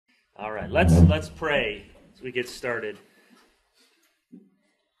All right, let's pray as we get started.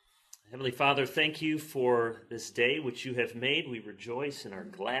 Heavenly Father, thank you for this day which you have made. We rejoice and are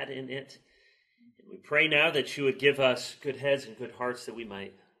glad in it. And we pray now that you would give us good heads and good hearts that we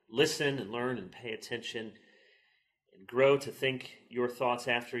might listen and learn and pay attention and grow to think your thoughts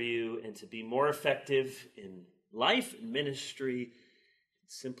after you and to be more effective in life and ministry,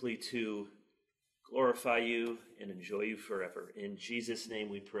 simply to glorify you and enjoy you forever. In Jesus' name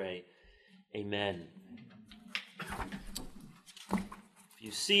we pray. Amen. If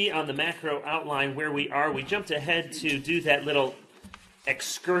you see on the macro outline where we are, we jumped ahead to do that little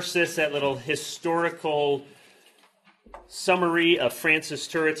excursus, that little historical summary of Francis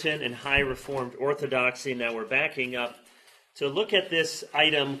Turretin and High Reformed Orthodoxy. Now we're backing up to look at this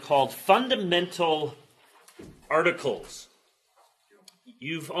item called fundamental articles.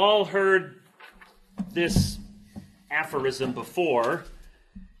 You've all heard this aphorism before: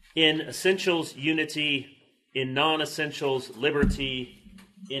 in essentials, unity; in non-essentials, liberty;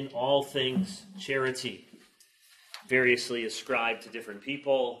 in all things, charity. Variously ascribed to different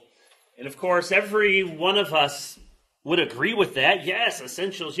people. And of course, every one of us would agree with that. Yes,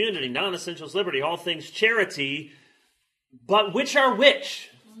 essentials, unity; non-essentials, liberty; all things, charity. But which are which?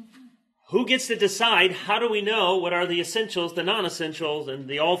 Who gets to decide? How do we know what are the essentials, the non-essentials, and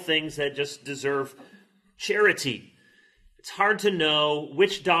the all things that just deserve charity? It's hard to know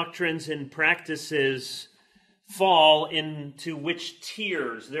which doctrines and practices fall into which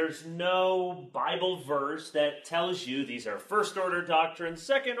tiers. There's no Bible verse that tells you these are first-order doctrines,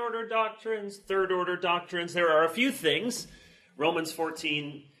 second-order doctrines, third-order doctrines. There are a few things, Romans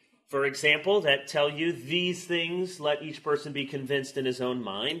 14, for example, that tell you these things, let each person be convinced in his own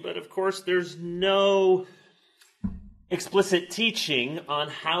mind. But of course, there's no explicit teaching on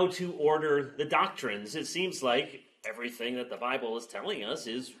how to order the doctrines. It seems like everything that the Bible is telling us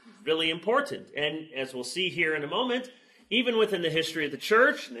is really important. And as we'll see here in a moment, even within the history of the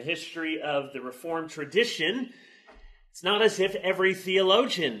church and the history of the Reformed tradition, it's not as if every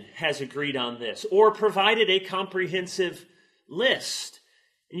theologian has agreed on this or provided a comprehensive list.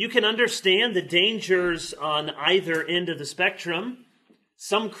 And you can understand the dangers on either end of the spectrum.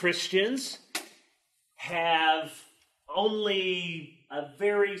 Some Christians have only a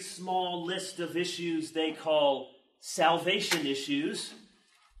very small list of issues they call salvation issues,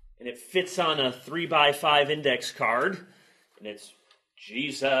 and it fits on a 3x5 index card, and it's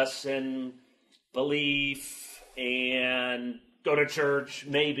Jesus and belief and go to church,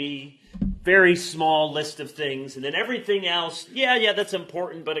 maybe. Very small list of things, and then everything else, yeah, that's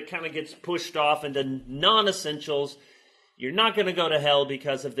important, but it kind of gets pushed off into non-essentials. You're not going to go to hell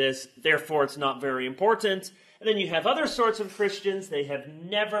because of this, therefore it's not very important. And then you have other sorts of Christians, they have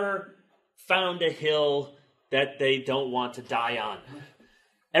never found a hill that they don't want to die on.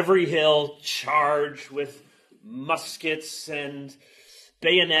 Every hill charged with muskets and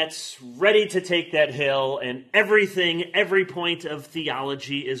bayonets, ready to take that hill, and everything, every point of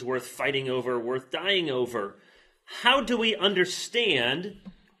theology is worth fighting over, worth dying over. How do we understand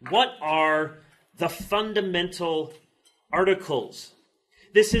what are the fundamental articles?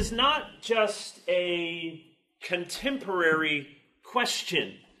 This is not just a contemporary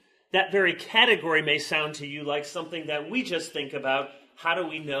question. That very category may sound to you like something that we just think about. How do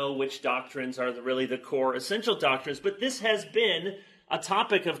we know which doctrines are really the core essential doctrines? But this has been a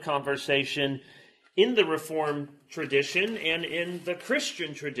topic of conversation in the Reformed tradition and in the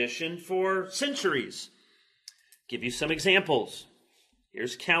Christian tradition for centuries. Give you some examples.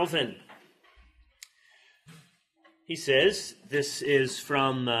 Here's Calvin. He says, this is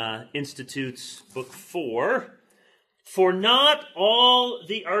from Institutes, Book 4, "For not all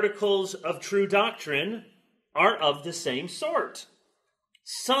the articles of true doctrine are of the same sort.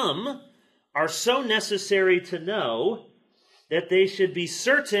 Some are so necessary to know that they should be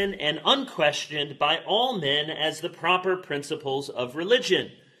certain and unquestioned by all men as the proper principles of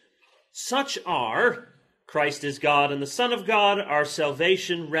religion. Such are, Christ is God and the Son of God, our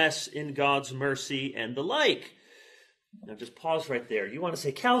salvation rests in God's mercy, and the like." Now just pause right there. You want to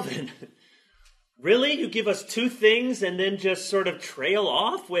say, Calvin, really? You give us two things and then just sort of trail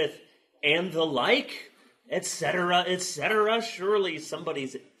off with "and the like," etc., etc.? Surely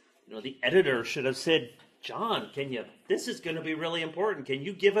somebody's, the editor should have said, "John, this is going to be really important. Can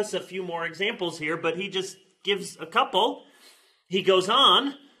you give us a few more examples here?" But he just gives a couple. He goes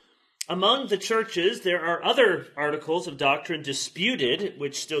on, "Among the churches, there are other articles of doctrine disputed,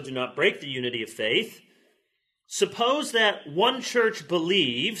 which still do not break the unity of faith. Suppose that one church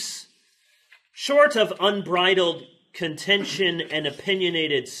believes, short of unbridled contention and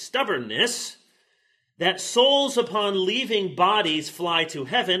opinionated stubbornness, that souls upon leaving bodies fly to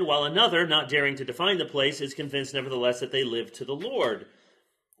heaven, while another, not daring to define the place, is convinced nevertheless that they live to the Lord.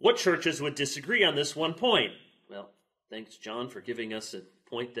 What churches would disagree on this one point? Well, thanks, John, for giving us a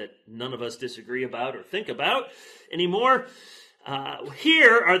point that none of us disagree about or think about anymore.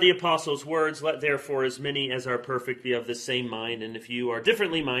 Here are the apostles' words, let therefore as many as are perfect be of the same mind, and if you are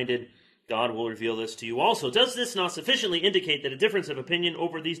differently minded, God will reveal this to you also. Does this not sufficiently indicate that a difference of opinion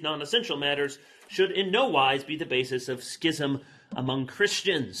over these non-essential matters should in no wise be the basis of schism among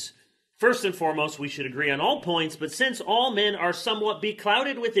Christians? First and foremost, we should agree on all points, but since all men are somewhat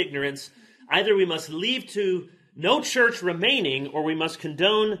beclouded with ignorance, either we must leave to no church remaining, or we must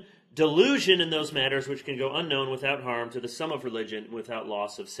condone delusion in those matters which can go unknown without harm to the sum of religion and without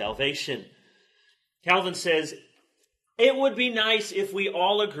loss of salvation. Calvin says, it would be nice if we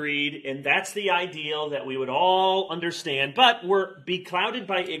all agreed, and that's the ideal, that we would all understand, but we're beclouded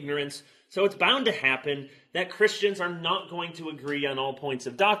by ignorance, so it's bound to happen that Christians are not going to agree on all points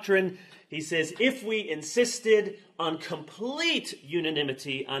of doctrine. He says, if we insisted on complete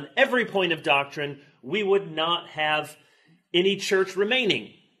unanimity on every point of doctrine, we would not have any church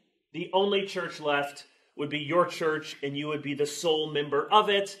remaining. The only church left would be your church, and you would be the sole member of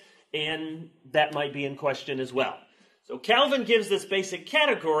it, and that might be in question as well. So Calvin gives this basic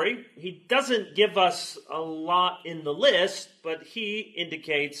category. He doesn't give us a lot in the list, but he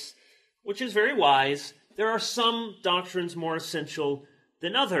indicates, which is very wise, there are some doctrines more essential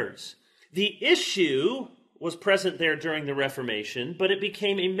than others. The issue was present there during the Reformation, but it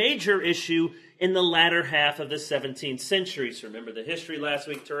became a major issue in the latter half of the 17th century. So remember the history last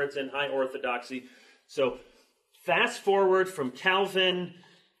week, Turretin, high orthodoxy. So fast forward from Calvin,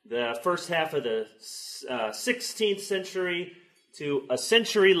 the first half of the 16th century, to a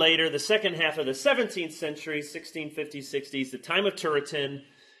century later, the second half of the 17th century, 1650s, 60s, the time of Turretin,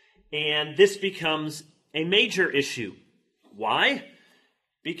 and this becomes a major issue. Why?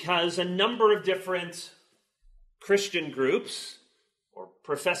 Because a number of different Christian groups, or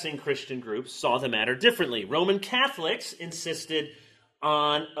professing Christian groups, saw the matter differently. Roman Catholics insisted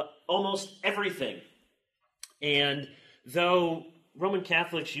on almost everything. And though Roman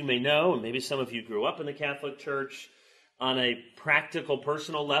Catholics, you may know, and maybe some of you grew up in the Catholic Church, on a practical,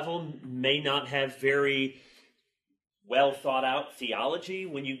 personal level, may not have very well thought out theology.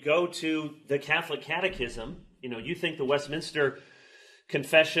 When you go to the Catholic Catechism, you think the Westminster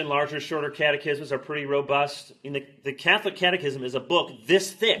Confession, larger, shorter catechisms are pretty robust. The Catholic Catechism is a book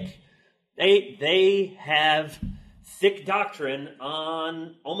this thick. They have thick doctrine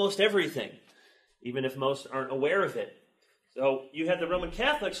on almost everything, even if most aren't aware of it. So you had the Roman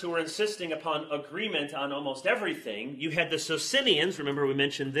Catholics who were insisting upon agreement on almost everything. You had the Socinians, remember we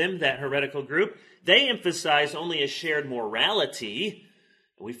mentioned them, that heretical group. They emphasized only a shared morality.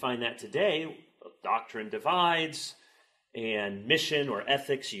 And we find that today. Doctrine divides and mission or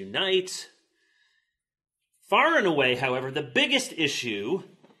ethics unite. Far and away, however, the biggest issue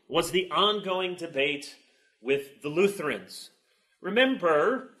was the ongoing debate with the Lutherans.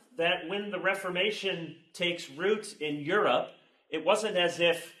 Remember that when the Reformation takes root in Europe, it wasn't as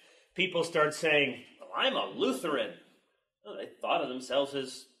if people started saying, well, I'm a Lutheran. Well, they thought of themselves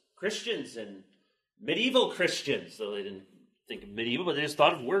as Christians and medieval Christians. So they didn't think of medieval, but they just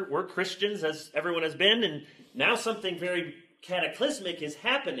thought of we're Christians as everyone has been. And now something very cataclysmic is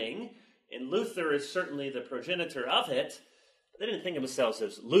happening, and Luther is certainly the progenitor of it. They didn't think of themselves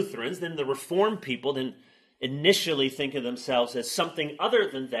as Lutherans. Then the Reformed people didn't initially think of themselves as something other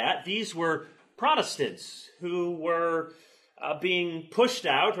than that. These were Protestants who were being pushed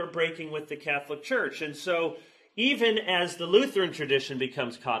out or breaking with the Catholic Church. And so even as the Lutheran tradition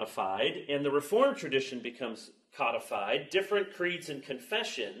becomes codified and the Reformed tradition becomes codified, different creeds and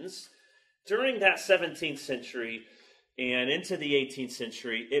confessions, during that 17th century and into the 18th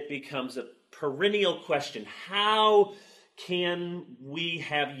century, it becomes a perennial question. How can we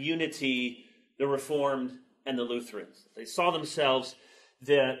have unity, the Reformed and the Lutherans? They saw themselves,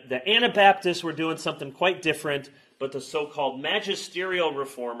 the Anabaptists were doing something quite different, but the so-called magisterial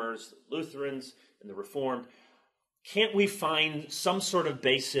reformers, Lutherans and the Reformed, can't we find some sort of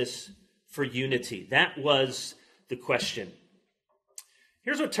basis for unity? That was the question.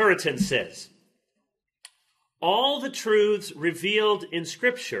 Here's what Turretin says. All the truths revealed in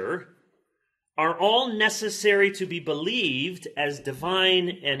Scripture are all necessary to be believed as divine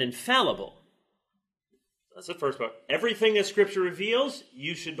and infallible. That's the first part. Everything that Scripture reveals,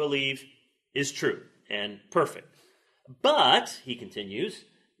 you should believe is true and perfect. But, he continues,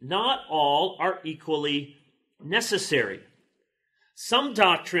 not all are equally necessary. Some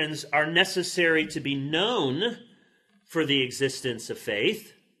doctrines are necessary to be known for the existence of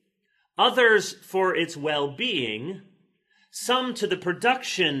faith. others for its well-being, some to the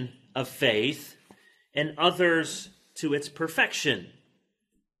production of faith, and others to its perfection.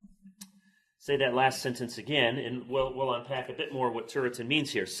 Say that last sentence again, and we'll unpack a bit more what Turretin means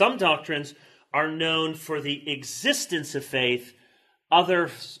here. Some doctrines are known for the existence of faith,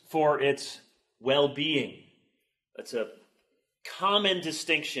 others for its well-being. That's a common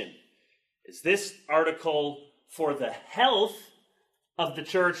distinction. Is this article for the health of the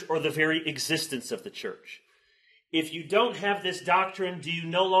church or the very existence of the church? If you don't have this doctrine, do you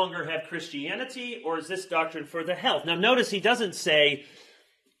no longer have Christianity, or is this doctrine for the health? Now notice he doesn't say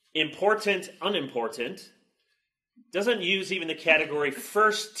important, unimportant. Doesn't use even the category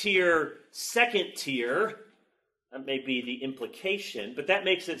first tier, second tier. That may be the implication, but that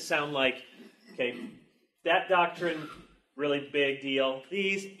makes it sound like, okay, that doctrine, really big deal.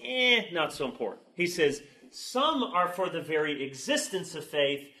 These, not so important. He says, some are for the very existence of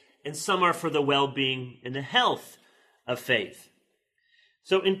faith, and some are for the well-being and the health of faith.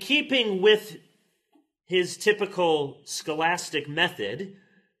 So in keeping with his typical scholastic method,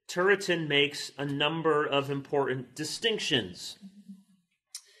 Turretin makes a number of important distinctions.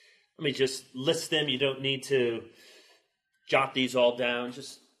 Let me just list them. You don't need to jot these all down.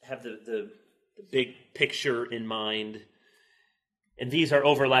 Just have the big picture in mind. And these are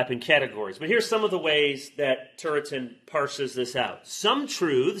overlapping categories. But here's some of the ways that Turretin parses this out. Some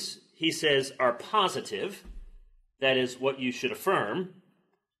truths, he says, are positive. That is what you should affirm.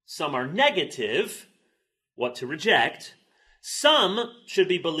 Some are negative, what to reject. Some should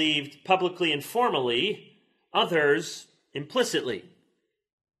be believed publicly and formally, others implicitly.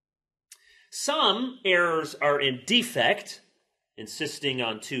 Some errors are in defect, insisting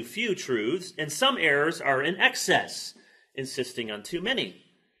on too few truths, and some errors are in excess, insisting on too many.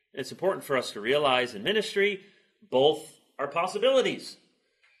 It's important for us to realize in ministry, both are possibilities.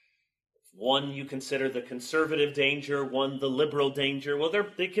 One you consider the conservative danger, one the liberal danger. Well,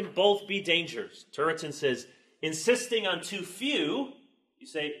 they can both be dangers. Turretin says, insisting on too few, you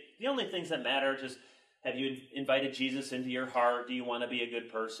say, the only things that matter, just have you invited Jesus into your heart? Do you want to be a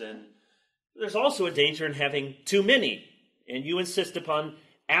good person? There's also a danger in having too many, and you insist upon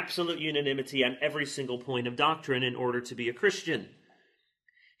absolute unanimity on every single point of doctrine in order to be a Christian.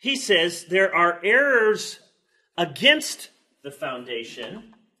 He says there are errors against the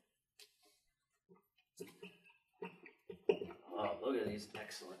foundation. Oh, look at these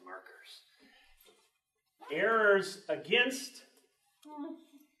excellent markers. Errors against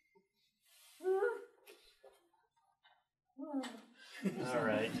all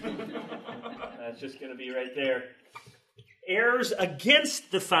right. That's just going to be right there. Errors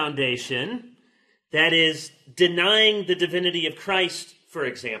against the foundation, that is, denying the divinity of Christ, for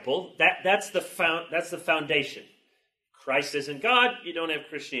example. That's the foundation. Christ isn't God, you don't have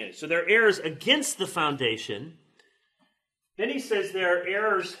Christianity. So there are errors against the foundation. Then he says there are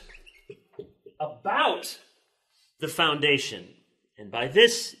errors about the foundation. And by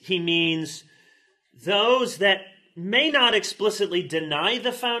this he means those that may not explicitly deny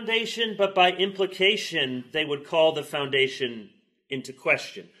the foundation, but by implication they would call the foundation into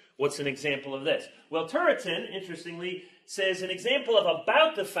question. What's an example of this? Well, Turretin, interestingly, says an example of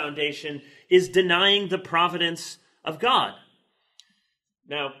about the foundation is denying the providence of God.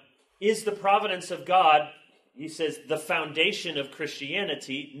 Now, is the providence of God, he says, the foundation of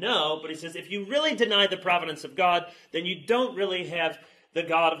Christianity? No, but he says if you really deny the providence of God, then you don't really have the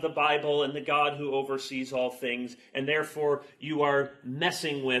God of the Bible and the God who oversees all things, and therefore you are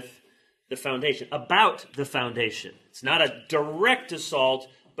messing with the foundation, about the foundation. It's not a direct assault,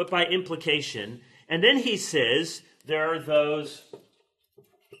 but by implication. And then he says there are those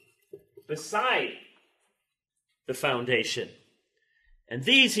beside the foundation. And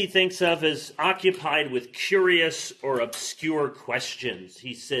these he thinks of as occupied with curious or obscure questions.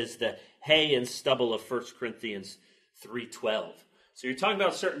 He says the hay and stubble of 1 Corinthians 3:12. So you're talking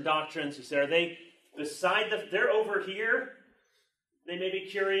about certain doctrines. You say, are they beside they're over here? They may be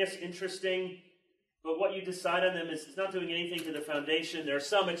curious, interesting, but what you decide on them is it's not doing anything to the foundation. There are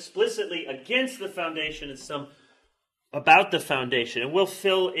some explicitly against the foundation and some about the foundation. And we'll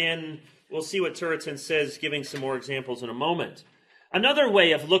see what Turretin says, giving some more examples in a moment. Another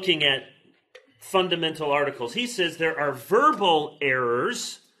way of looking at fundamental articles, he says there are verbal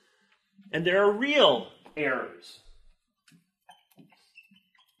errors and there are real errors.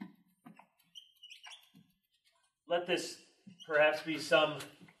 Let this perhaps be some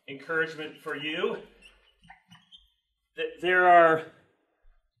encouragement for you. There are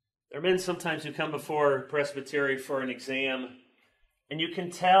men sometimes who come before presbytery for an exam, and you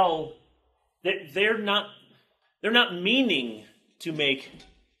can tell that they're not meaning to make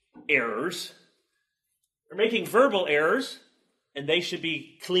errors. They're making verbal errors, and they should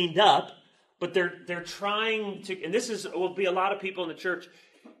be cleaned up. But they're trying to, and will be a lot of people in the church.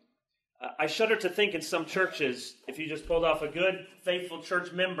 I shudder to think in some churches, if you just pulled off a good, faithful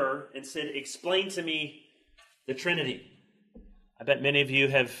church member and said, explain to me the Trinity. I bet many of you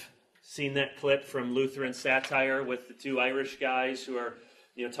have seen that clip from Lutheran satire with the two Irish guys who are,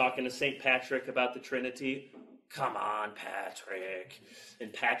 talking to St. Patrick about the Trinity. Come on, Patrick.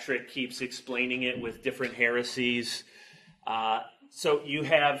 And Patrick keeps explaining it with different heresies. So you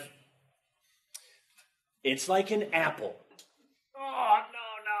have, it's like an apple. Oh,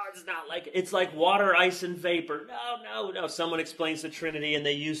 no, it's not like, it's like water, ice, and vapor. No. Someone explains the Trinity and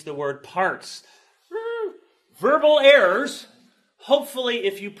they use the word parts. Verbal errors. Hopefully,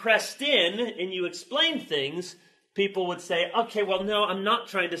 if you pressed in and you explained things, people would say, okay, well, no, I'm not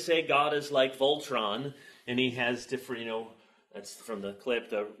trying to say God is like Voltron and he has different, that's from the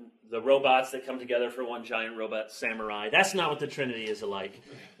clip, the robots that come together for one giant robot samurai. That's not what the Trinity is like.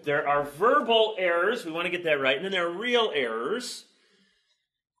 There are verbal errors. We want to get that right. And then there are real errors.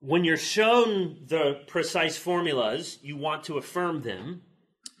 When you're shown the precise formulas, you want to affirm them.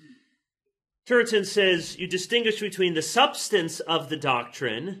 Turretin says you distinguish between the substance of the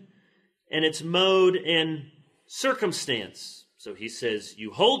doctrine and its mode and circumstance. So he says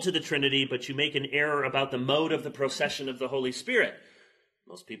you hold to the Trinity, but you make an error about the mode of the procession of the Holy Spirit.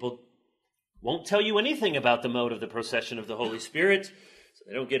 Most people won't tell you anything about the mode of the procession of the Holy Spirit, so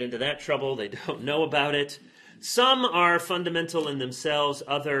they don't get into that trouble. They don't know about it. Some are fundamental in themselves,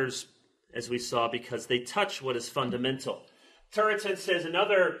 others, as we saw, because they touch what is fundamental. Turretin says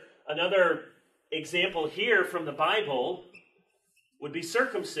another example here from the Bible would be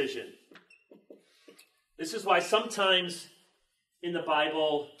circumcision. This is why sometimes in the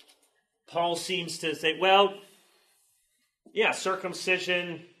Bible, Paul seems to say, well, yeah,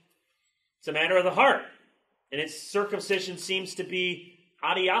 circumcision, it's a matter of the heart. And its circumcision seems to be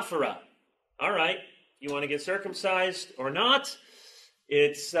adiaphora. All right, you want to get circumcised or not?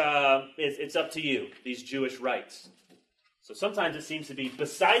 It's up to you, these Jewish rites. So sometimes it seems to be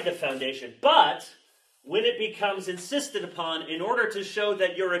beside the foundation. But when it becomes insisted upon in order to show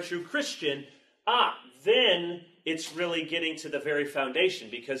that you're a true Christian, then it's really getting to the very foundation.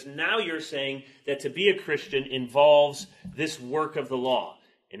 Because now you're saying that to be a Christian involves this work of the law.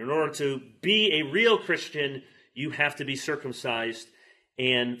 And in order to be a real Christian, you have to be circumcised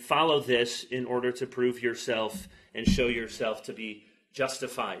and follow this in order to prove yourself and show yourself to be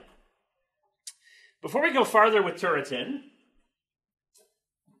justified. Before we go farther with Turretin,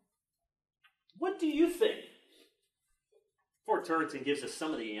 what do you think? Before Turretin gives us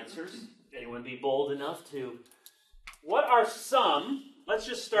some of the answers, anyone be bold enough to? What are some, let's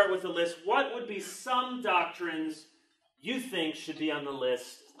just start with the list, what would be some doctrines you think should be on the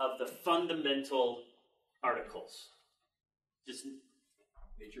list of the fundamental articles? Just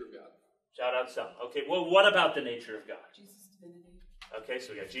nature of God. Shout out some. Okay, well, what about the nature of God? Jesus' divinity. Okay,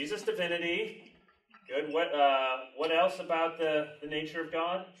 so we got Jesus' divinity. Good. What else about the nature of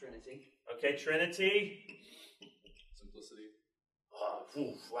God? Trinity. Okay, Trinity. Simplicity. Oh,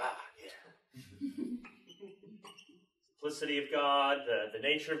 wow, yeah. Simplicity of God, the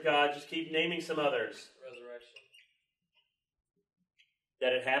nature of God. Just keep naming some others. Resurrection.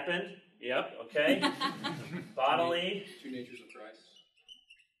 That it happened? Yep, okay. Bodily. Two natures of Christ.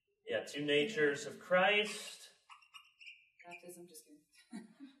 Yeah, two natures of Christ. Baptism, just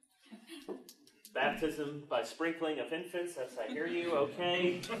kidding. Baptism by sprinkling of infants. That's, I hear you,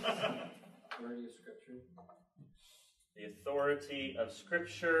 okay. Authority of Scripture. The authority of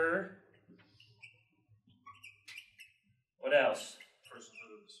Scripture. What else?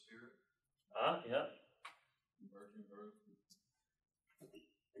 Personhood of the Spirit. Yeah. Virgin birth.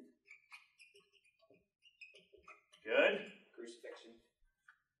 Good. Crucifixion.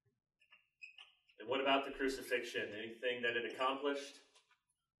 And what about the crucifixion? Anything that it accomplished?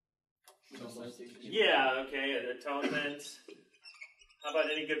 Yeah, okay, atonement. How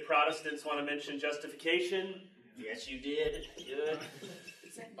about any good Protestants want to mention justification? Yes, you did. Good.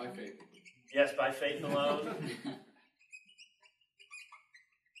 By faith. Yes, by faith alone.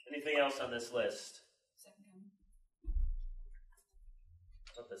 Anything else on this list? Second coming.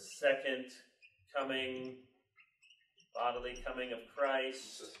 About the second coming, bodily coming of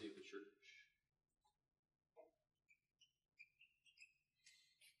Christ. Necessity of the church.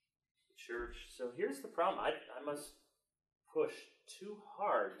 Church. So here's the problem. I must push too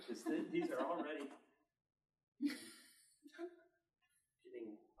hard because these are already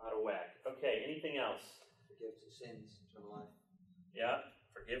getting out of whack. Okay, anything else? Forgiveness of sins, eternal life. Yeah,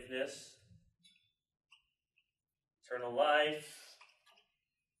 forgiveness, eternal life.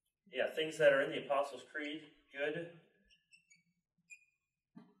 Yeah, things that are in the Apostles' Creed. Good.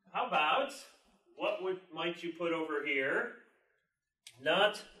 How about, might you put over here?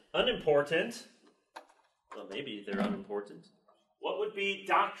 Not unimportant. Well, maybe they're unimportant. What would be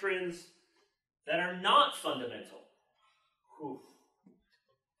doctrines that are not fundamental? Whew.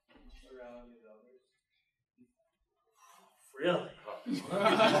 Really?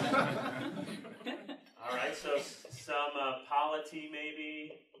 All right, so some polity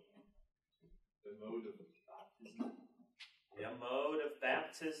maybe. The mode of baptism. Yeah, mode of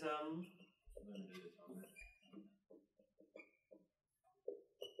baptism. Limited atonement.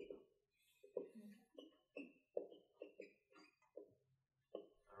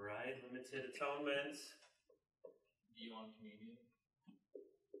 All right, limited atonement. View on communion.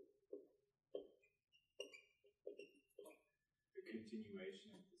 The continuation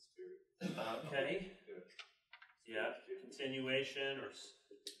of the Spirit. Okay. Yeah, continuation or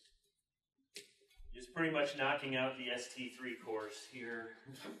just pretty much knocking out the ST3 course here.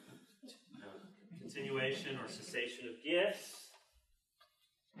 Continuation or cessation of gifts.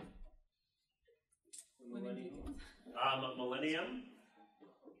 Millennium.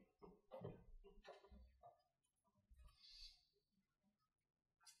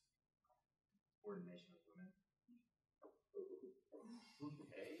 Ordination of women.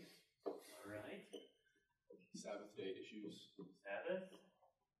 Okay. All right. Sabbath day issues. Sabbath.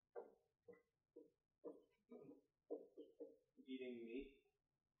 Eating meat.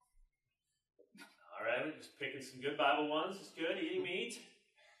 All right, we're just picking some good Bible ones. It's good. Eating meat.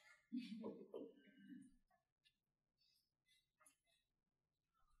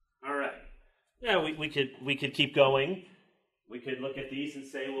 All right. Yeah, we could keep going. We could look at these and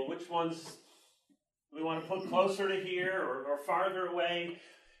say, well, which ones we want to put closer to here or farther away?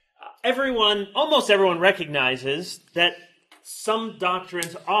 Almost everyone recognizes that some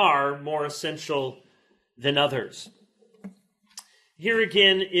doctrines are more essential than others. Here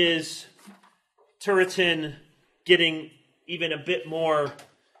again is Turretin getting even a bit more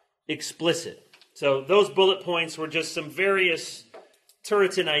explicit. So those bullet points were just some various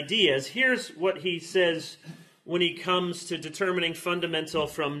Turretin ideas. Here's what he says when he comes to determining fundamental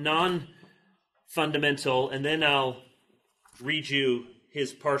from non-fundamental, and then I'll read you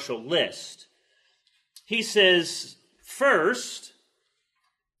his partial list. He says, first,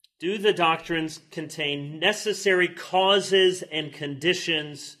 do the doctrines contain necessary causes and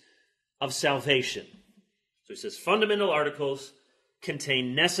conditions of salvation? So he says, fundamental articles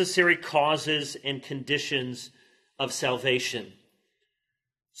contain necessary causes and conditions of salvation.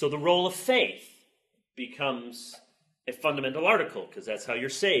 So the role of faith becomes a fundamental article, because that's how you're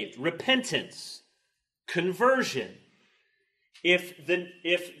saved. Repentance, conversion. If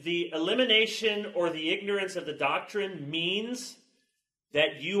the elimination or the ignorance of the doctrine means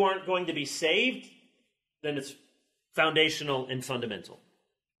that you aren't going to be saved, then it's foundational and fundamental.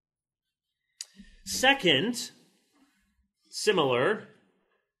 Second, similar,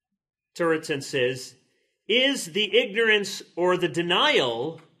 Turretin says, is the ignorance or the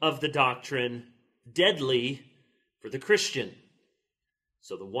denial of the doctrine deadly for the Christian?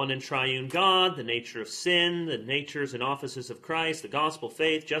 So the one and triune God, the nature of sin, the natures and offices of Christ, the gospel,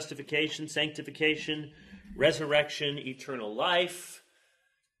 faith, justification, sanctification, resurrection, eternal life.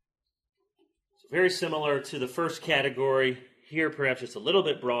 So very similar to the first category. Here perhaps just a little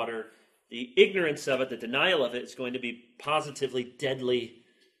bit broader. The ignorance of it, the denial of it, is going to be positively deadly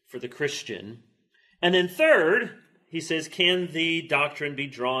for the Christian. And then third, he says, can the doctrine be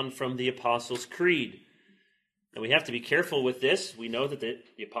drawn from the Apostles' Creed? And we have to be careful with this. We know that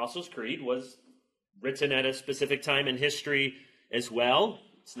the Apostles' Creed was written at a specific time in history as well.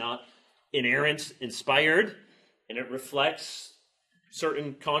 It's not inerrant, inspired, and it reflects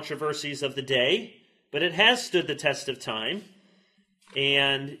certain controversies of the day, but it has stood the test of time,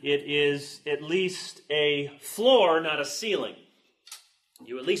 and it is at least a floor, not a ceiling.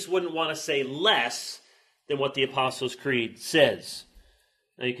 You at least wouldn't want to say less than what the Apostles' Creed says.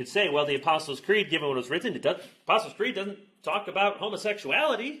 Now you could say, well, the Apostles' Creed, given what was written, Apostles' Creed doesn't talk about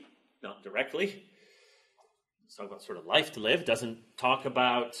homosexuality, not directly. It's talking about sort of life to live. It doesn't talk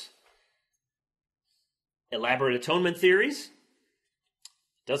about elaborate atonement theories.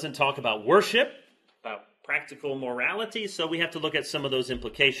 It doesn't talk about worship, about practical morality. So we have to look at some of those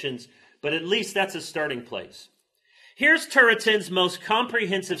implications. But at least that's a starting place. Here's Turretin's most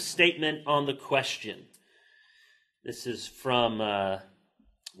comprehensive statement on the question. This is from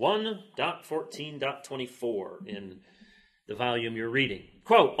 1.14.24 in the volume you're reading.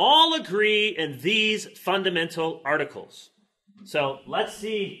 Quote, all agree in these fundamental articles. So let's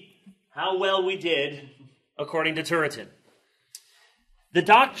see how well we did according to Turretin. The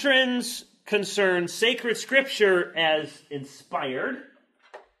doctrines concern sacred scripture as inspired.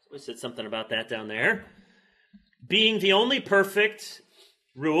 We said something about that down there. Being the only perfect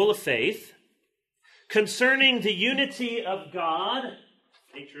rule of faith. Concerning the unity of God,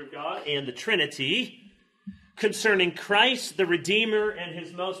 nature of God, and the Trinity. Concerning Christ, the Redeemer, and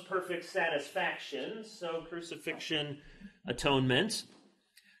his most perfect satisfaction. So crucifixion, atonement.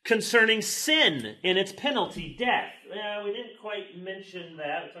 Concerning sin and its penalty, death. Well, we didn't quite mention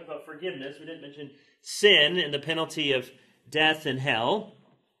that. We talked about forgiveness. We didn't mention sin and the penalty of death and hell.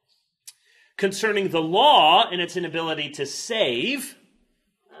 Concerning the law and its inability to save.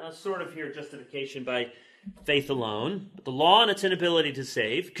 Sort of here, justification by faith alone. But the law and its inability to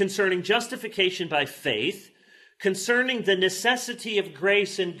save. Concerning justification by faith. Concerning the necessity of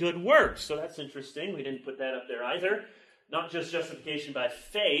grace and good works. So that's interesting. We didn't put that up there either. Not just justification by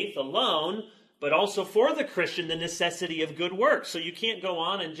faith alone, but also for the Christian, the necessity of good works. So you can't go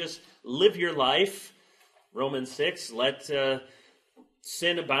on and just live your life. Romans 6, let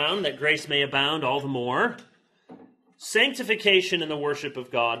sin abound, that grace may abound all the more. Sanctification and the worship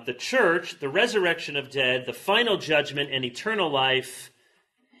of God, the church, the resurrection of dead, the final judgment and eternal life,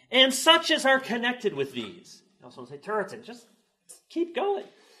 and such as are connected with these. I also want to say, Turretin, just keep going.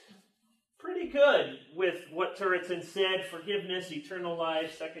 Pretty good with what Turretin said, forgiveness, eternal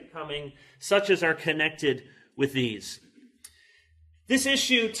life, second coming, such as are connected with these. This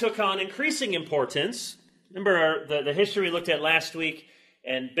issue took on increasing importance. Remember the history we looked at last week,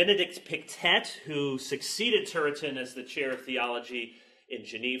 and Benedict Pictet, who succeeded Turretin as the chair of theology in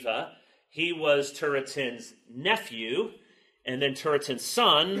Geneva, he was Turretin's nephew, and then Turretin's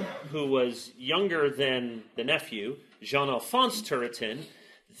son, who was younger than the nephew, Jean-Alphonse Turretin,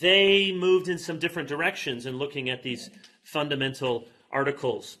 they moved in some different directions in looking at these fundamental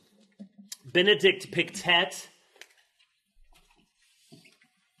articles. Benedict Pictet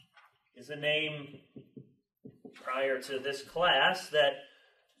is a name prior to this class that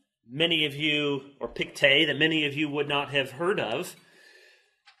many of you, or Pictet, that many of you would not have heard of.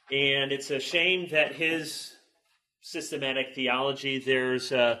 And it's a shame that his systematic theology,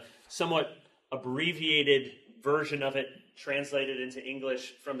 there's a somewhat abbreviated version of it translated into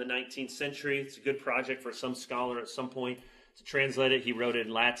English from the 19th century. It's a good project for some scholar at some point to translate it. He wrote it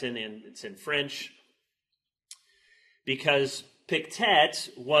in Latin and it's in French. Because Pictet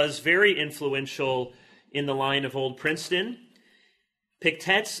was very influential in the line of Old Princeton.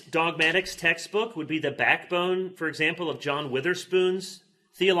 Pictet's dogmatics textbook would be the backbone, for example, of John Witherspoon's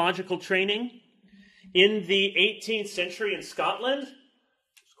theological training. In the 18th century in Scotland,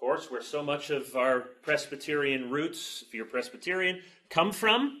 of course, where so much of our Presbyterian roots, if you're Presbyterian, come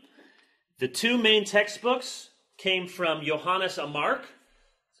from, the two main textbooks came from Johannes Amarck,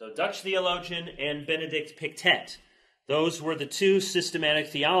 so Dutch theologian, and Benedict Pictet. Those were the two systematic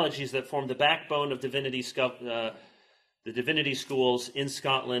theologies that formed the backbone of the divinity schools in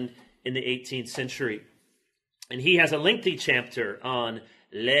Scotland in the 18th century. And he has a lengthy chapter on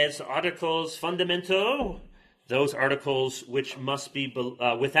les articles fondamentaux, those articles which must be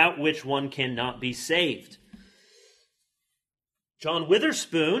without which one cannot be saved. John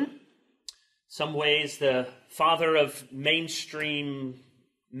Witherspoon, some ways the father of mainline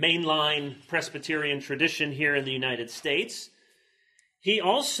Presbyterian tradition here in the United States, he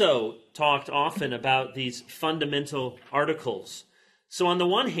also talked often about these fundamental articles. So on the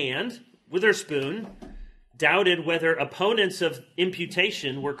one hand, Witherspoon doubted whether opponents of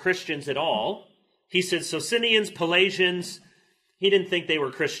imputation were Christians at all. He said Socinians, Pelagians, he didn't think they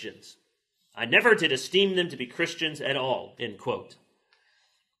were Christians. I never did esteem them to be Christians at all, end quote.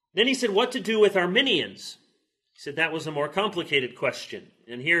 Then he said, what to do with Arminians? He said that was a more complicated question.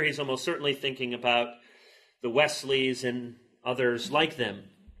 And here he's almost certainly thinking about the Wesleys and others like them.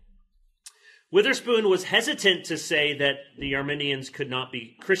 Witherspoon was hesitant to say that the Arminians could not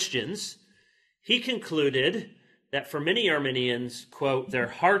be Christians. He concluded that for many Arminians, quote, their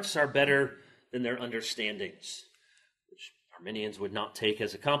hearts are better than their understandings, which Arminians would not take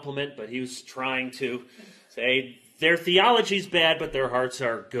as a compliment, but he was trying to say their theology's bad, but their hearts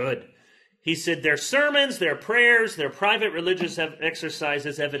are good. He said their sermons, their prayers, their private religious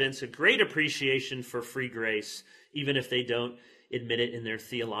exercises evidence a great appreciation for free grace, even if they don't admit it in their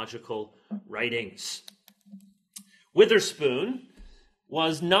theological writings. Witherspoon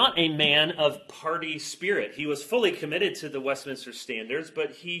was not a man of party spirit. He was fully committed to the Westminster Standards,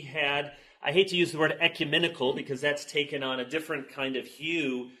 but he had, I hate to use the word ecumenical because that's taken on a different kind of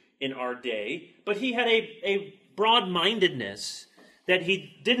hue in our day, but he had a broad-mindedness that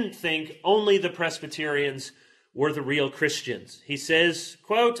he didn't think only the Presbyterians were the real Christians. He says,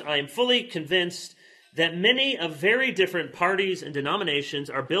 quote, I am fully convinced that many of very different parties and denominations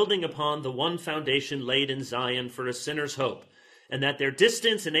are building upon the one foundation laid in Zion for a sinner's hope, and that their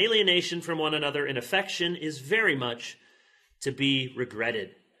distance and alienation from one another in affection is very much to be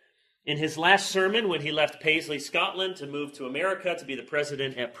regretted. In his last sermon, when he left Paisley, Scotland, to move to America to be the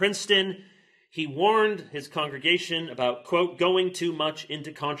president at Princeton, he warned his congregation about, quote, going too much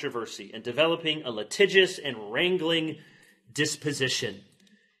into controversy and developing a litigious and wrangling disposition.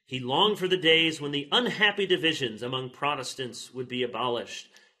 He longed for the days when the unhappy divisions among Protestants would be abolished,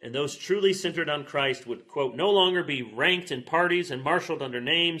 and those truly centered on Christ would, quote, no longer be ranked in parties and marshaled under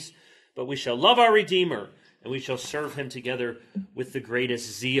names, but we shall love our Redeemer, and we shall serve him together with the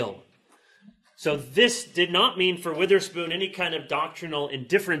greatest zeal. So this did not mean for Witherspoon any kind of doctrinal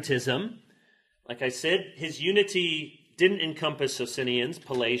indifferentism. Like I said, his unity didn't encompass Socinians,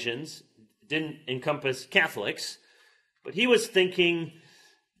 Pelagians, didn't encompass Catholics, but he was thinking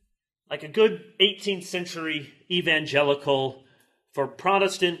like a good 18th century evangelical for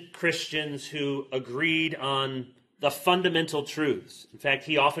Protestant Christians who agreed on the fundamental truths. In fact,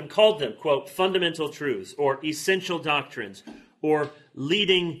 he often called them, quote, fundamental truths, or essential doctrines, or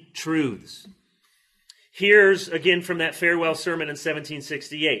leading truths. Here's, again, from that farewell sermon in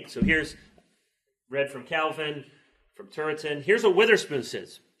 1768. So here's read from Calvin, from Turretin. Here's what Witherspoon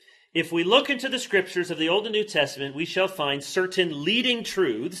says. If we look into the scriptures of the Old and New Testament, we shall find certain leading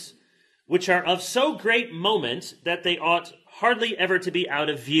truths which are of so great moment that they ought hardly ever to be out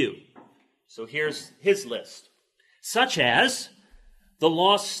of view. So here's his list. Such as the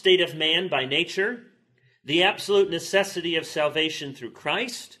lost state of man by nature, the absolute necessity of salvation through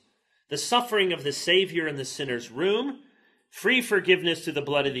Christ, the suffering of the Savior in the sinner's room, free forgiveness through the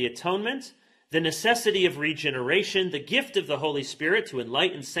blood of the atonement, the necessity of regeneration, the gift of the Holy Spirit to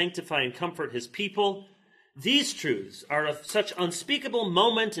enlighten, sanctify, and comfort his people. These truths are of such unspeakable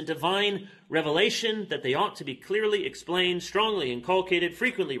moment and divine revelation that they ought to be clearly explained, strongly inculcated,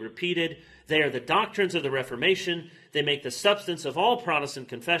 frequently repeated. They are the doctrines of the Reformation. They make the substance of all Protestant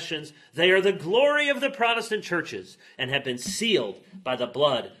confessions. They are the glory of the Protestant churches and have been sealed by the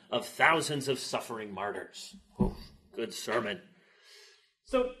blood of thousands of suffering martyrs. Oof, good sermon.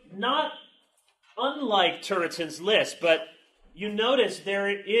 So not unlike Turretin's list, but you notice there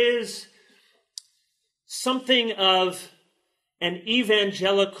is something of an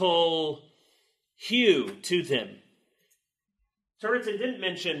evangelical hue to them. Turretin didn't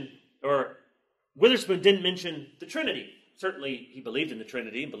mention, or Witherspoon didn't mention the Trinity. Certainly he believed in the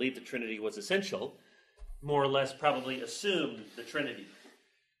Trinity and believed the Trinity was essential, more or less probably assumed the Trinity.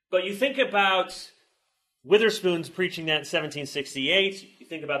 But you think about Witherspoon's preaching that in 1768, you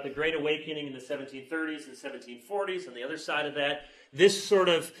think about the Great Awakening in the 1730s and 1740s, on the other side of that, this sort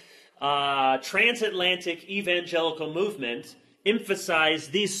of transatlantic evangelical movement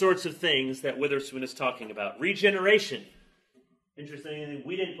emphasized these sorts of things that Witherspoon is talking about. Regeneration. Interestingly,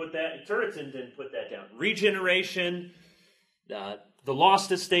 we didn't put that, Turretin didn't put that down. Regeneration, the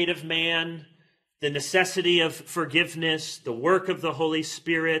lost estate of man, the necessity of forgiveness, the work of the Holy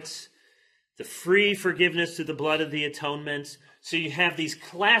Spirit, the free forgiveness through the blood of the atonement. So you have these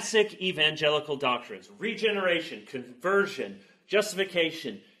classic evangelical doctrines: regeneration, conversion,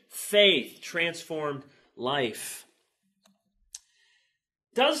 justification, faith, transformed life.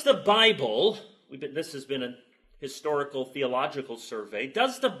 Does the Bible, this has been a historical theological survey,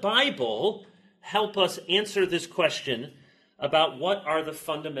 does the Bible help us answer this question about what are the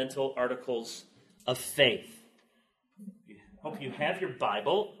fundamental articles of faith? I hope you have your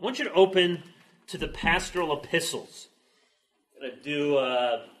Bible. I want you to open to the pastoral epistles. I'm going to do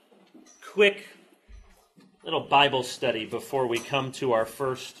a quick little Bible study before we come to our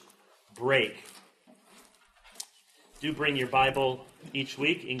first break. Do bring your Bible each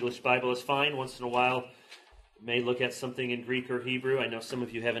week. English Bible is fine. Once in a while, you may look at something in Greek or Hebrew. I know some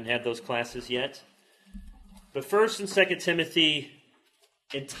of you haven't had those classes yet. But 1st and 2nd Timothy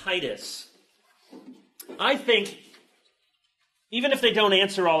and Titus, I think, even if they don't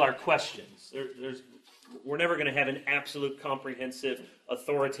answer all our questions, we're never going to have an absolute, comprehensive,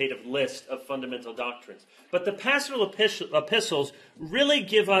 authoritative list of fundamental doctrines. But the pastoral epistles really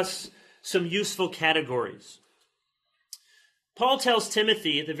give us some useful categories. Paul tells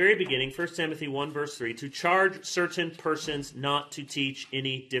Timothy at the very beginning, 1 Timothy 1 verse 3, to charge certain persons not to teach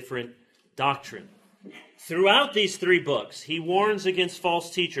any different doctrine. Throughout these 3 books, he warns against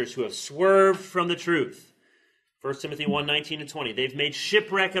false teachers who have swerved from the truth. 1 Timothy 1, 19 and 20. They've made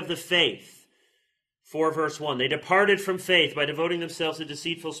shipwreck of the faith. 4 verse 1. They departed from faith by devoting themselves to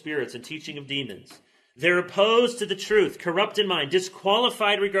deceitful spirits and teaching of demons. They're opposed to the truth, corrupt in mind,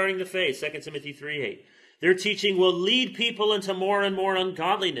 disqualified regarding the faith. 2 Timothy 3, 8. Their teaching will lead people into more and more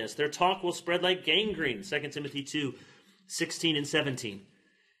ungodliness. Their talk will spread like gangrene. 2 Timothy 2:16 and 17.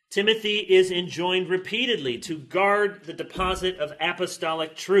 Timothy is enjoined repeatedly to guard the deposit of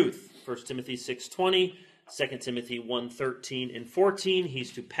apostolic truth. 1 Timothy 6:20, 2 Timothy 1:13 and 14.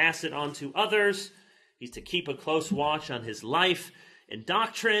 He's to pass it on to others. He's to keep a close watch on his life and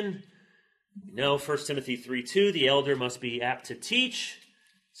doctrine. You know, 1 Timothy 3:2, the elder must be apt to teach.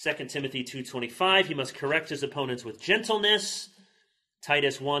 2 Timothy 2:25, he must correct his opponents with gentleness.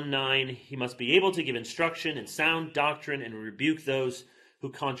 Titus 1:9, he must be able to give instruction in sound doctrine and rebuke those who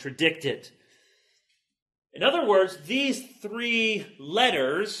contradict it. In other words, these three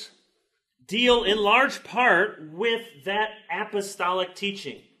letters deal in large part with that apostolic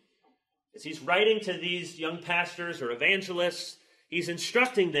teaching. As he's writing to these young pastors or evangelists, he's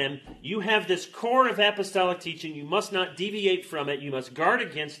instructing them, you have this core of apostolic teaching, you must not deviate from it, you must guard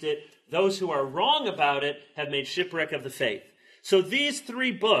against it. Those who are wrong about it have made shipwreck of the faith. So these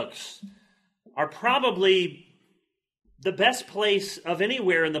three books are probably the best place of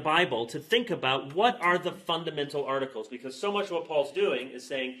anywhere in the Bible to think about what are the fundamental articles, because so much of what Paul's doing is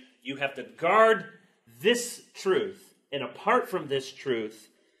saying you have to guard this truth, and apart from this truth,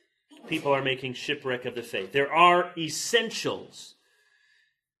 people are making shipwreck of the faith. There are essentials.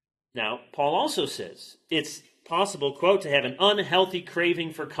 Now, Paul also says it's possible, quote, to have an unhealthy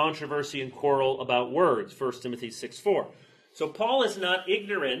craving for controversy and quarrel about words, 1 Timothy 6:4. So Paul is not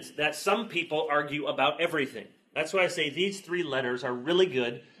ignorant that some people argue about everything. That's why I say these three letters are really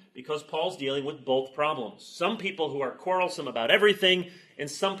good, because Paul's dealing with both problems. Some people who are quarrelsome about everything,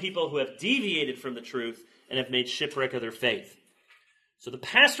 and some people who have deviated from the truth and have made shipwreck of their faith. So the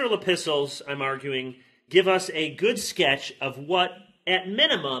pastoral epistles, I'm arguing, give us a good sketch of what, at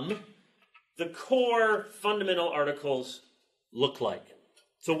minimum, the core fundamental articles look like.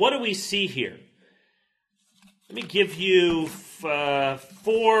 So what do we see here? Let me give you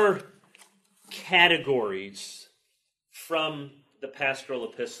four categories from the pastoral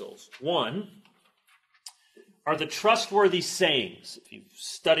epistles. One are the trustworthy sayings. If you've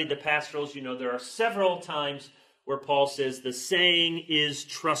studied the pastorals, you know there are several times where Paul says the saying is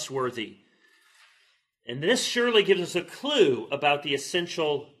trustworthy. And this surely gives us a clue about the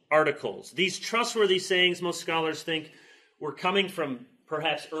essential articles. These trustworthy sayings, most scholars think, were coming from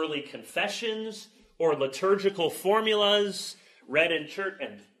perhaps early confessions or liturgical formulas read in church,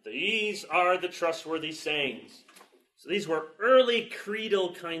 and these are the trustworthy sayings. So these were early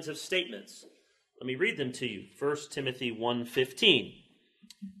creedal kinds of statements. Let me read them to you. 1 Timothy 1:15.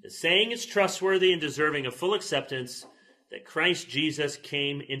 The saying is trustworthy and deserving of full acceptance, that Christ Jesus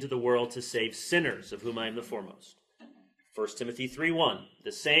came into the world to save sinners, of whom I am the foremost. 1 Timothy 3:1.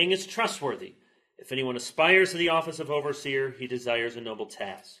 The saying is trustworthy. If anyone aspires to the office of overseer, he desires a noble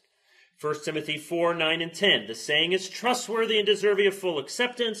task. 1 Timothy 4:9 and 10. The saying is trustworthy and deserving of full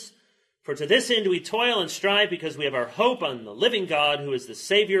acceptance. For to this end we toil and strive, because we have our hope on the living God, who is the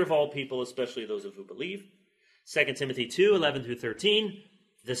Savior of all people, especially those of who believe. 2 Timothy 2:11 through 13.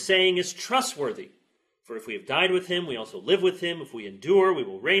 The saying is trustworthy. For if we have died with him, we also live with him. If we endure, we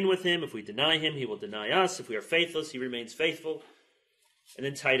will reign with him. If we deny him, he will deny us. If we are faithless, he remains faithful. And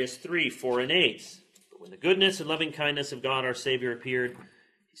then Titus 3:4 and 8. But when the goodness and loving kindness of God our Savior appeared,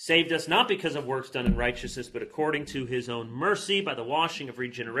 he saved us not because of works done in righteousness, but according to his own mercy, by the washing of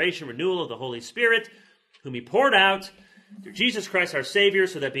regeneration, renewal of the Holy Spirit, whom he poured out through Jesus Christ our Savior,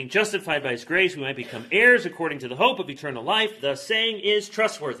 so that being justified by his grace, we might become heirs according to the hope of eternal life. The saying is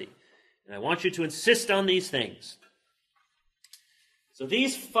trustworthy. And I want you to insist on these things. So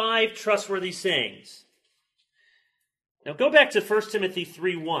these 5 trustworthy sayings. Now go back to 1 Timothy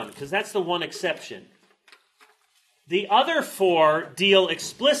 3:1, because that's the one exception. The other 4 deal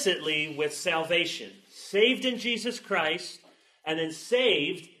explicitly with salvation. Saved in Jesus Christ, and then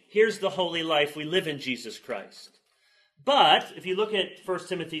saved, here's the holy life we live in Jesus Christ. But if you look at 1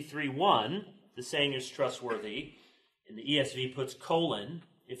 Timothy 3:1, the saying is trustworthy, and the ESV puts colon,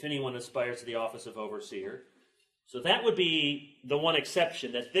 if anyone aspires to the office of overseer. So that would be the one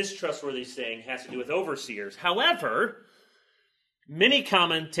exception, that this trustworthy saying has to do with overseers. However, many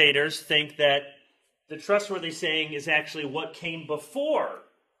commentators think that the trustworthy saying is actually what came before.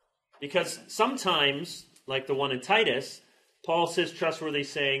 Because sometimes, like the one in Titus, Paul says trustworthy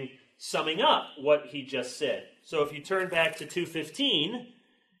saying, summing up what he just said. So if you turn back to 2:15,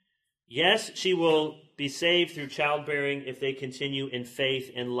 yes, she will be saved through childbearing if they continue in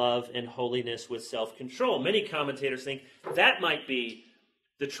faith and love and holiness with self-control. Many commentators think that might be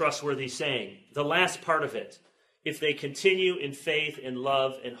the trustworthy saying, the last part of it. If they continue in faith and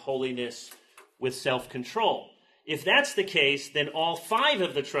love and holiness with self-control. If that's the case, then all 5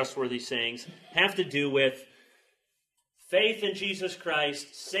 of the trustworthy sayings have to do with faith in Jesus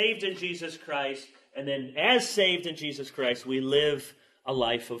Christ, saved in Jesus Christ, and then as saved in Jesus Christ, we live a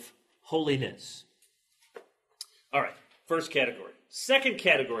life of holiness. All right, first category. Second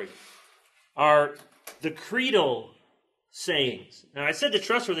category are the creedal sayings. Now, I said the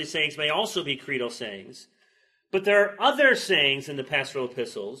trustworthy sayings may also be creedal sayings, but there are other sayings in the pastoral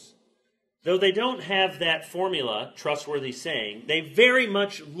epistles, though they don't have that formula, trustworthy saying, they very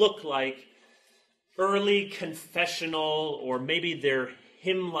much look like early confessional or maybe they're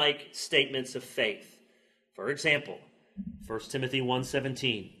hymn-like statements of faith. For example, 1 Timothy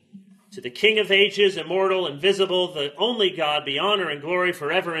 1:17, to the King of ages, immortal, invisible, the only God, be honor and glory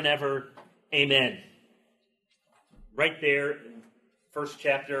forever and ever. Amen. Right there in first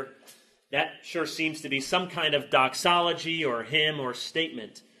chapter, that sure seems to be some kind of doxology or hymn or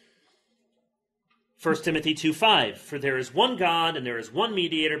statement. 1 Timothy 2:5, for there is one God and there is one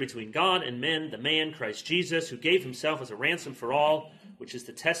mediator between God and men, the man Christ Jesus, who gave himself as a ransom for all, which is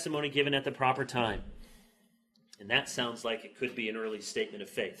the testimony given at the proper time. And that sounds like it could be an early statement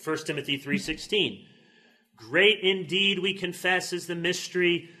of faith. 1 Timothy 3:16, great indeed we confess is the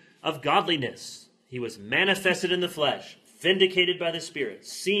mystery of godliness. He was manifested in the flesh, vindicated by the Spirit,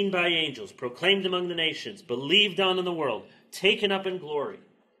 seen by angels, proclaimed among the nations, believed on in the world, taken up in glory.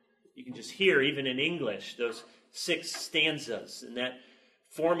 You can just hear, even in English, those 6 stanzas and that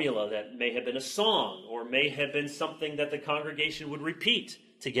formula that may have been a song or may have been something that the congregation would repeat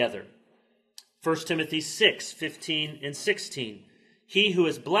together. 1 Timothy 6:15 and 16. He who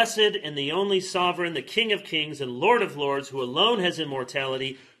is blessed and the only sovereign, the King of kings and Lord of lords, who alone has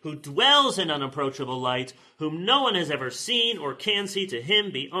immortality, who dwells in unapproachable light, whom no one has ever seen or can see, to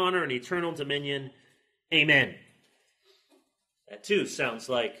him be honor and eternal dominion. Amen. That too sounds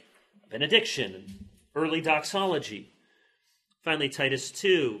like benediction and early doxology. Finally, Titus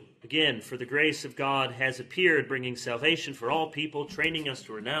 2, again, for the grace of God has appeared, bringing salvation for all people, training us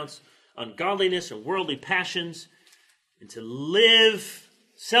to renounce ungodliness and worldly passions, and to live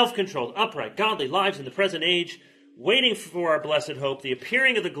self-controlled, upright, godly lives in the present age, waiting for our blessed hope, the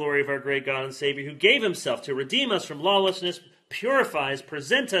appearing of the glory of our great God and Savior, who gave himself to redeem us from lawlessness, purifies,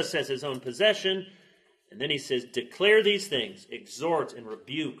 present us as his own possession. And then he says, declare these things, exhort and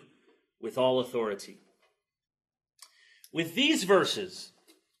rebuke with all authority. With these verses,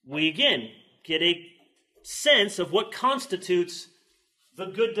 we again get a sense of what constitutes the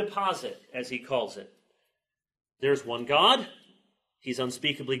good deposit, as he calls it. There's one God. He's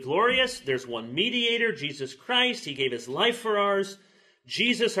unspeakably glorious. There's one mediator, Jesus Christ. He gave his life for ours.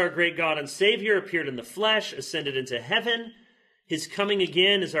 Jesus, our great God and Savior, appeared in the flesh, ascended into heaven. His coming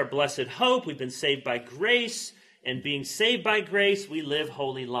again is our blessed hope. We've been saved by grace, and being saved by grace, we live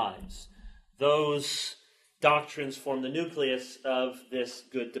holy lives. Those doctrines form the nucleus of this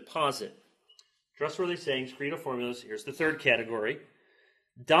good deposit. Trustworthy sayings, creedal formulas. Here's the third category.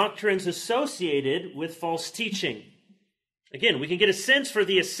 Doctrines associated with false teaching. Again, we can get a sense for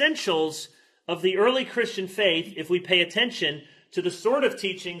the essentials of the early Christian faith if we pay attention to the sort of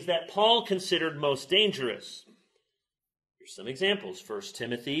teachings that Paul considered most dangerous. Here's some examples. 1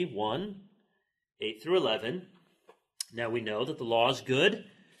 Timothy 1, 8 through 11. Now we know that the law is good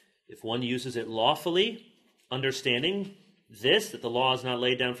if one uses it lawfully, understanding this, that the law is not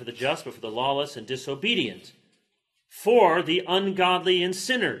laid down for the just, but for the lawless and disobedient, for the ungodly and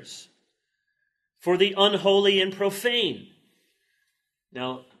sinners, for the unholy and profane.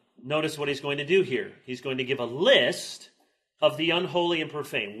 Now, notice what he's going to do here. He's going to give a list of the unholy and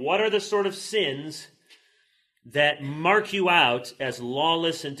profane. What are the sort of sins that mark you out as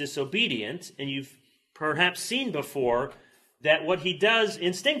lawless and disobedient? And you've perhaps seen before that what he does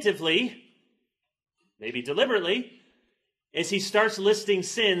instinctively, maybe deliberately, is he starts listing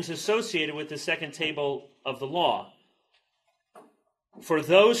sins associated with the second table of the law. For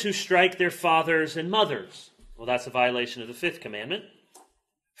those who strike their fathers and mothers, well, that's a violation of the 5th commandment.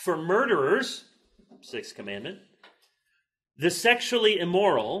 For murderers, 6th commandment. The sexually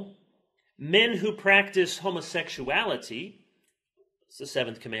immoral, men who practice homosexuality, it's the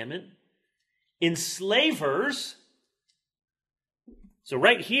 7th commandment. Enslavers. So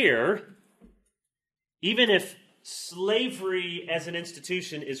right here, even if slavery as an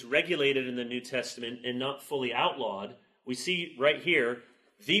institution is regulated in the New Testament and not fully outlawed, we see right here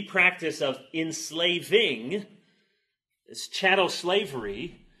the practice of enslaving, this chattel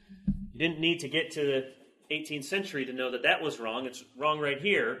slavery. You didn't need to get to the 18th century to know that that was wrong. It's wrong right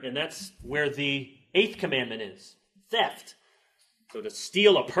here, and that's where the 8th commandment is, theft. So to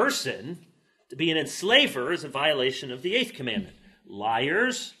steal a person, to be an enslaver, is a violation of the 8th commandment.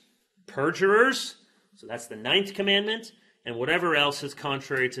 Liars, perjurers, So that's the 9th commandment, and whatever else is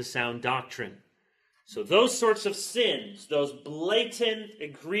contrary to sound doctrine. So those sorts of sins, those blatant,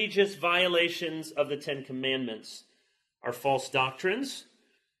 egregious violations of the 10 commandments are false doctrines.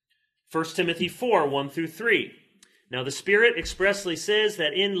 1 Timothy 4, 1 through 3. Now the Spirit expressly says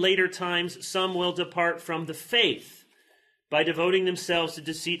that in later times some will depart from the faith by devoting themselves to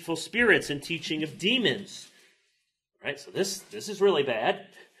deceitful spirits and teaching of demons. Right, so this is really bad.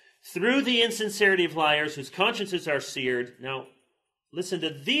 Through the insincerity of liars whose consciences are seared. Now, listen to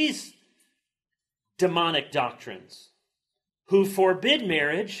these demonic doctrines. Who forbid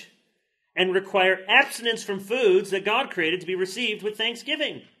marriage and require abstinence from foods that God created to be received with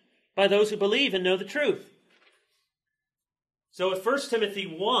thanksgiving by those who believe and know the truth. So if 1 Timothy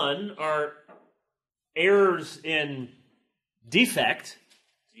 1 are errors in defect,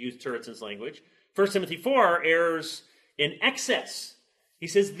 to use Turretsen's language, 1 Timothy 4 are errors in excess. He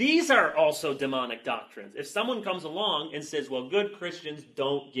says these are also demonic doctrines. If someone comes along and says, well, good Christians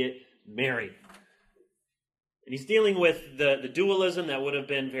don't get married. And he's dealing with the dualism that would have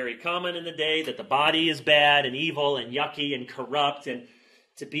been very common in the day, that the body is bad and evil and yucky and corrupt, and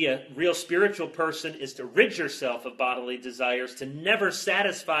to be a real spiritual person is to rid yourself of bodily desires, to never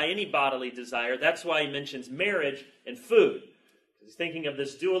satisfy any bodily desire. That's why he mentions marriage and food. He's thinking of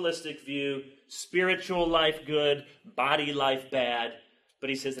this dualistic view, spiritual life good, body life bad. But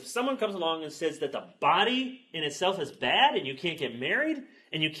he says if someone comes along and says that the body in itself is bad and you can't get married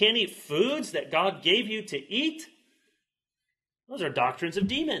and you can't eat foods that God gave you to eat, those are doctrines of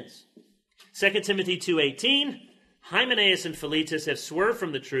demons. 2 Timothy 2:18, Hymenaeus and Philetus have swerved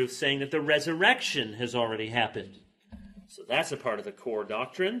from the truth, saying that the resurrection has already happened. So that's a part of the core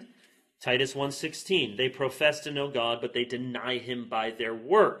doctrine. Titus 1:16, they profess to know God, but they deny him by their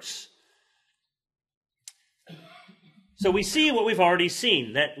works. So we see what we've already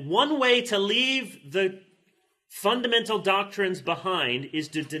seen, that one way to leave the fundamental doctrines behind is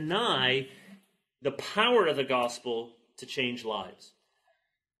to deny the power of the gospel to change lives.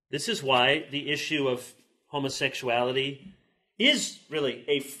 This is why the issue of homosexuality is really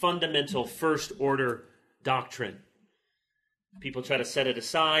a fundamental first-order doctrine. People try to set it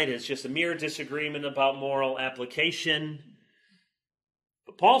aside as just a mere disagreement about moral application.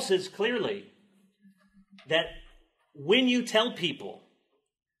 But Paul says clearly that when you tell people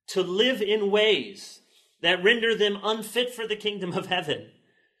to live in ways that render them unfit for the kingdom of heaven,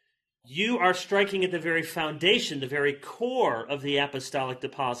 you are striking at the very foundation, the very core of the apostolic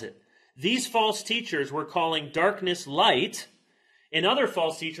deposit. These false teachers were calling darkness light, and other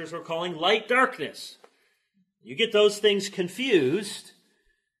false teachers were calling light darkness. You get those things confused,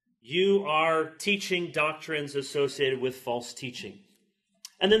 you are teaching doctrines associated with false teaching.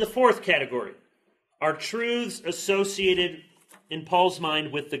 And then the fourth category are truths associated, in Paul's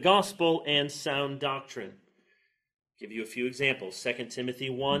mind, with the gospel and sound doctrine. I'll give you a few examples. 2 Timothy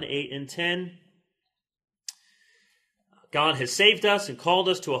 1, 8 and 10. God has saved us and called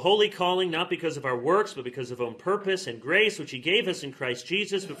us to a holy calling, not because of our works, but because of own purpose and grace, which he gave us in Christ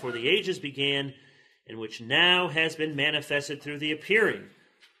Jesus before the ages began, and which now has been manifested through the appearing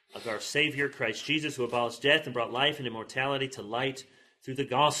of our Savior, Christ Jesus, who abolished death and brought life and immortality to light through the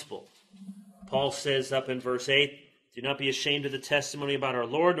gospel. Paul says up in verse 8, do not be ashamed of the testimony about our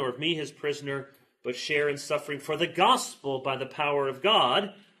Lord, nor of me, his prisoner, but share in suffering for the gospel by the power of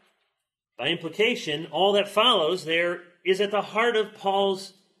God. By implication, all that follows there is at the heart of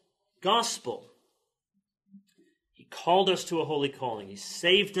Paul's gospel. He called us to a holy calling. He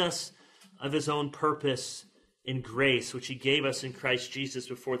saved us of his own purpose and grace, which he gave us in Christ Jesus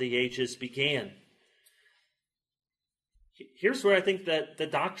before the ages began. Here's where I think that the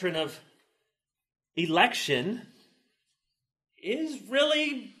doctrine of election is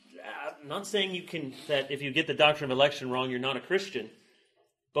really, I'm not saying that if you get the doctrine of election wrong, you're not a Christian.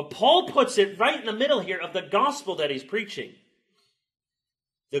 But Paul puts it right in the middle here of the gospel that he's preaching.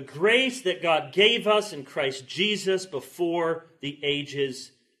 The grace that God gave us in Christ Jesus before the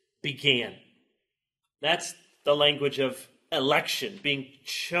ages began. That's the language of election, being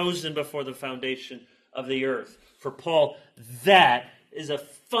chosen before the foundation of the earth. For Paul, that is a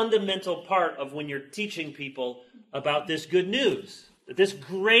fundamental part of when you're teaching people about this good news. That this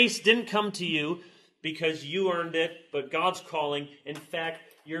grace didn't come to you because you earned it, but God's calling. In fact,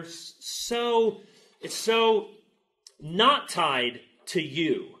 it's so not tied to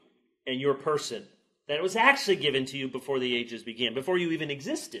you and your person that it was actually given to you before the ages began, before you even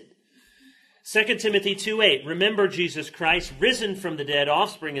existed. 2 Timothy 2:8, remember Jesus Christ, risen from the dead,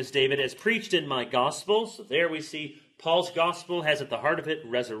 offspring as David, has preached in my gospel. So there we see Paul's gospel has at the heart of it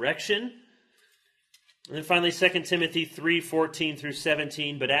resurrection. And then finally, 2 Timothy 3:14 through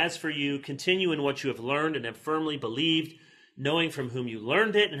 17. But as for you, continue in what you have learned and have firmly believed, knowing from whom you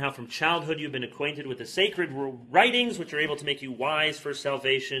learned it, and how from childhood you have been acquainted with the sacred writings, which are able to make you wise for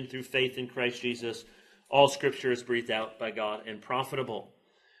salvation through faith in Christ Jesus. All Scripture is breathed out by God and profitable.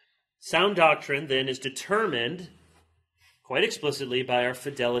 Sound doctrine, then, is determined quite explicitly by our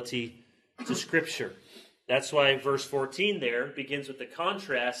fidelity to Scripture. That's why verse 14 there begins with the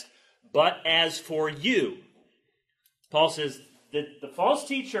contrast, but as for you. Paul says that the false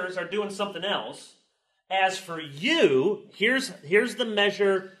teachers are doing something else. As for you, here's the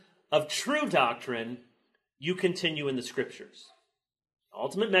measure of true doctrine. You continue in the Scriptures. The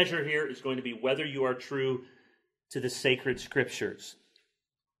ultimate measure here is going to be whether you are true to the sacred Scriptures.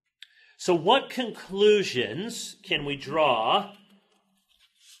 So what conclusions can we draw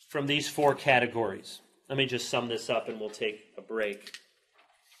from these four categories? Let me just sum this up and we'll take a break.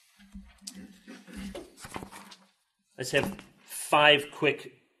 Let's have 5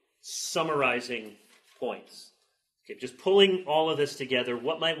 quick summarizing points. Okay, just pulling all of this together,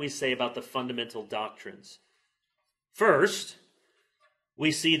 what might we say about the fundamental doctrines? First,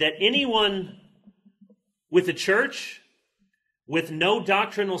 we see that anyone with a church with no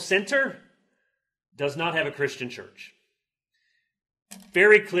doctrinal center does not have a Christian church.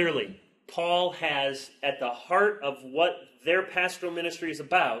 Very clearly, Paul has at the heart of what their pastoral ministry is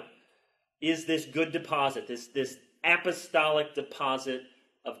about is this good deposit, this apostolic deposit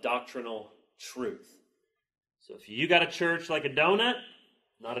of doctrinal truth. So if you got a church like a donut,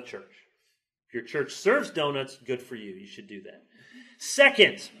 not a church. If your church serves donuts, good for you. You should do that.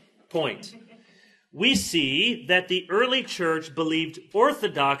 Second point, we see that the early church believed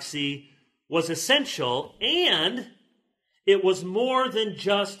orthodoxy was essential and it was more than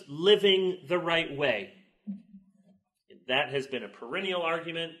just living the right way. That has been a perennial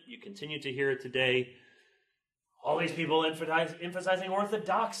argument. You continue to hear it today. All these people emphasizing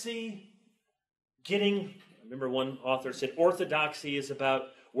orthodoxy, I remember one author said, orthodoxy is about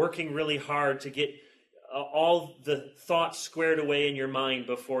working really hard to get all the thoughts squared away in your mind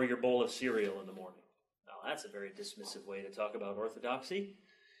before your bowl of cereal in the morning. Now, that's a very dismissive way to talk about orthodoxy.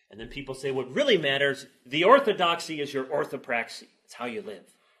 And then people say, what really matters, the orthodoxy is your orthopraxy. It's how you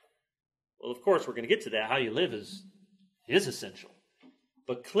live. Well, of course, we're going to get to that. How you live is essential.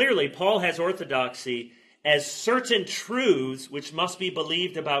 But clearly, Paul has orthodoxy as certain truths which must be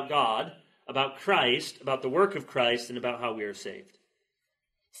believed about God, about Christ, about the work of Christ, and about how we are saved.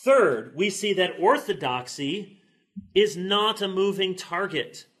 Third, we see that orthodoxy is not a moving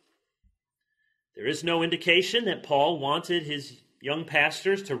target. There is no indication that Paul wanted his young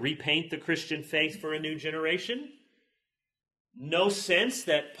pastors to repaint the Christian faith for a new generation. No sense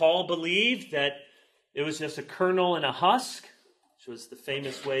that Paul believed that it was just a kernel and a husk, which was the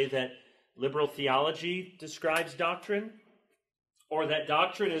famous way that liberal theology describes doctrine, or that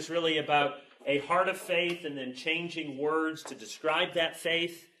doctrine is really about a heart of faith and then changing words to describe that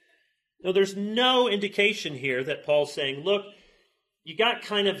faith. No, there's no indication here that Paul's saying, look, you got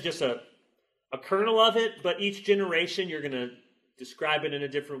kind of just a kernel of it, but each generation you're going to describe it in a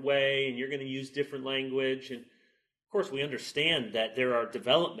different way and you're going to use different language. And of course, we understand that there are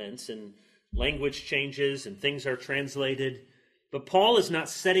developments and language changes and things are translated. But Paul is not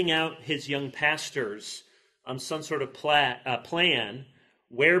setting out his young pastors on some sort of plan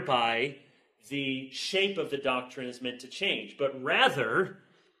whereby the shape of the doctrine is meant to change. But rather,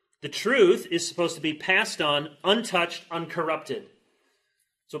 the truth is supposed to be passed on untouched, uncorrupted.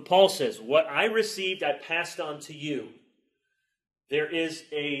 So Paul says, what I received, I passed on to you. There is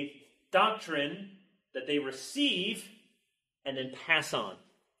a doctrine that they receive and then pass on.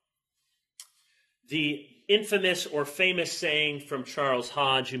 The infamous or famous saying from Charles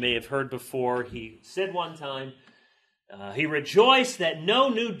Hodge, you may have heard before, he said one time, he rejoiced that no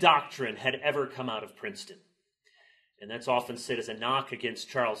new doctrine had ever come out of Princeton. And that's often said as a knock against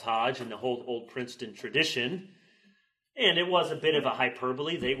Charles Hodge and the whole old Princeton tradition. And it was a bit of a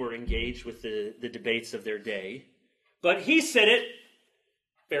hyperbole. They were engaged with the debates of their day. But he said it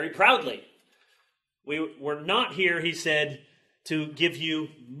very proudly. We're not here, he said, to give you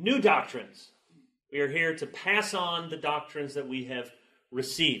new doctrines. We are here to pass on the doctrines that we have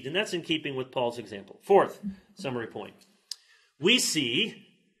received. And that's in keeping with Paul's example. Fourth summary point. We see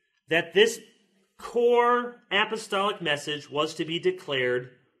that this core apostolic message was to be declared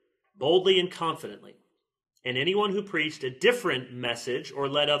boldly and confidently. And anyone who preached a different message or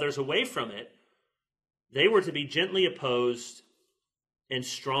led others away from it, they were to be gently opposed and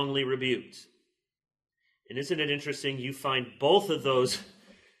strongly rebuked. And isn't it interesting? You find both of those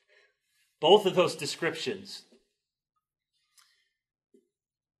descriptions.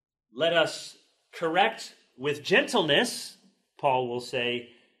 Let us correct with gentleness, Paul will say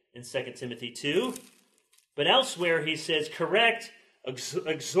in 2 Timothy 2. But elsewhere he says, correct,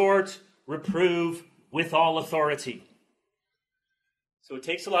 exhort, reprove with all authority. So it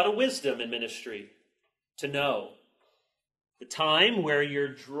takes a lot of wisdom in ministry to know the time where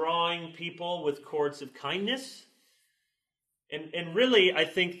you're drawing people with cords of kindness. And really, I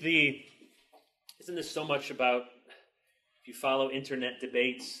think isn't this so much about, if you follow internet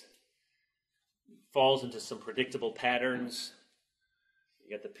debates, falls into some predictable patterns.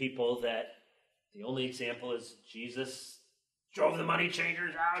 You got the people that the only example is Jesus drove the money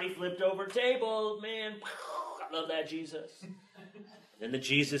changers out, he flipped over tables, man. I love that Jesus. Then the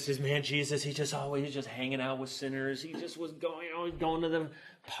Jesus is, man, Jesus, he just always just hanging out with sinners. He just was going to the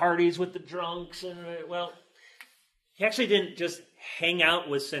parties with the drunks. And, well, he actually didn't just hang out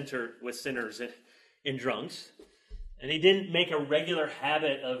with sinners and drunks. And he didn't make a regular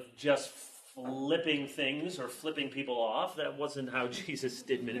habit of just flipping things or flipping people off. That wasn't how Jesus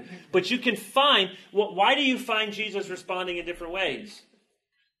did ministry. But you can find, why do you find Jesus responding in different ways?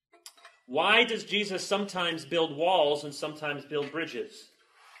 Why does Jesus sometimes build walls and sometimes build bridges?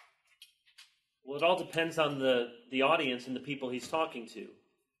 Well, it all depends on the audience and the people he's talking to.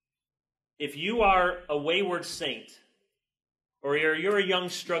 If you are a wayward saint, or you're a young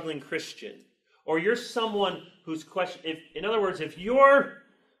struggling Christian, or you're someone who's in other words, if you're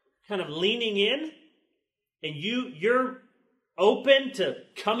kind of leaning in and you're open to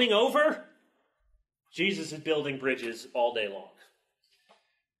coming over, Jesus is building bridges all day long.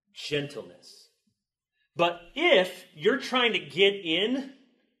 Gentleness. But if you're trying to get in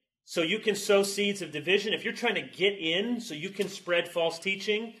so you can sow seeds of division, if you're trying to get in so you can spread false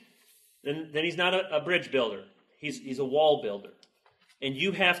teaching, then he's not a bridge builder. He's a wall builder. And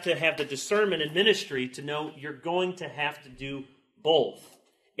you have to have the discernment in ministry to know you're going to have to do both.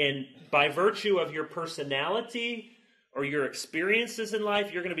 And by virtue of your personality or your experiences in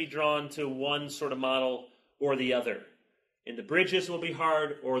life, you're going to be drawn to one sort of model or the other. And the bridges will be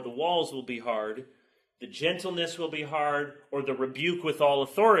hard, or the walls will be hard. The gentleness will be hard, or the rebuke with all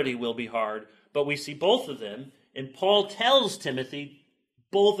authority will be hard. But we see both of them, and Paul tells Timothy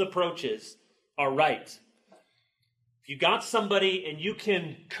both approaches are right. If you got somebody and you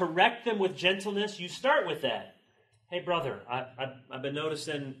can correct them with gentleness, you start with that. Hey, brother, I've been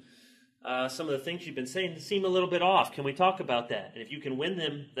noticing some of the things you've been saying seem a little bit off. Can we talk about that? And if you can win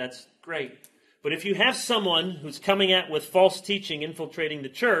them, that's great. But if you have someone who's coming at with false teaching, infiltrating the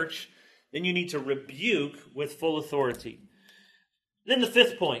church, then you need to rebuke with full authority. Then the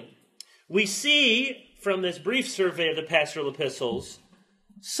fifth point. We see from this brief survey of the pastoral epistles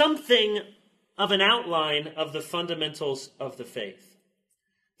something of an outline of the fundamentals of the faith.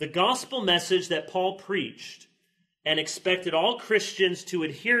 The gospel message that Paul preached and expected all Christians to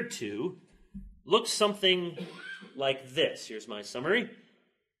adhere to looks something like this. Here's my summary.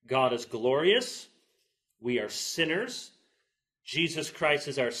 God is glorious. We are sinners. Jesus Christ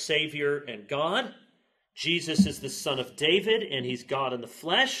is our Savior and God. Jesus is the Son of David, and he's God in the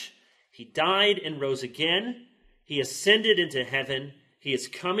flesh. He died and rose again. He ascended into heaven. He is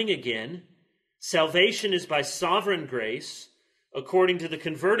coming again. Salvation is by sovereign grace, according to the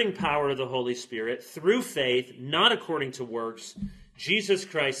converting power of the Holy Spirit, through faith, not according to works. Jesus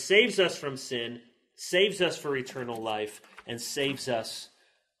Christ saves us from sin, saves us for eternal life, and saves us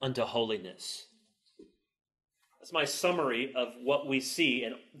unto holiness. That's my summary of what we see,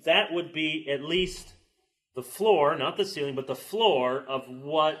 and that would be at least the floor, not the ceiling, but the floor of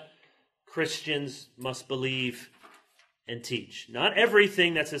what Christians must believe and teach. Not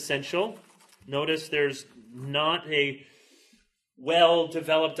everything that's essential. Notice there's not a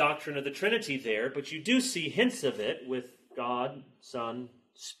well-developed doctrine of the Trinity there, but you do see hints of it with God, Son,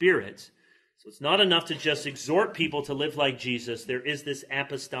 Spirit. So it's not enough to just exhort people to live like Jesus. There is this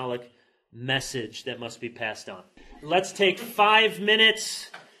apostolic message that must be passed on. Let's take 5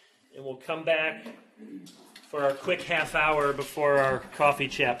 minutes, and we'll come back for our quick half hour before our coffee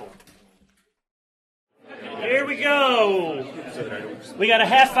chapel. Here we go. We got a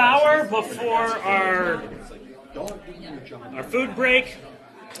half hour before our food break.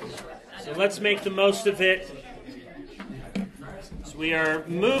 So let's make the most of it. So we are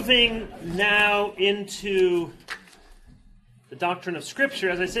moving now into the doctrine of Scripture.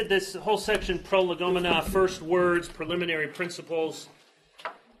 As I said, this whole section, prolegomena, first words, preliminary principles,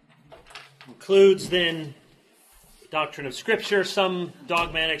 includes then doctrine of Scripture. Some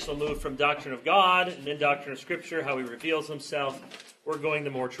dogmatics will move from doctrine of God and then doctrine of Scripture, how he reveals himself. We're going the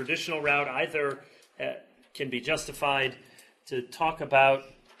more traditional route. Either can be justified to talk about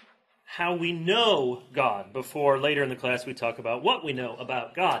how we know God before later in the class we talk about what we know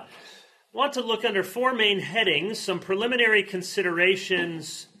about God. I want to look under four main headings, some preliminary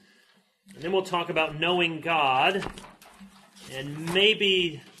considerations, and then we'll talk about knowing God, and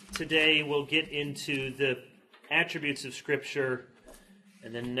maybe today we'll get into the attributes of Scripture,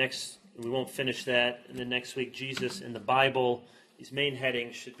 and then we won't finish that, and then next week, Jesus and the Bible. These main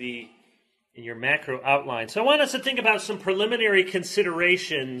headings should be in your macro outline. So I want us to think about some preliminary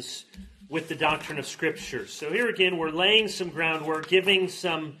considerations with the doctrine of Scripture. So here again, we're laying some groundwork, giving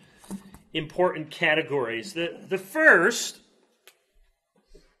some important categories. The first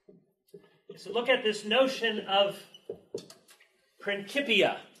is to look at this notion of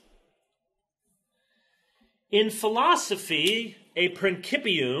principia. In philosophy, a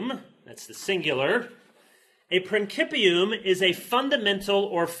principium, that's the singular, a principium is a fundamental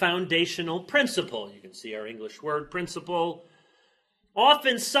or foundational principle. You can see our English word principle.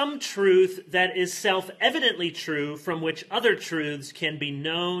 Often some truth that is self-evidently true from which other truths can be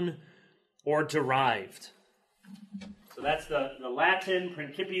known or derived. So that's the Latin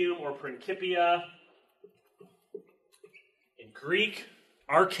principium or principia. In Greek,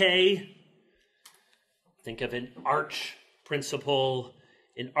 arche. Think of an arch principle.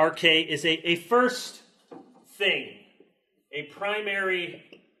 An arche is a first thing, a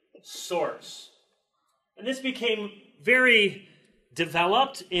primary source. And this became very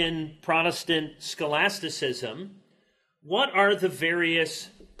developed in Protestant scholasticism. What are the various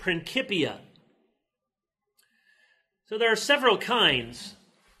principia? So there are several kinds.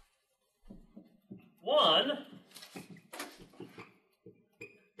 One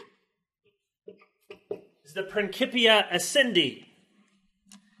is the principia essendi.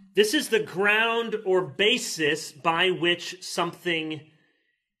 This is the ground or basis by which something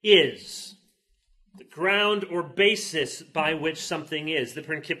is. The ground or basis by which something is. The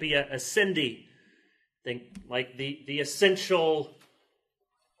principia essendi. Think like the essential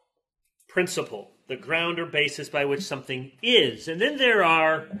principle. The ground or basis by which something is. And then there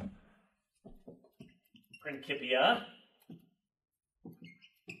are principia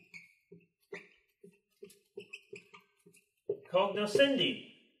cognoscendi.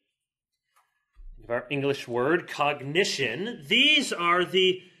 Our English word, cognition. These are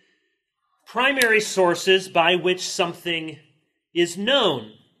the primary sources by which something is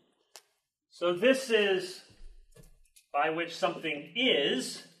known. So this is by which something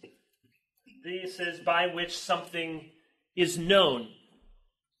is. This is by which something is known.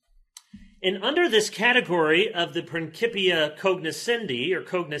 And under this category of the principia cognoscendi or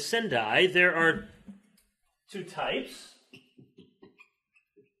cognoscendi, there are two types.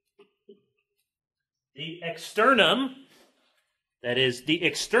 The externum, that is the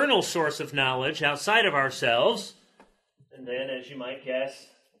external source of knowledge outside of ourselves. And then, as you might guess,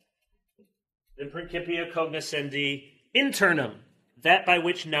 the principia cognoscendi internum, that by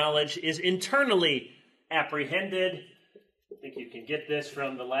which knowledge is internally apprehended. I think you can get this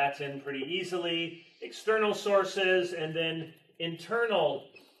from the Latin pretty easily. External sources and then internal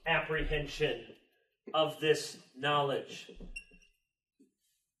apprehension of this knowledge.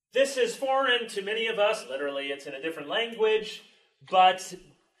 This is foreign to many of us. Literally, it's in a different language, but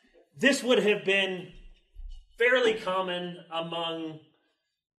this would have been fairly common among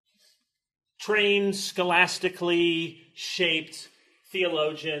trained, scholastically shaped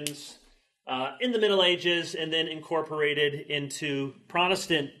theologians in the Middle Ages and then incorporated into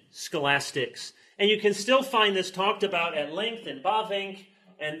Protestant scholastics. And you can still find this talked about at length in Bavinck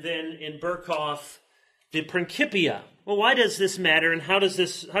and then in Berkhoff, the Principia. Well, why does this matter, and how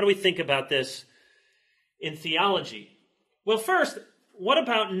do we think about this in theology? Well, first, what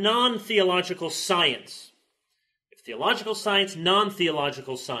about non-theological science? If theological science,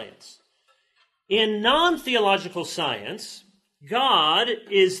 non-theological science. In non-theological science, God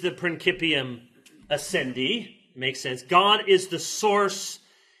is the principium essendi. Makes sense. God is the source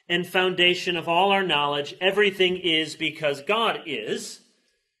and foundation of all our knowledge. Everything is because God is.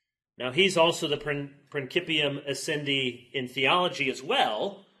 Now, he's also the principium essendi in theology as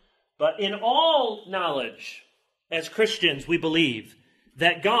well. But in all knowledge, as Christians, we believe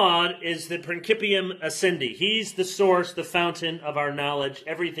that God is the principium essendi. He's the source, the fountain of our knowledge.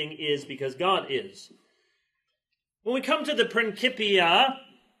 Everything is because God is. When we come to the principia,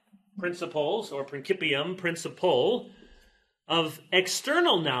 principles, or principium, principle of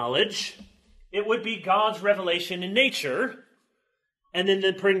external knowledge, it would be God's revelation in nature. And then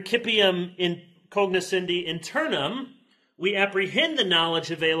the principium in cognoscendi internum, we apprehend the knowledge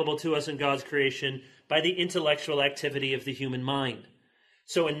available to us in God's creation by the intellectual activity of the human mind.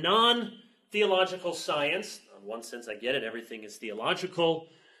 So in non-theological science, in one sense I get it, everything is theological,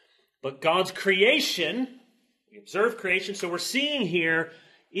 but God's creation, we observe creation, so we're seeing here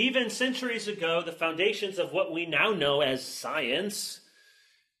even centuries ago, the foundations of what we now know as science,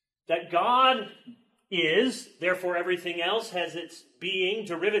 that God is, therefore everything else has its being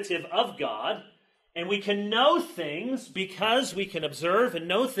derivative of God, and we can know things because we can observe and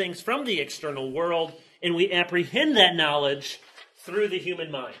know things from the external world, and we apprehend that knowledge through the human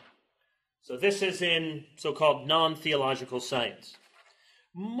mind. So this is in so-called non-theological science.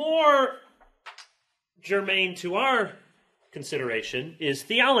 More germane to our consideration is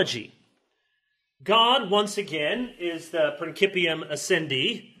theology. God, once again, is the principium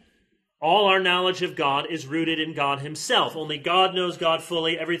essendi. All our knowledge of God is rooted in God himself. Only God knows God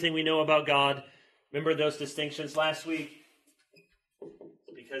fully. Everything we know about God, remember those distinctions last week?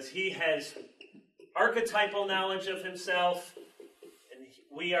 Because he has archetypal knowledge of himself, and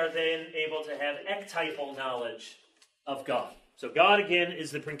we are then able to have ectypal knowledge of God. So God, again,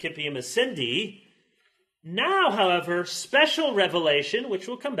 is the principium essendi. Now, however, special revelation, which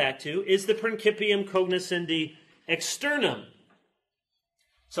we'll come back to, is the principium cognoscendi externum.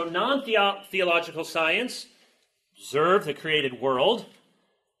 So non-theological science, observe the created world.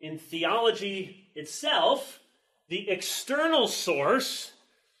 In theology itself, the external source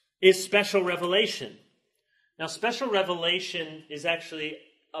is special revelation. Now, special revelation is actually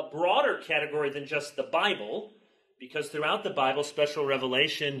a broader category than just the Bible, because throughout the Bible, special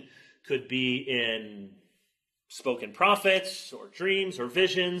revelation could be in spoken prophets or dreams or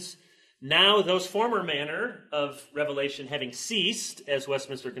visions. Now, those former manner of revelation having ceased, as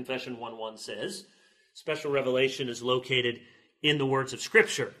Westminster Confession 1:1 says, special revelation is located in the words of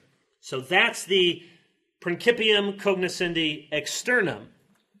Scripture. So that's the principium cognoscendi externum.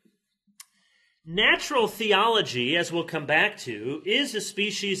 Natural theology, as we'll come back to, is a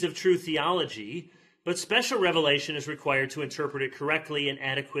species of true theology, but special revelation is required to interpret it correctly and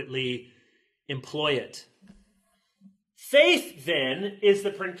adequately employ it. Faith, then, is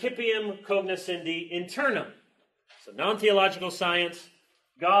the principium cognoscendi internum. So non-theological science,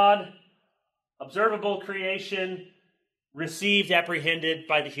 God, observable creation, received, apprehended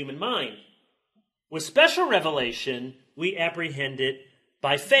by the human mind. With special revelation, we apprehend it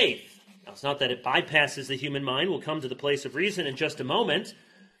by faith. Now, it's not that it bypasses the human mind. We'll come to the place of reason in just a moment.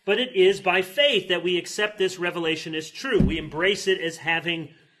 But it is by faith that we accept this revelation as true. We embrace it as having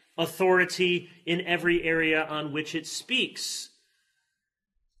authority in every area on which it speaks.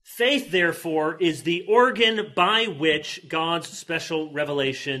 Faith, therefore, is the organ by which God's special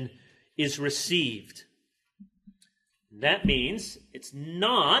revelation is received. That means it's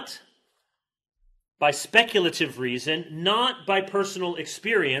not by speculative reason, not by personal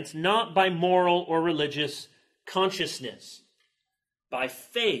experience, not by moral or religious consciousness, by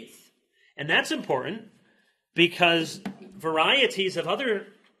faith. And that's important because varieties of other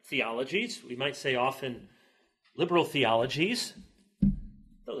theologies, we might say often liberal theologies,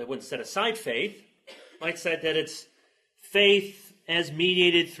 though they wouldn't set aside faith, might say that it's faith as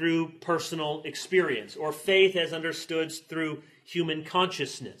mediated through personal experience, or faith as understood through human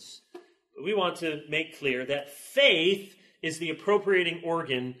consciousness. But we want to make clear that faith is the appropriating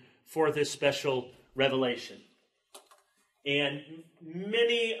organ for this special revelation. And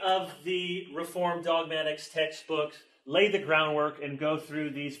many of the Reformed dogmatics textbooks lay the groundwork and go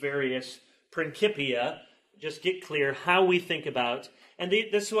through these various principia, just get clear how we think about. And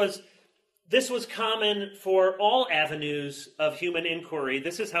this was common for all avenues of human inquiry.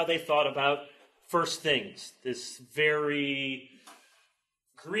 This is how they thought about first things, this very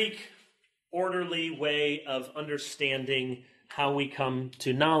Greek orderly way of understanding how we come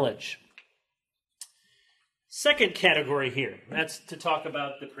to knowledge. Second category here, that's to talk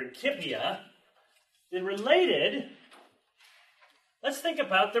about the principia. Then related, let's think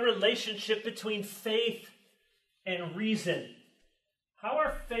about the relationship between faith and reason. How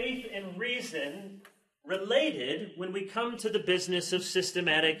are faith and reason related when we come to the business of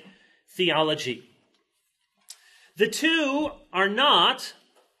systematic theology? The two are not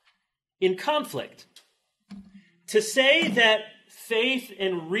in conflict. To say that faith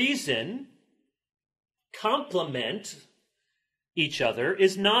and reason complement each other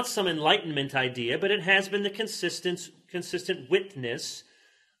is not some Enlightenment idea, but it has been the consistent witness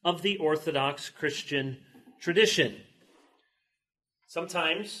of the Orthodox Christian tradition.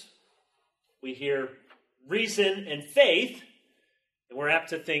 Sometimes we hear reason and faith, and we're apt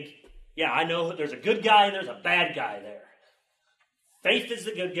to think, yeah, I know there's a good guy and there's a bad guy there. Faith is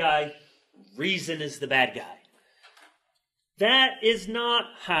the good guy, reason is the bad guy. That is not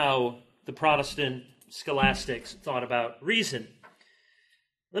how the Protestant scholastics thought about reason.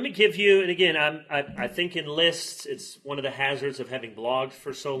 Let me give you, and again, I think in lists, it's one of the hazards of having blogged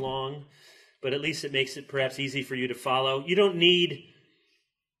for so long, but at least it makes it perhaps easy for you to follow. You don't need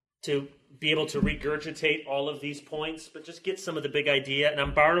to be able to regurgitate all of these points, but just get some of the big idea. And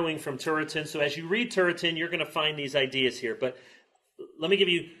I'm borrowing from Turretin, so as you read Turretin, you're going to find these ideas here. But let me give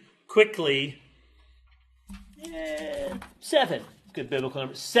you quickly 7, good biblical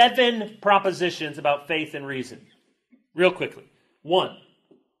number, 7 propositions about faith and reason. Real quickly. 1,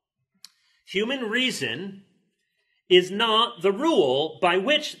 human reason is not the rule by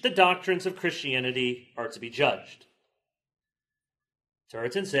which the doctrines of Christianity are to be judged.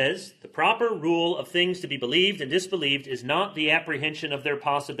 Turretin says, the proper rule of things to be believed and disbelieved is not the apprehension of their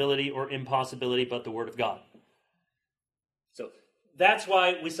possibility or impossibility, but the Word of God. So that's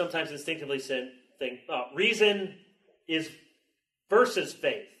why we sometimes instinctively think, reason is versus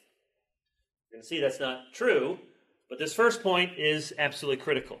faith. You're going to see that's not true, but this first point is absolutely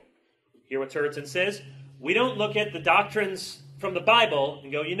critical. Hear what Turretin says? We don't look at the doctrines from the Bible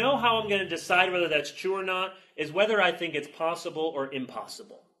and go, you know how I'm going to decide whether that's true or not? Is whether I think it's possible or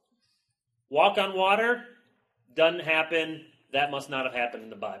impossible. Walk on water, doesn't happen. That must not have happened in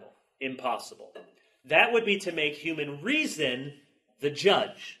the Bible. Impossible. That would be to make human reason the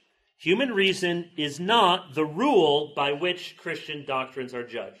judge. Human reason is not the rule by which Christian doctrines are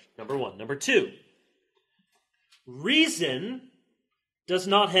judged. Number 1. Number 2, reason does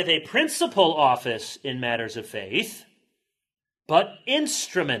not have a principal office in matters of faith, but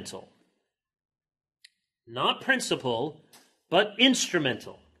instrumental. Not principal, but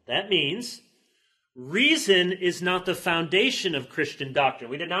instrumental. That means reason is not the foundation of Christian doctrine.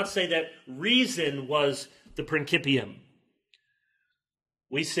 We did not say that reason was the principium.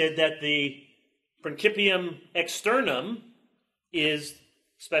 We said that the principium externum is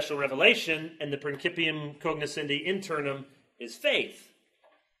special revelation, and the principium cognoscendi internum is faith.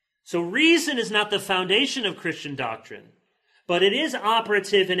 So reason is not the foundation of Christian doctrine, but it is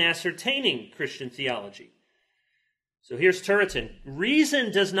operative in ascertaining Christian theology. So here's Turretin.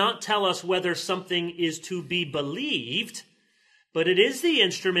 Reason does not tell us whether something is to be believed, but it is the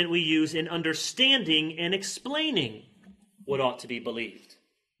instrument we use in understanding and explaining what ought to be believed.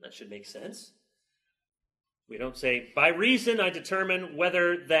 That should make sense. We don't say, by reason I determine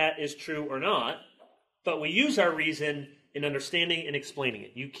whether that is true or not, but we use our reason in understanding and explaining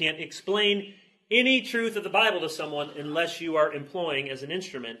it. You can't explain any truth of the Bible to someone unless you are employing as an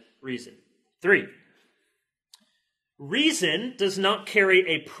instrument reason. 3, reason does not carry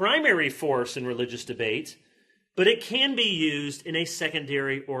a primary force in religious debate, but it can be used in a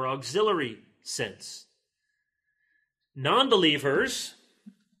secondary or auxiliary sense. Non-believers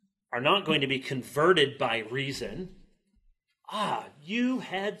are not going to be converted by reason. You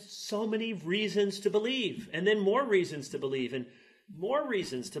had so many reasons to believe, and then more reasons to believe, and more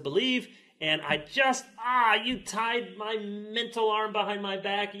reasons to believe, and you tied my mental arm behind my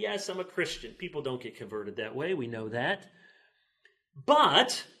back. Yes, I'm a Christian. People don't get converted that way. We know that.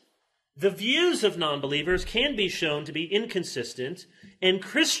 But the views of non-believers can be shown to be inconsistent, and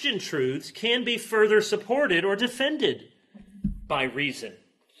Christian truths can be further supported or defended by reason.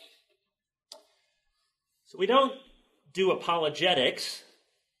 So we don't do apologetics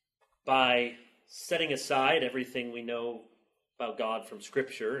by setting aside everything we know about God from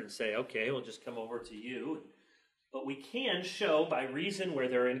Scripture and say, okay, we'll just come over to you. But we can show by reason where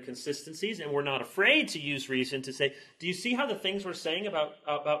there are inconsistencies, and we're not afraid to use reason to say, do you see how the things we're saying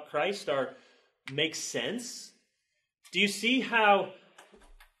about Christ make sense? Do you see how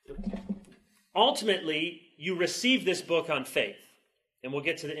ultimately you receive this book on faith? And we'll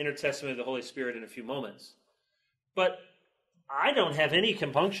get to the inner testimony of the Holy Spirit in a few moments. But I don't have any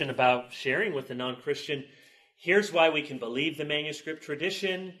compunction about sharing with the non-Christian, here's why we can believe the manuscript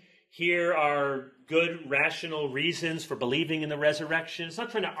tradition. Here are good, rational reasons for believing in the resurrection. It's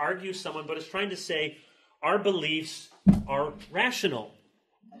not trying to argue someone, but it's trying to say our beliefs are rational.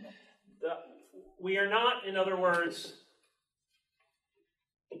 We are not, in other words,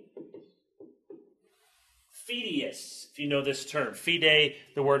 fideists, if you know this term. Fide,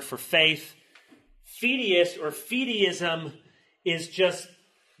 the word for faith. Fideist or fideism is just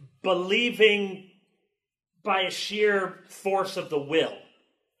believing by a sheer force of the will.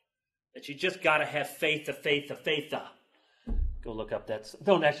 That you just got to have faith. Go look up that.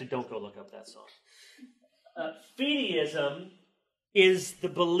 Don't go look up that song. Fideism is the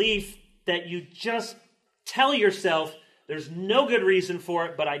belief that you just tell yourself there's no good reason for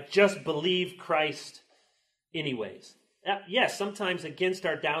it, but I just believe Christ anyways. Yes, sometimes against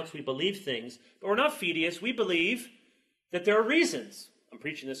our doubts we believe things, but we're not fideists. We believe that there are reasons. I'm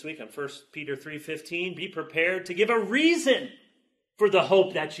preaching this week on 1 Peter 3:15. Be prepared to give a reason for the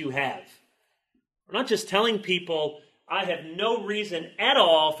hope that you have. We're not just telling people, I have no reason at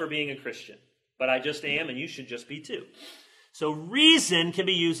all for being a Christian, but I just am, and you should just be too. So reason can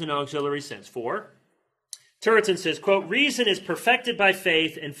be used in an auxiliary sense. 4, Turretin says, quote, reason is perfected by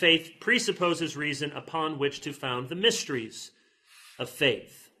faith, and faith presupposes reason upon which to found the mysteries of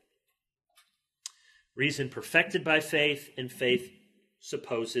faith. Reason perfected by faith, and faith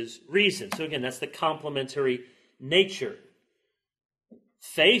supposes reason. So again, that's the complementary nature.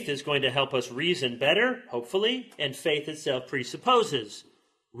 Faith is going to help us reason better, hopefully, and faith itself presupposes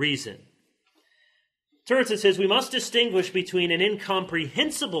reason. Turretin says we must distinguish between an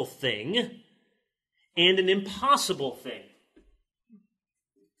incomprehensible thing and an impossible thing.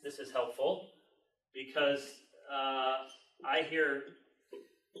 This is helpful because I hear,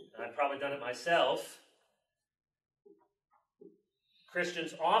 and I've probably done it myself,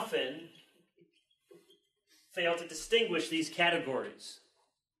 Christians often fail to distinguish these categories.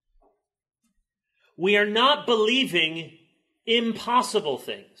 We are not believing impossible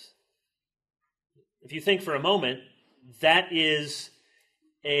things. If you think for a moment, that is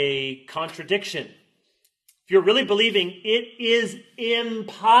a contradiction. If you're really believing it is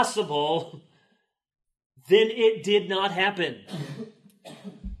impossible, then it did not happen.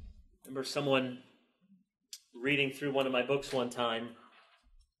 Remember someone reading through one of my books one time,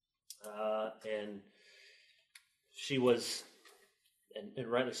 and she was,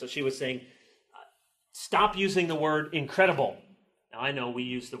 and rightly so, she was saying, stop using the word incredible. Now I know we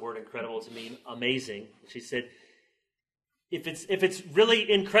use the word incredible to mean amazing. She said, if it's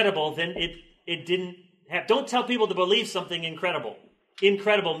really incredible, then it didn't have. Don't tell people to believe something incredible.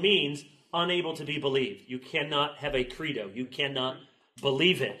 Incredible means unable to be believed. You cannot have a credo. You cannot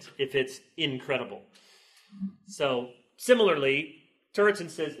believe it if it's incredible. So similarly, Turretin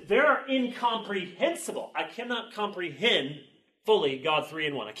says there are incomprehensible. I cannot comprehend fully God 3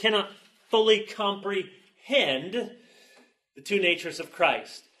 in 1. I cannot fully comprehend the two natures of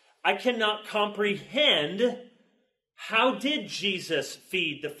Christ. I cannot comprehend how did Jesus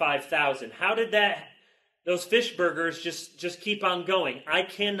feed the 5,000? How did those fish burgers just keep on going? I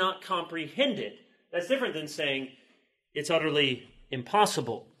cannot comprehend it. That's different than saying it's utterly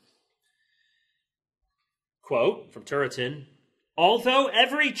impossible. Quote from Turretin, although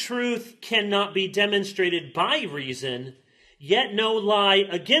every truth cannot be demonstrated by reason, yet no lie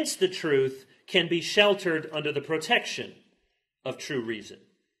against the truth can be sheltered under the protection of true reason.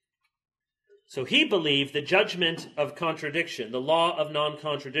 So he believed the judgment of contradiction, the law of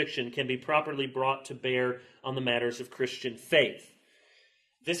non-contradiction, can be properly brought to bear on the matters of Christian faith.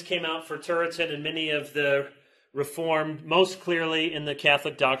 This came out for Turretin and many of the Reformed most clearly in the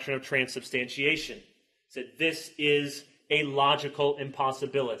Catholic doctrine of transubstantiation. Said this is a logical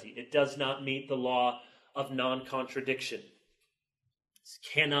impossibility. It does not meet the law of non-contradiction. This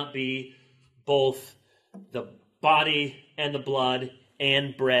cannot be both the body and the blood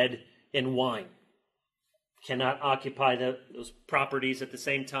and bread and wine. Cannot occupy those properties at the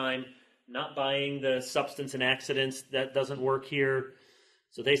same time. Not buying the substance and accidents. That doesn't work here.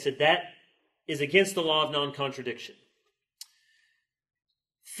 So they said that is against the law of non-contradiction.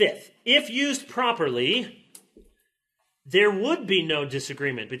 Fifth, if used properly, there would be no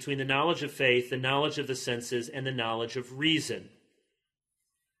disagreement between the knowledge of faith, the knowledge of the senses, and the knowledge of reason.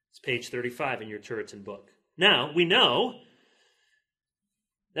 It's page 35 in your Turretin book. Now, we know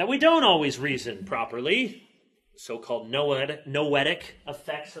that we don't always reason properly. So-called noetic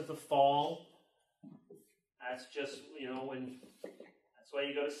effects of the fall. That's just, that's why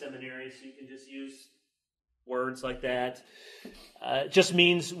you go to seminary, so you can just use words like that. It just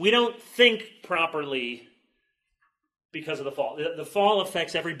means we don't think properly because of the fall. The fall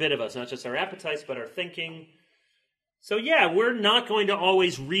affects every bit of us, not just our appetites, but our thinking. So yeah, we're not going to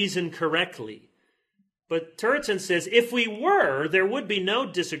always reason correctly. But Turretin says if we were, there would be no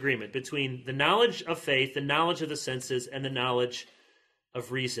disagreement between the knowledge of faith, the knowledge of the senses, and the knowledge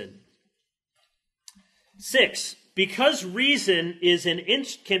of reason. 6, because reason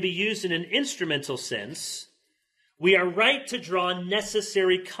can be used in an instrumental sense, we are right to draw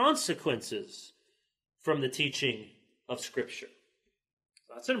necessary consequences from the teaching of Scripture.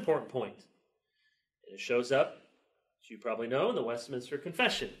 That's an important point. And it shows up, as you probably know, in the Westminster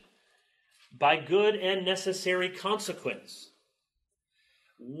Confession. By good and necessary consequence.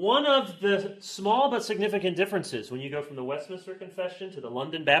 One of the small but significant differences when you go from the Westminster Confession to the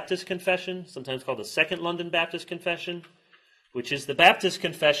London Baptist Confession, sometimes called the Second London Baptist Confession, which is the Baptist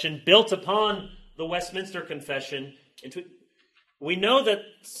Confession built upon the Westminster Confession. We know that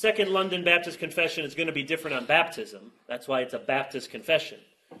Second London Baptist Confession is going to be different on baptism. That's why it's a Baptist confession.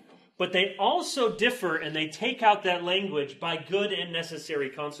 But they also differ, and they take out that language by good and necessary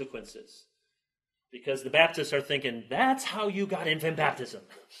consequences. Because the Baptists are thinking, that's how you got infant baptism.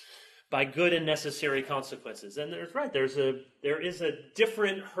 by good and necessary consequences. And there is a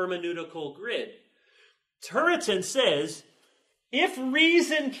different hermeneutical grid. Turretin says, if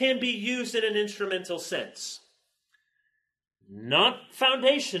reason can be used in an instrumental sense, not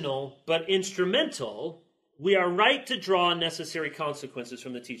foundational, but instrumental, we are right to draw necessary consequences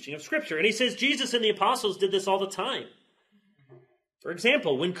from the teaching of Scripture. And he says Jesus and the apostles did this all the time. For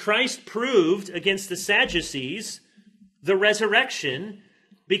example, when Christ proved against the Sadducees the resurrection,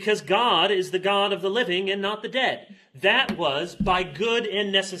 because God is the God of the living and not the dead, that was by good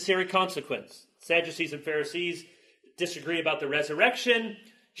and necessary consequence. Sadducees and Pharisees disagree about the resurrection.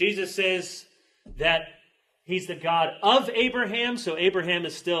 Jesus says that he's the God of Abraham, so Abraham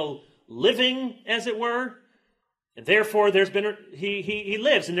is still living, as it were, and therefore he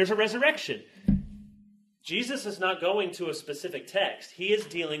lives, and there's a resurrection. Jesus is not going to a specific text. He is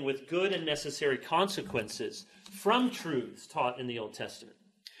dealing with good and necessary consequences from truths taught in the Old Testament.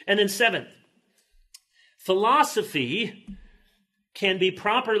 And then seventh, philosophy can be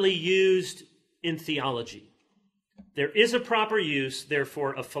properly used in theology. There is a proper use,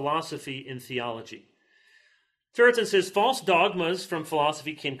 therefore, of philosophy in theology. Turretin says false dogmas from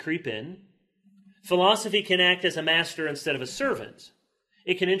philosophy can creep in. Philosophy can act as a master instead of a servant.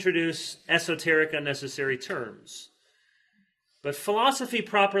 It can introduce esoteric, unnecessary terms. But philosophy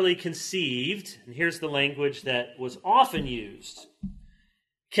properly conceived, and here's the language that was often used,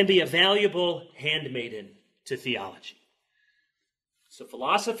 can be a valuable handmaiden to theology. So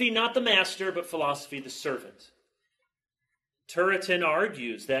philosophy not the master, but philosophy the servant. Turretin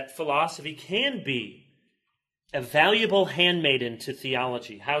argues that philosophy can be a valuable handmaiden to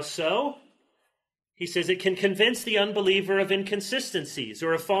theology. How so? He says it can convince the unbeliever of inconsistencies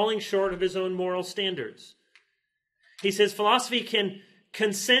or of falling short of his own moral standards. He says philosophy can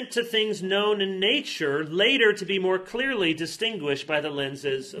consent to things known in nature later to be more clearly distinguished by the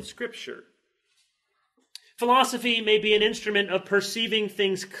lenses of Scripture. Philosophy may be an instrument of perceiving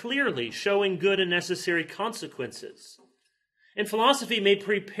things clearly, showing good and necessary consequences. And philosophy may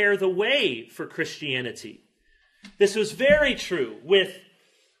prepare the way for Christianity. This was very true with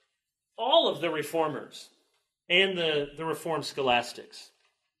all of the reformers and the Reformed scholastics.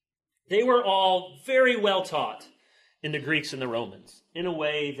 They were all very well taught in the Greeks and the Romans in a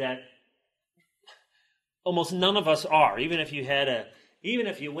way that almost none of us are. Even if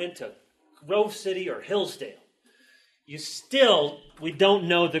you went to Grove City or Hillsdale, we don't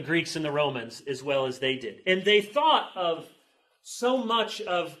know the Greeks and the Romans as well as they did. And they thought of so much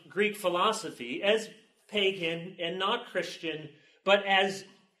of Greek philosophy as pagan and not Christian, but as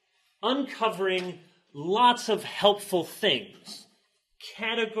uncovering lots of helpful things,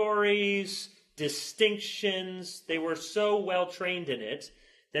 categories, distinctions. They were so well trained in it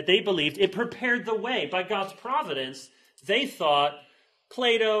that they believed it prepared the way. By God's providence, they thought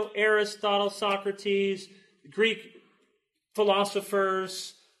Plato, Aristotle, Socrates, Greek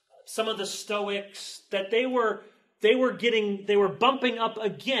philosophers, some of the Stoics, that they were bumping up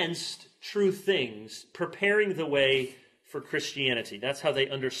against true things, preparing the way for Christianity. That's how they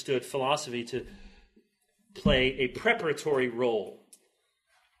understood philosophy to play a preparatory role.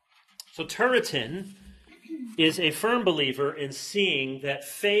 So Turretin is a firm believer in seeing that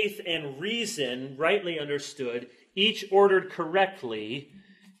faith and reason, rightly understood, each ordered correctly,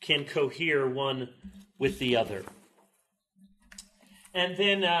 can cohere one with the other. And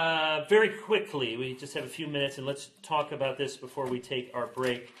then very quickly, we just have a few minutes, and let's talk about this before we take our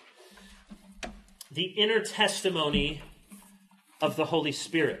break. The inner testimony of the Holy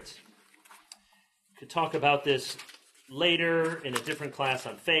Spirit. Could talk about this later in a different class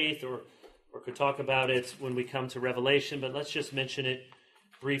on faith, or could talk about it when we come to Revelation, but let's just mention it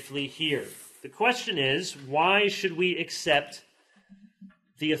briefly here. The question is, why should we accept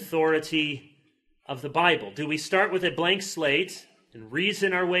the authority of the Bible? Do we start with a blank slate and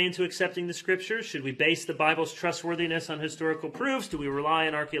reason our way into accepting the Scriptures? Should we base the Bible's trustworthiness on historical proofs? Do we rely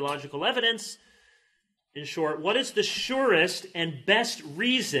on archaeological evidence? In short, what is the surest and best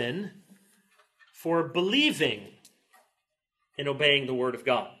reason for believing and obeying the Word of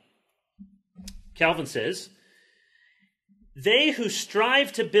God? Calvin says, they who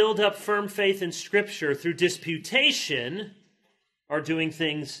strive to build up firm faith in Scripture through disputation are doing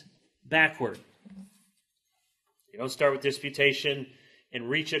things backward. You don't start with disputation and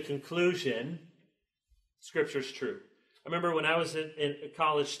reach a conclusion. Scripture's true. I remember when I was a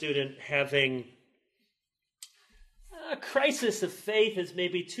college student having a crisis of faith is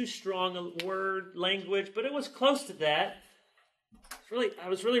maybe too strong a word, language, but it was close to that. I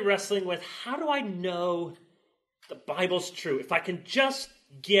was really wrestling with, how do I know the Bible's true? If I can just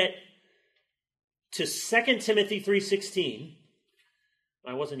get to 2 Timothy 3:16,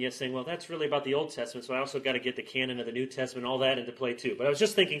 I wasn't yet saying, well, that's really about the Old Testament, so I also got to get the canon of the New Testament, all that into play too. But I was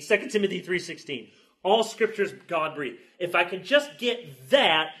just thinking, 2 Timothy 3:16, all Scriptures God-breathed. If I can just get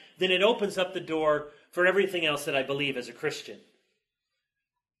that, then it opens up the door for everything else that I believe as a Christian.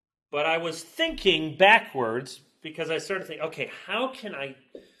 But I was thinking backwards because I started thinking, okay, how can I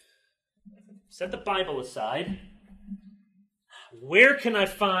set the Bible aside? Where can I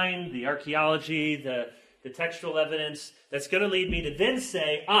find the archaeology, the textual evidence that's going to lead me to then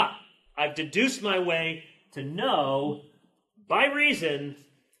say, I've deduced my way to know by reason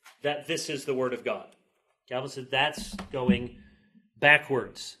that this is the Word of God. Calvin said that's going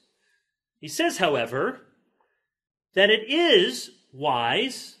backwards. He says, however, that it is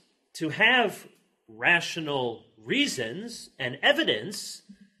wise to have rational reasons and evidence,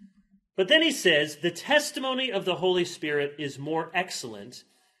 but then he says, the testimony of the Holy Spirit is more excellent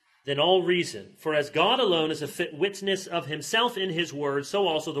than all reason. For as God alone is a fit witness of himself in his word, so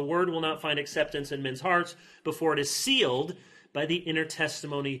also the word will not find acceptance in men's hearts before it is sealed by the inner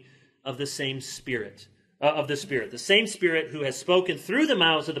testimony of the same Spirit, of the Spirit. The same Spirit who has spoken through the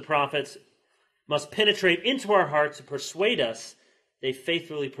mouths of the prophets must penetrate into our hearts to persuade us they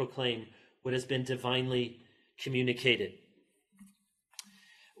faithfully proclaim what has been divinely communicated.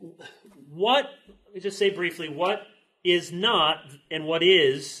 Let me just say briefly, what is not and what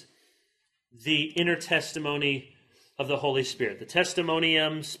is the inner testimony of the Holy Spirit? The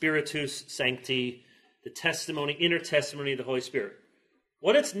testimonium spiritus sancti, the testimony, inner testimony of the Holy Spirit.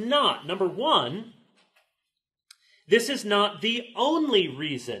 What it's not, number one, this is not the only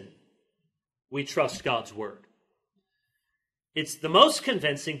reason we trust God's word. It's the most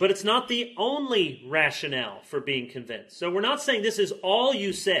convincing, but it's not the only rationale for being convinced. So we're not saying this is all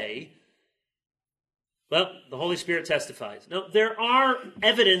you say. Well, the Holy Spirit testifies. No, there are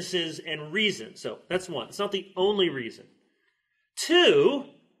evidences and reasons. So that's one. It's not the only reason. Two,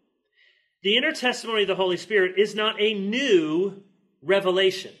 the inner testimony of the Holy Spirit is not a new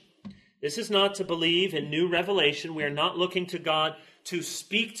revelation. This is not to believe in new revelation. We are not looking to God to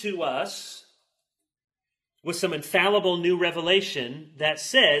speak to us with some infallible new revelation that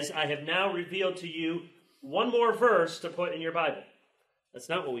says, I have now revealed to you one more verse to put in your Bible. That's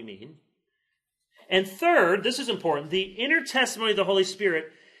not what we mean. And third, this is important, the inner testimony of the Holy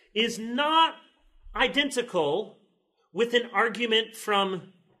Spirit is not identical with an argument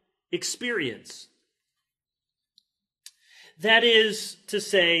from experience. That is to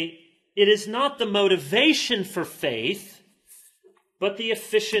say, it is not the motivation for faith, but the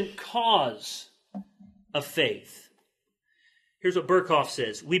efficient cause of faith. Here's what Berkhoff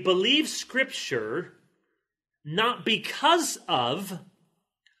says. We believe Scripture not because of,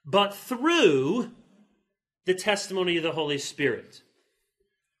 but through the testimony of the Holy Spirit.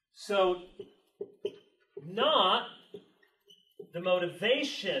 So, not the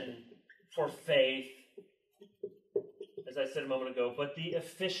motivation for faith, as I said a moment ago, but the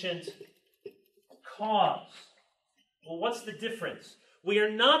efficient cause. Well, what's the difference? We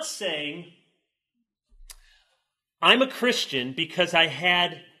are not saying, I'm a Christian because I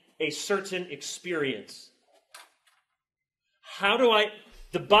had a certain experience.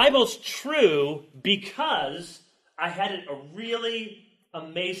 The Bible's true because I had a really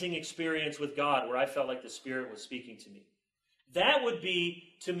amazing experience with God where I felt like the Spirit was speaking to me. That would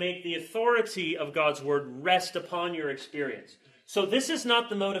be to make the authority of God's word rest upon your experience. So this is not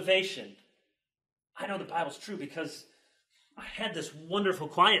the motivation. I know the Bible's true because I had this wonderful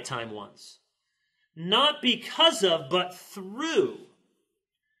quiet time once. Not because of, but through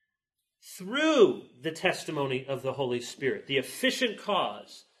the testimony of the Holy Spirit, the efficient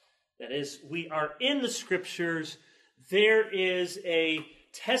cause. That is, we are in the Scriptures. There is a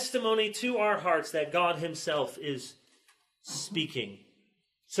testimony to our hearts that God himself is speaking.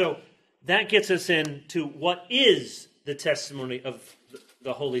 So that gets us into what is the testimony of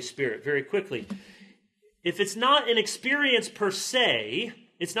the Holy Spirit very quickly. If it's not an experience per se,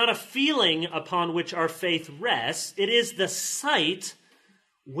 it's not a feeling upon which our faith rests, it is the sight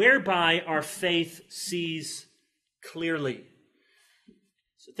whereby our faith sees clearly.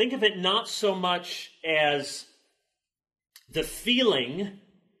 So think of it not so much as the feeling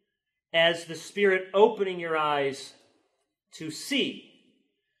as the Spirit opening your eyes to see.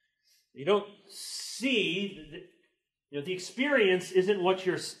 You don't see, the experience isn't what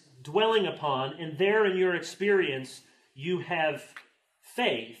you're dwelling upon, and there in your experience you have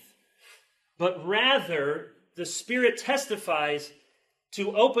faith, but rather the Spirit testifies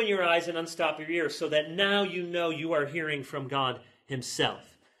to open your eyes and unstop your ears so that now you know you are hearing from God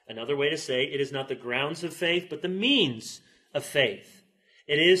himself. Another way to say it is not the grounds of faith, but the means of faith.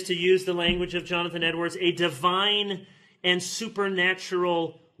 It is, to use the language of Jonathan Edwards, a divine and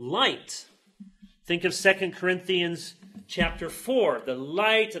supernatural light. Think of 2 Corinthians chapter 4, the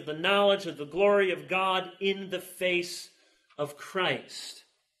light of the knowledge of the glory of God in the face of Christ.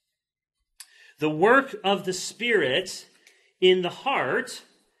 The work of the Spirit in the heart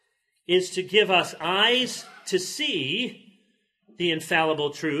is to give us eyes to see the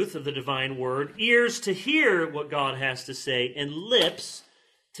infallible truth of the divine word, ears to hear what God has to say, and lips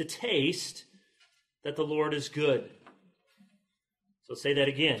to taste that the Lord is good. So say that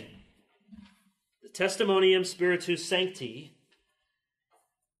again. The testimonium spiritus sancti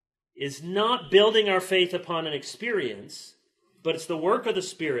is not building our faith upon an experience, but it's the work of the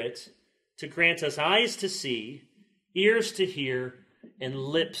Spirit to grant us eyes to see, ears to hear, and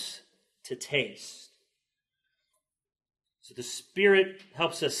lips to taste. So the Spirit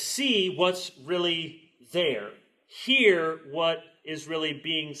helps us see what's really there, hear what is really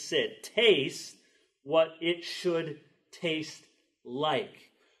being said, taste what it should taste like.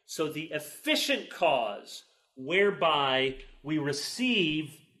 So the efficient cause whereby we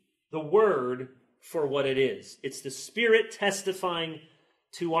receive the word for what it is. It's the Spirit testifying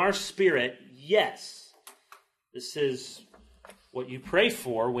to our spirit, yes, this is what you pray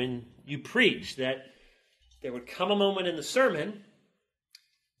for when you preach, that there would come a moment in the sermon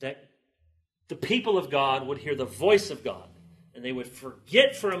that the people of God would hear the voice of God, and they would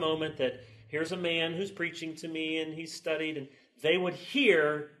forget for a moment that here's a man who's preaching to me and he's studied, and they would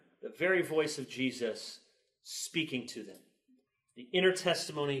hear the very voice of Jesus speaking to them. The inner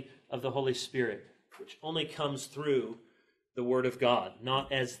testimony of the Holy Spirit, which only comes through the Word of God,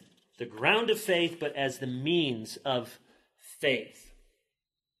 not as the ground of faith, but as the means of faith.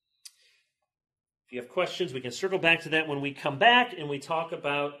 If you have questions, we can circle back to that when we come back and we talk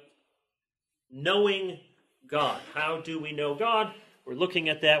about knowing God. How do we know God? We're looking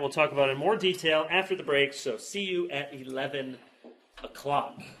at that. We'll talk about it in more detail after the break, so see you at 11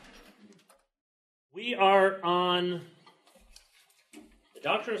 o'clock. We are on the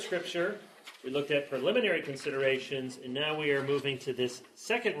doctrine of Scripture. We looked at preliminary considerations, and now we are moving to this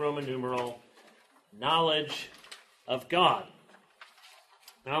second Roman numeral, knowledge of God.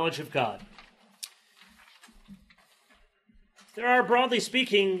 Knowledge of God. There are, broadly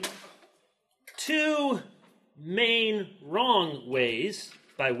speaking, two main wrong ways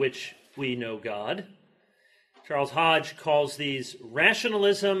by which we know God. Charles Hodge calls these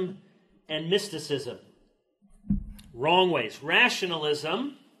rationalism and mysticism. Wrong ways.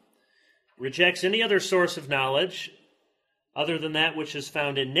 Rationalism rejects any other source of knowledge other than that which is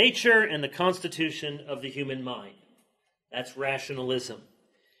found in nature and the constitution of the human mind. That's rationalism.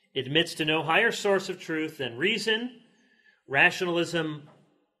 It admits to no higher source of truth than reason. Rationalism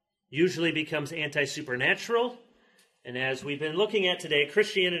usually becomes anti-supernatural. And as we've been looking at today,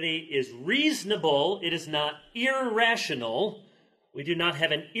 Christianity is reasonable. It is not irrational. We do not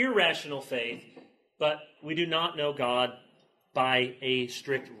have an irrational faith, but we do not know God by a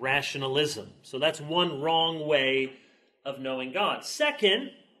strict rationalism. So that's one wrong way of knowing God.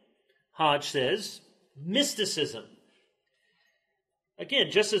 Second, Hodge says, mysticism.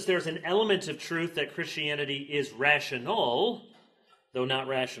 Again, just as there's an element of truth that Christianity is rational, though not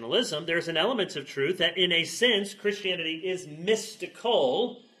rationalism, there's an element of truth that in a sense Christianity is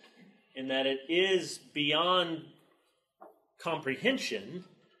mystical, in that it is beyond comprehension,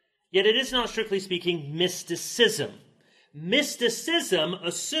 yet it is not, strictly speaking, mysticism. Mysticism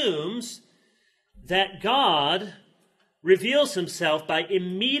assumes that God reveals himself by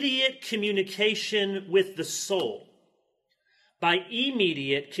immediate communication with the soul. By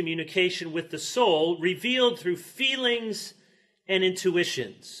immediate communication with the soul, revealed through feelings and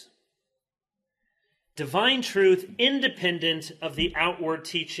intuitions. Divine truth independent of the outward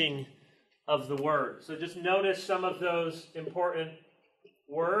teaching of the Word. So just notice some of those important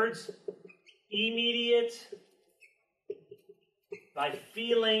words. Immediate, by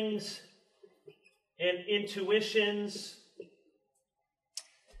feelings and intuitions.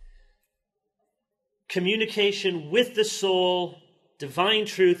 Communication with the soul, divine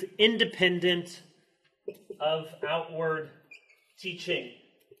truth independent of outward teaching.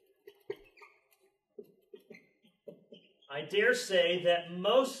 I dare say that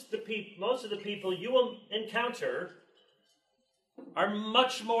most of the people you will encounter are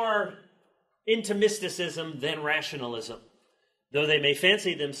much more into mysticism than rationalism. Though they may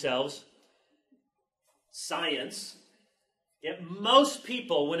fancy themselves science, yet most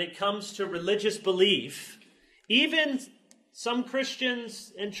people, when it comes to religious belief, even some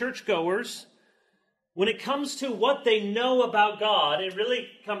Christians and churchgoers, when it comes to what they know about God, it really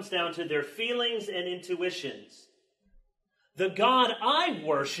comes down to their feelings and intuitions. The God I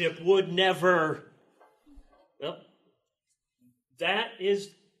worship would never, well, that is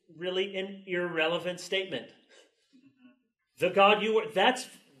really an irrelevant statement. That's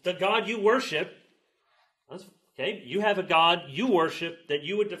the God you worship. Okay, you have a God you worship that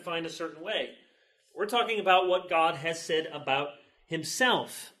you would define a certain way. We're talking about what God has said about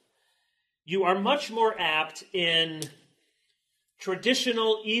himself. You are much more apt in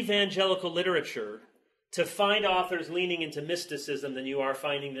traditional evangelical literature to find authors leaning into mysticism than you are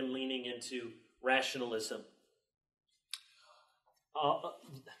finding them leaning into rationalism. I'll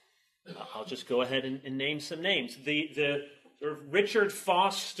just go ahead and name some names. The sort of Richard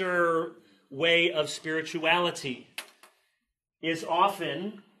Foster way of spirituality is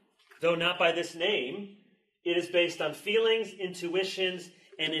often, though not by this name, it is based on feelings, intuitions,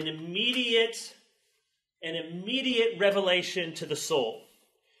 and an immediate revelation to the soul.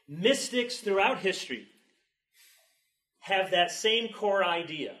 Mystics throughout history have that same core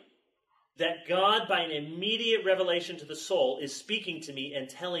idea, that God, by an immediate revelation to the soul, is speaking to me and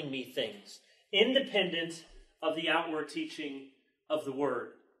telling me things, independent of the outward teaching of the Word.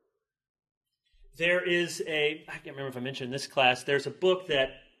 There is I can't remember if I mentioned in this class, there's a book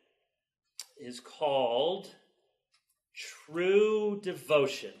that is called True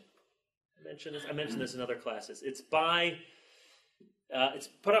Devotion. I mentioned this in other classes. It's put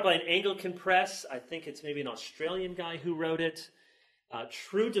out by an Anglican press. I think it's maybe an Australian guy who wrote it.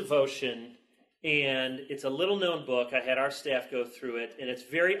 True Devotion, and it's a little-known book. I had our staff go through it, and it's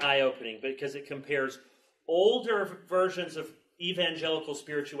very eye-opening because it compares older versions of evangelical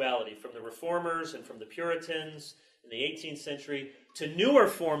spirituality from the Reformers and from the Puritans in the 18th century to newer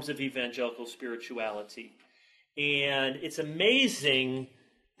forms of evangelical spirituality. And it's amazing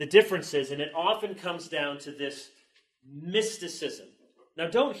the differences, and it often comes down to this mysticism. Now,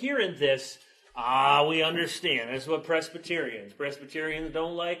 don't hear in this, we understand. That's what Presbyterians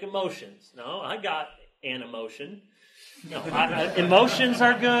don't like emotions. No, I got an emotion. No, emotions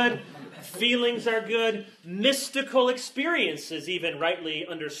are good. Feelings are good. Mystical experiences, even rightly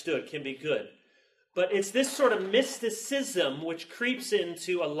understood, can be good. But it's this sort of mysticism which creeps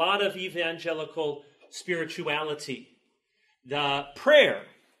into a lot of evangelical spirituality. The prayer.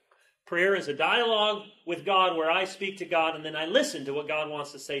 Prayer is a dialogue with God where I speak to God and then I listen to what God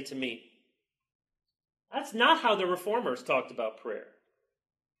wants to say to me. That's not how the Reformers talked about prayer.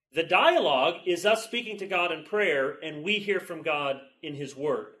 The dialogue is us speaking to God in prayer, and we hear from God in his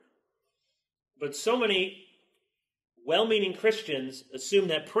word. But so many well-meaning Christians assume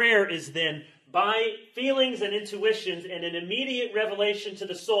that prayer is then by feelings and intuitions and an immediate revelation to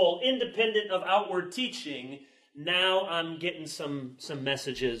the soul, independent of outward teaching. Now I'm getting some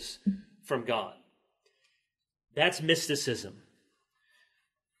messages from God. That's mysticism.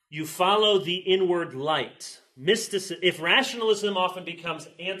 You follow the inward light. If rationalism often becomes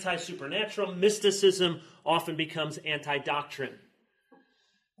anti-supernatural, mysticism often becomes anti-doctrine.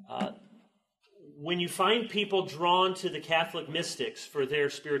 When you find people drawn to the Catholic mystics for their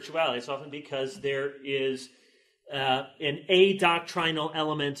spirituality, it's often because there is an adoctrinal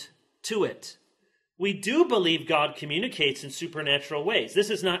element to it. We do believe God communicates in supernatural ways. This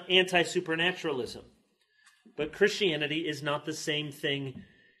is not anti-supernaturalism. But Christianity is not the same thing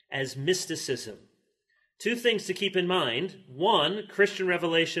as mysticism. Two things to keep in mind. One, Christian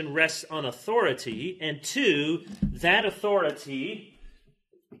revelation rests on authority. And two, that authority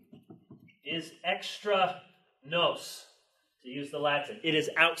is extra nos, to use the Latin. It is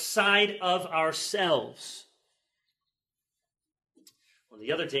outside of ourselves. One of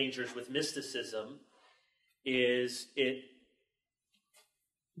the other dangers with mysticism is it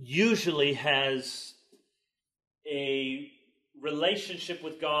usually has a relationship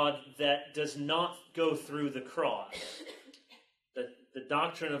with God that does not go through the cross. The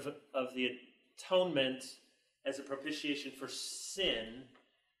doctrine of the atonement as a propitiation for sin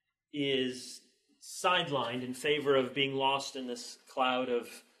is sidelined in favor of being lost in this cloud of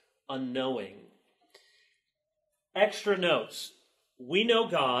unknowing. Extra notes. We know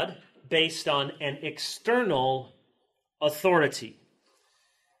God based on an external authority.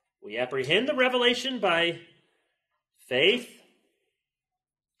 We apprehend the revelation by faith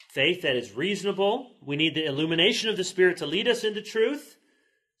that is reasonable. We need the illumination of the Spirit to lead us into truth.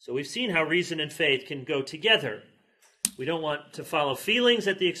 So we've seen how reason and faith can go together. We don't want to follow feelings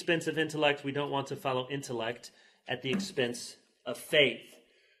at the expense of intellect. We don't want to follow intellect at the expense of faith.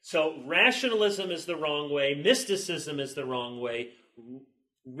 So rationalism is the wrong way. Mysticism is the wrong way.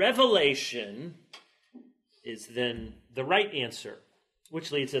 Revelation is then the right answer,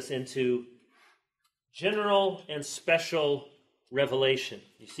 which leads us into general and special revelation.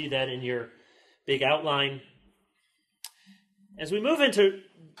 You see that in your big outline. As we move into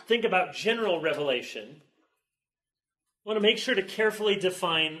think about general revelation, want to make sure to carefully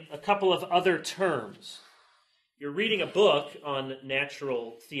define a couple of other terms. You're reading a book on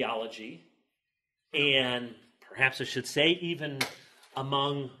natural theology, and perhaps I should say even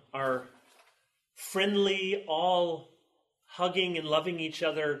among our friendly, all hugging and loving each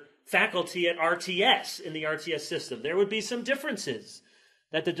other faculty at RTS, in the RTS system, there would be some differences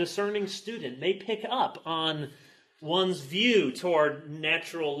that the discerning student may pick up on one's view toward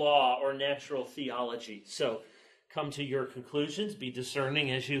natural law or natural theology. So come to your conclusions, be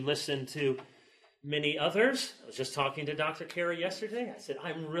discerning as you listen to many others. I was just talking to Dr. Kara yesterday. I said,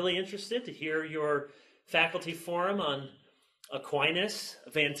 I'm really interested to hear your faculty forum on Aquinas.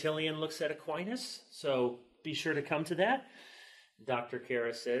 Van Tillian looks at Aquinas, so be sure to come to that. Dr.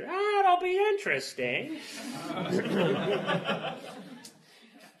 Kara said, it'll be interesting.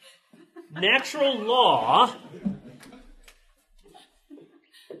 Natural law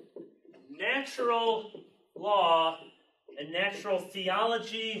and natural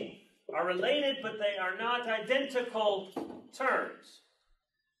theology are related, but they are not identical terms.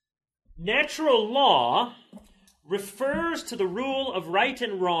 Natural law refers to the rule of right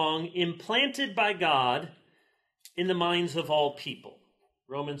and wrong implanted by God in the minds of all people.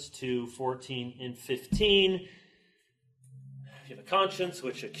 Romans 2:14 and 15. If you have a conscience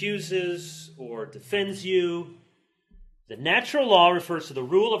which accuses or defends you, the natural law refers to the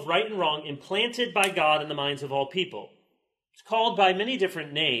rule of right and wrong implanted by God in the minds of all people. It's called by many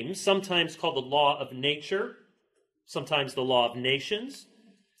different names, sometimes called the law of nature, sometimes the law of nations,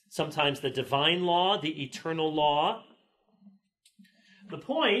 sometimes the divine law, the eternal law. The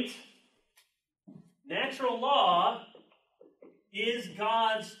point, natural law is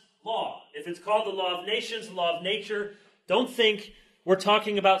God's law. If it's called the law of nations, the law of nature, don't think we're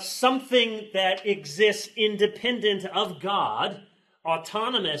talking about something that exists independent of God,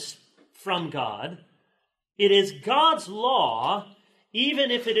 autonomous from God. It is God's law, even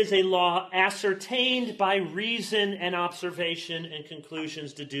if it is a law ascertained by reason and observation and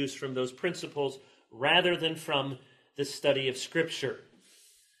conclusions deduced from those principles, rather than from the study of Scripture.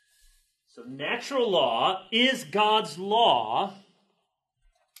 So natural law is God's law,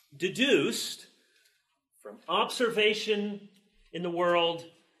 deduced from observation in the world,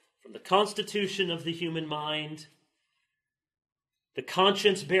 from the constitution of the human mind, the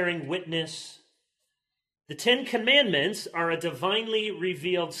conscience bearing witness. The Ten Commandments are a divinely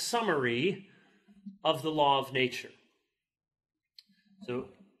revealed summary of the law of nature. So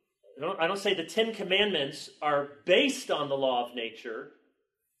I don't say the Ten Commandments are based on the law of nature.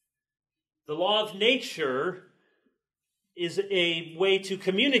 The law of nature is a way to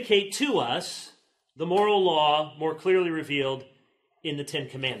communicate to us the moral law more clearly revealed in the Ten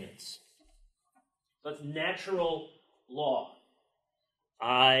Commandments. That's natural law.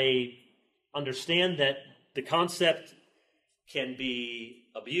 I understand that the concept can be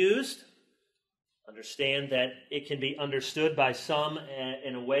abused, understand that it can be understood by some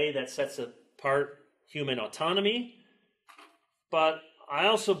in a way that sets apart human autonomy, but I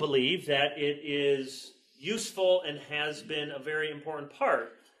also believe that it is useful and has been a very important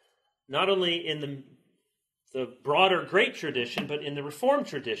part, not only in the broader great tradition, but in the Reformed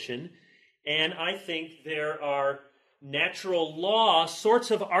tradition. And I think there are natural law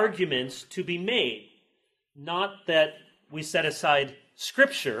sorts of arguments to be made. Not that we set aside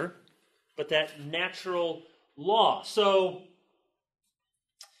Scripture, but that natural law. So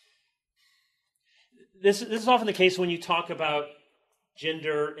this is often the case when you talk about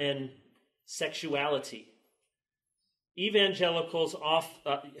gender and sexuality. Evangelicals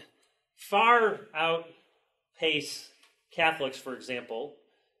far outpace Catholics, for example,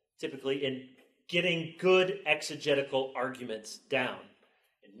 typically in getting good exegetical arguments down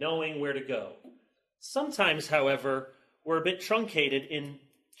and knowing where to go. Sometimes, however, we're a bit truncated in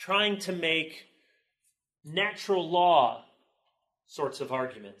trying to make natural law sorts of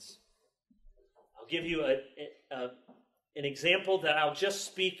arguments. I'll give you an example that I'll just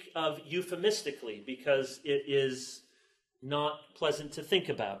speak of euphemistically because it is not pleasant to think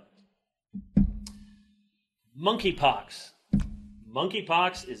about. Monkeypox.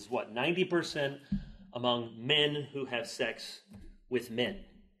 Monkeypox is 90% among men who have sex with men.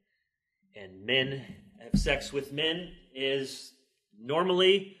 And men have sex with men is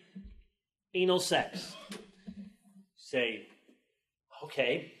normally anal sex. Say,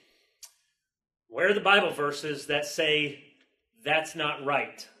 okay, where are the Bible verses that say that's not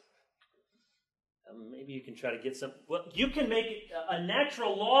right? Maybe you can try to get some. Well, you can make a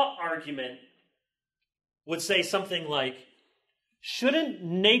natural law argument would say something like,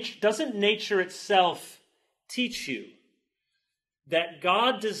 doesn't nature itself teach you that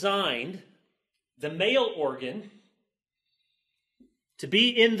God designed the male organ to be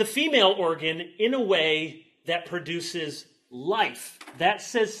in the female organ in a way that produces life. That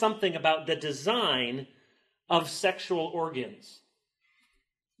says something about the design of sexual organs.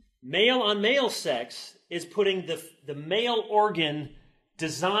 Male on male sex is putting the male organ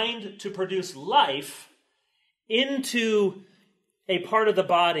designed to produce life into a part of the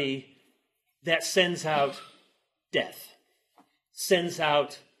body that sends out death, sends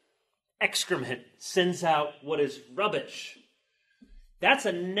out excrement, sends out what is rubbish. That's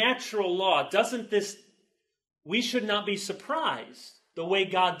a natural law. We should not be surprised the way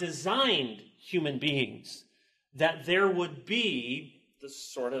God designed human beings, that there would be the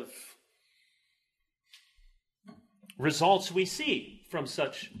sort of results we see from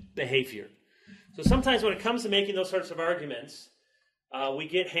such behavior. So sometimes when it comes to making those sorts of arguments, we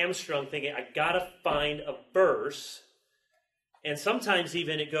get hamstrung thinking, I gotta find a verse. And sometimes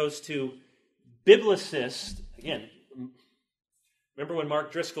even it goes to biblicists. Again, remember when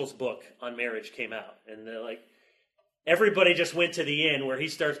Mark Driscoll's book on marriage came out? And they're like, everybody just went to the end where he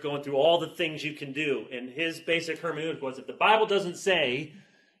starts going through all the things you can do. And his basic hermeneutic was, if the Bible doesn't say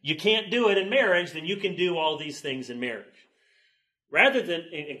you can't do it in marriage, then you can do all these things in marriage. Rather than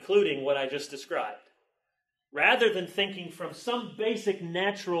including what I just described. Rather than thinking from some basic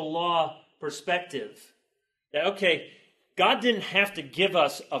natural law perspective that, okay, God didn't have to give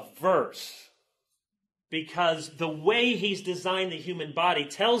us a verse because the way he's designed the human body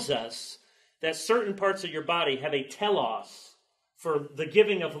tells us that certain parts of your body have a telos for the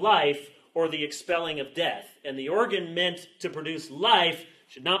giving of life or the expelling of death. And the organ meant to produce life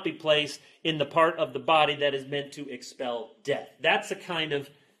should not be placed in the part of the body that is meant to expel death. That's a kind of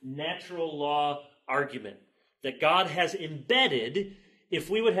natural law argument that God has embedded, if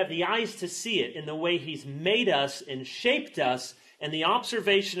we would have the eyes to see it in the way he's made us and shaped us, and the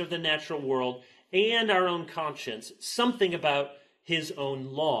observation of the natural world and our own conscience, something about his own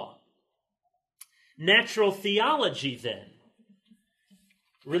law. Natural theology, then,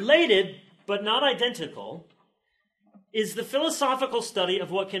 related but not identical, is the philosophical study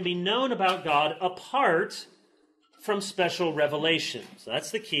of what can be known about God apart from special revelation. So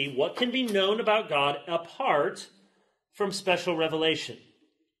that's the key. What can be known about God apart from special revelation?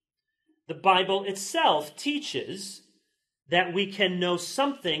 The Bible itself teaches that we can know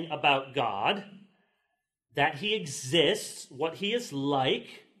something about God, that he exists, what he is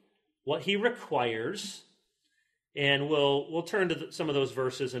like, what he requires, and we'll turn to some of those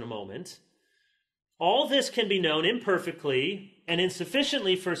verses in a moment. All this can be known imperfectly and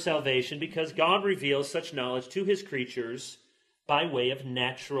insufficiently for salvation because God reveals such knowledge to his creatures by way of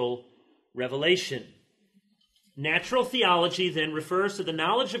natural revelation. Natural theology then refers to the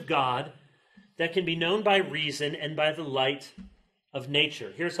knowledge of God that can be known by reason and by the light of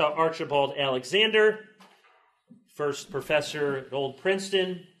nature. Here's how Archibald Alexander, first professor at Old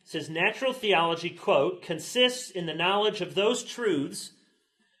Princeton, says natural theology, quote, consists in the knowledge of those truths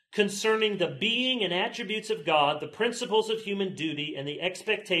concerning the being and attributes of God, the principles of human duty, and the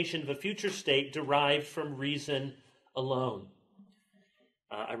expectation of a future state derived from reason alone.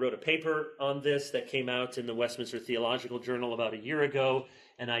 I wrote a paper on this that came out in the Westminster Theological Journal about a year ago,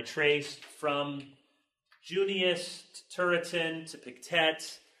 and I traced from Junius to Turretin to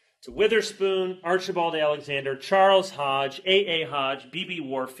Pictet to Witherspoon, Archibald Alexander, Charles Hodge, A.A. Hodge, B.B.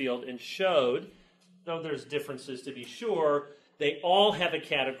 Warfield, and showed, though there's differences to be sure, they all have a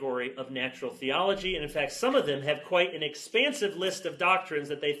category of natural theology, and in fact, some of them have quite an expansive list of doctrines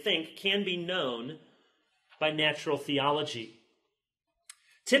that they think can be known by natural theology.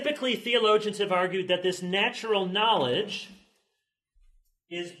 Typically, theologians have argued that this natural knowledge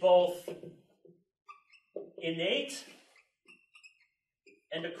is both innate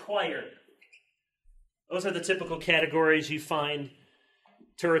and acquired. Those are the typical categories you find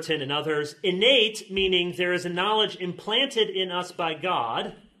Turretin and others. Innate, meaning there is a knowledge implanted in us by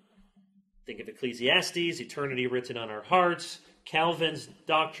God. Think of Ecclesiastes, eternity written on our hearts. Calvin's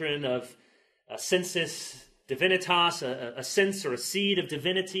doctrine of sensus divinitas, a sense or a seed of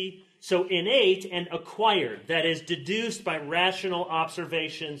divinity. So innate and acquired, that is deduced by rational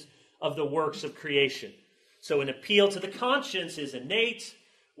observations of the works of creation. So an appeal to the conscience is innate.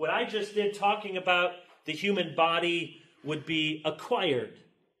 What I just did talking about the human body would be acquired.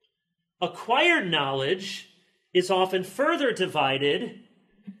 Acquired knowledge is often further divided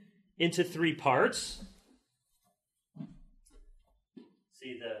into three parts.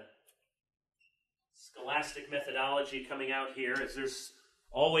 See the scholastic methodology coming out here as there's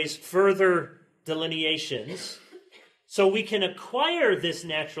always further delineations. So we can acquire this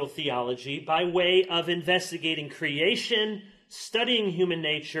natural theology by way of investigating creation, studying human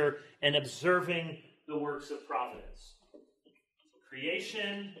nature, and observing the works of providence.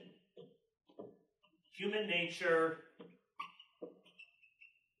 creation, human nature,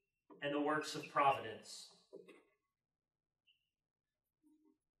 and the works of providence.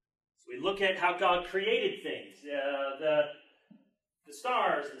 So we look at how God created things, the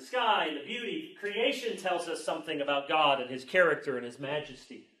stars and the sky and the beauty. Creation tells us something about God and his character and his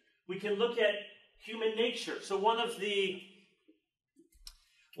majesty. We can look at human nature. So one of the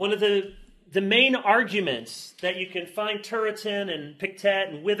main arguments that you can find Turretin and Pictet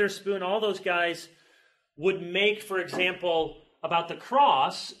and Witherspoon, all those guys would make, for example, about the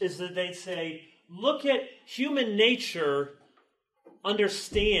cross, is that they'd say, look at human nature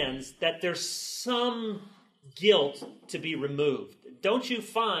understands that there's some guilt to be removed. Don't you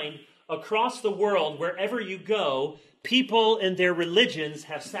find across the world, wherever you go, people and their religions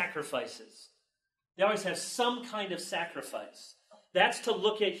have sacrifices? They always have some kind of sacrifice. That's to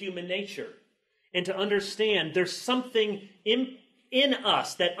look at human nature and to understand there's something in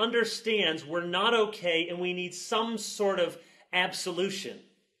us that understands we're not okay and we need some sort of absolution.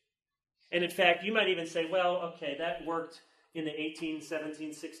 And in fact, you might even say, well, okay, that worked in the 18,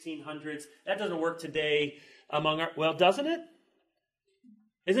 17, 1600s. That doesn't work today among our... Well, doesn't it?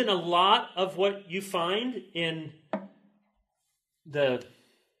 Isn't a lot of what you find in the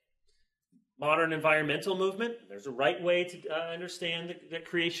modern environmental movement? There's a right way to understand that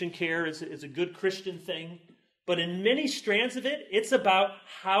creation care is a good Christian thing. But in many strands of it, it's about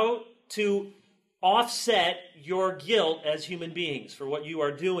how to offset your guilt as human beings for what you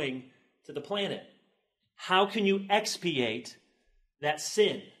are doing to the planet. How can you expiate that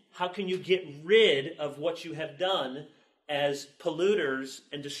sin? How can you get rid of what you have done as polluters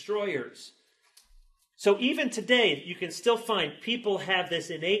and destroyers? So even today, you can still find people have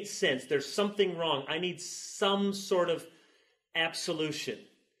this innate sense, there's something wrong. I need some sort of absolution.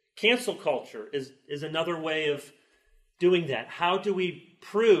 Cancel culture is another way of doing that. How do we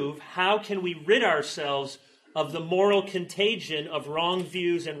prove, how can we rid ourselves of the moral contagion of wrong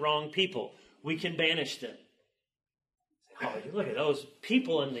views and wrong people? We can banish them. Oh, you look at those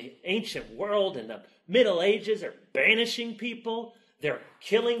people in the ancient world in the Middle Ages are banishing people. They're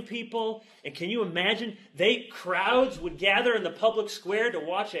killing people. And can you imagine? Crowds would gather in the public square to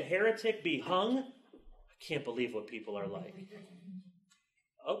watch a heretic be hung. I can't believe what people are like.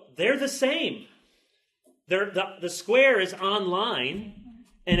 Oh, they're the same. The square is online,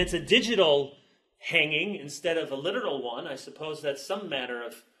 and it's a digital hanging instead of a literal one. I suppose that's some matter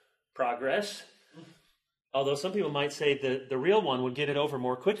of progress. Although some people might say the real one would get it over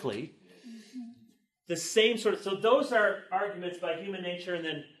more quickly. The same sort of... So those are arguments by human nature and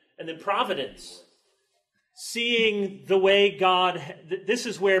then providence. Seeing the way God... This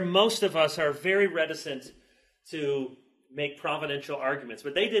is where most of us are very reticent to make providential arguments.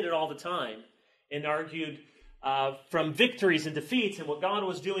 But they did it all the time and argued from victories and defeats and what God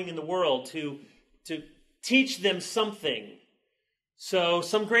was doing in the world to teach them something. So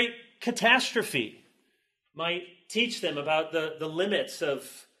some great catastrophe might teach them about the limits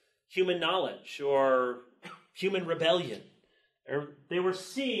of human knowledge or human rebellion. They were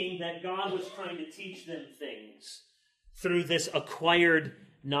seeing that God was trying to teach them things through this acquired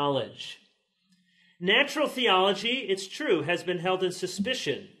knowledge. Natural theology, it's true, has been held in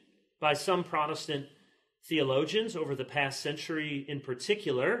suspicion by some Protestant theologians over the past century in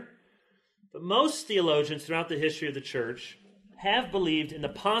particular. But most theologians throughout the history of the church have believed in the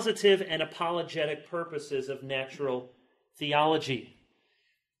positive and apologetic purposes of natural theology.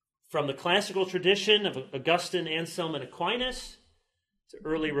 From the classical tradition of Augustine, Anselm, and Aquinas to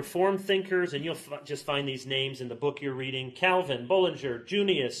early Reformed thinkers, and you'll just find these names in the book you're reading: Calvin, Bullinger,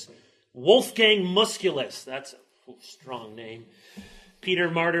 Junius, Wolfgang Musculus, that's a strong name,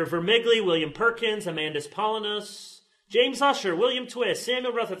 Peter Martyr Vermigli, William Perkins, Amandus Paulinus, James Ussher, William Twist,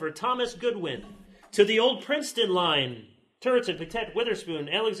 Samuel Rutherford, Thomas Goodwin, to the old Princeton line: Turretin, Pictet, Witherspoon,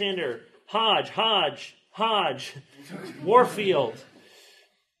 Alexander, Hodge, Warfield.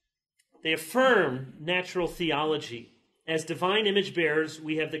 They affirm natural theology. As divine image bearers,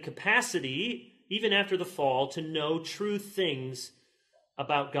 we have the capacity, even after the fall, to know true things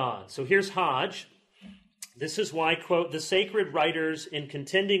about God. So here's Hodge. This is why, quote, the sacred writers, in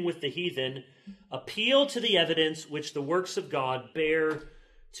contending with the heathen, appeal to the evidence which the works of God bear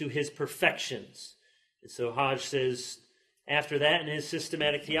to his perfections. And so Hodge says, after that in his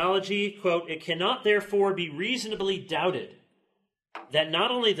systematic theology, quote, it cannot therefore be reasonably doubted that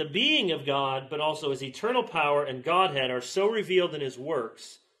not only the being of God, but also his eternal power and Godhead are so revealed in his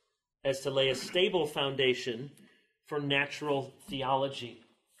works as to lay a stable foundation for natural theology.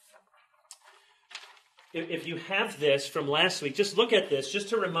 If you have this from last week, just look at this, just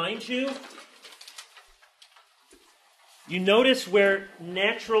to remind you, You notice where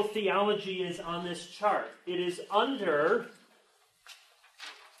natural theology is on this chart. It is under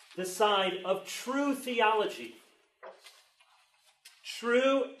the side of true theology.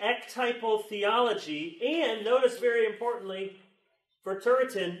 True ectypal theology, and notice very importantly, for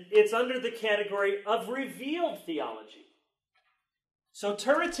Turretin, it's under the category of revealed theology. So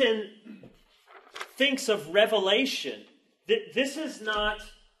Turretin thinks of revelation. This is not,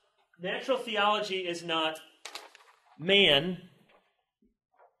 natural theology is not man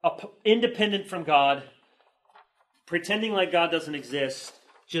independent from God, pretending like God doesn't exist,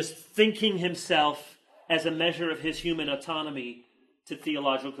 just thinking himself as a measure of his human autonomy to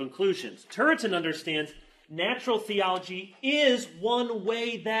theological conclusions. Turretin understands natural theology is one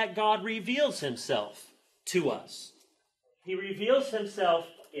way that God reveals himself to us. He reveals himself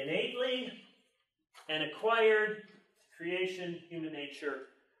innately and acquired, creation, human nature,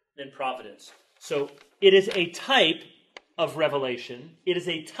 and providence. So it is a type of revelation. It is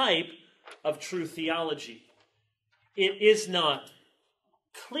a type of true theology. It is not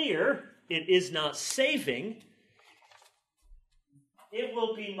clear. It is not saving. It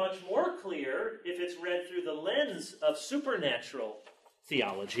will be much more clear if it's read through the lens of supernatural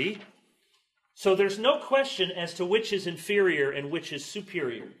theology. So there's no question as to which is inferior and which is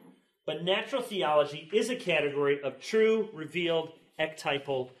superior. But natural theology is a category of true, revealed,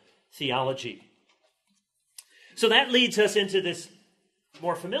 ectypal theology. So that leads us into this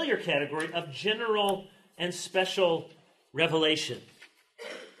more familiar category of general and special revelation.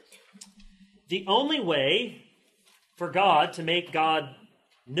 The only way for God to make God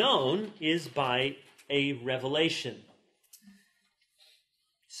known is by a revelation.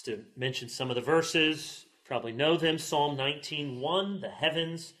 Just to mention some of the verses, probably know them. Psalm 19:1, the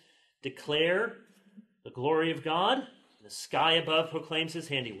heavens declare the glory of God, and the sky above proclaims his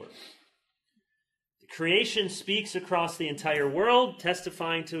handiwork. The creation speaks across the entire world,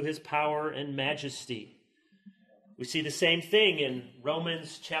 testifying to his power and majesty. We see the same thing in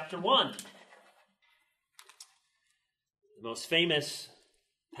Romans chapter 1. The most famous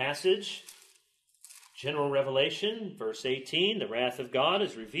passage, general revelation, verse 18, the wrath of God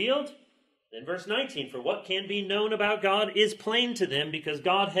is revealed. Then verse 19, for what can be known about God is plain to them because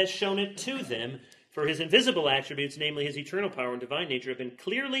God has shown it to them. For his invisible attributes, namely his eternal power and divine nature, have been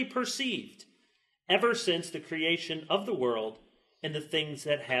clearly perceived ever since the creation of the world and the things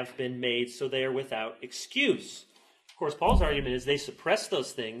that have been made, so they are without excuse. Of course, Paul's argument is they suppressed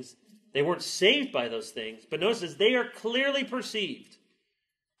those things. They weren't saved by those things. But notice this, they are clearly perceived.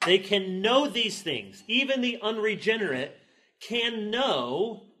 They can know these things. Even the unregenerate can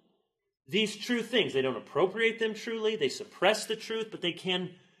know these true things. They don't appropriate them truly. They suppress the truth, but they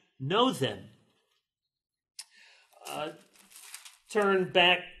can know them. Turn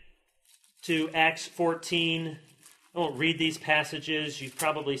back to Acts 14. I won't read these passages. You've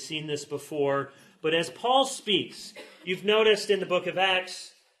probably seen this before. But as Paul speaks, you've noticed in the book of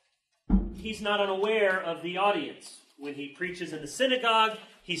Acts, he's not unaware of the audience. When he preaches in the synagogue,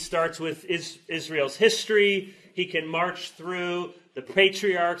 he starts with Israel's history. He can march through the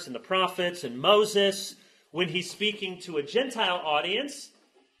patriarchs and the prophets and Moses. When he's speaking to a Gentile audience,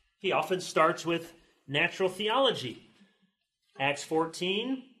 he often starts with natural theology. Acts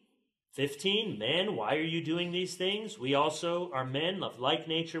 14:15, men, why are you doing these things? We also are men of like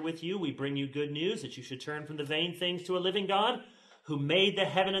nature with you. We bring you good news that you should turn from the vain things to a living God who made the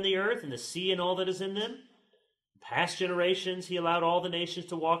heaven and the earth and the sea and all that is in them. In past generations, he allowed all the nations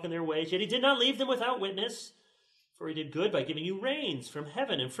to walk in their ways, yet he did not leave them without witness. For he did good by giving you rains from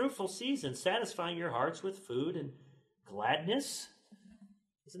heaven and fruitful seasons, satisfying your hearts with food and gladness.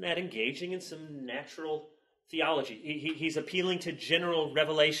 Isn't that engaging in some natural theology? He's appealing to general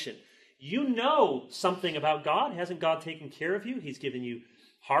revelation. You know something about God. Hasn't God taken care of you? He's given you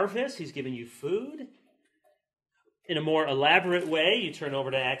harvest. He's given you food. In a more elaborate way, you turn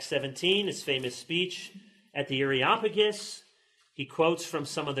over to Acts 17, his famous speech at the Areopagus. He quotes from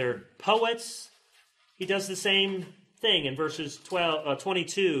some of their poets. He does the same thing in verses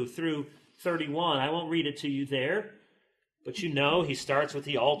 22 through 31. I won't read it to you there, but you know he starts with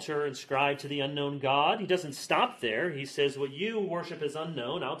the altar inscribed to the unknown God. He doesn't stop there. He says, what you worship as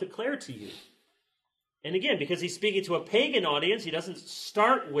unknown, I'll declare to you. And again, because he's speaking to a pagan audience, he doesn't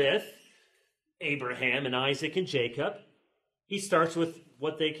start with Abraham and Isaac and Jacob. He starts with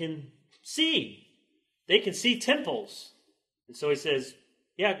what they can see. They can see temples. And so he says,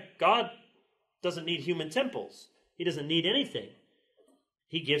 yeah, God doesn't need human temples. He doesn't need anything.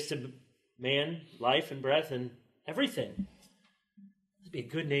 He gives to man life and breath and everything. That'd be a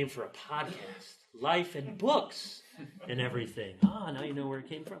good name for a podcast. Life and books and everything. Now you know where it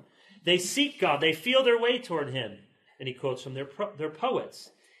came from. They seek God. They feel their way toward him. and he quotes from their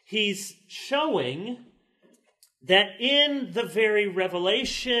poets. He's showing that in the very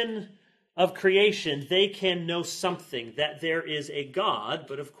revelation of creation, they can know something, that there is a God,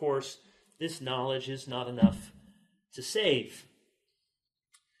 but of course, this knowledge is not enough to save.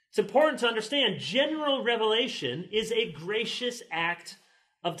 It's important to understand general revelation is a gracious act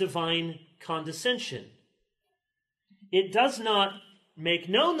of divine condescension. It does not make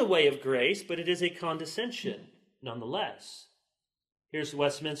known the way of grace, but it is a condescension nonetheless. Here's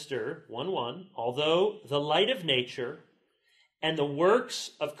Westminster 1:1. Although the light of nature and the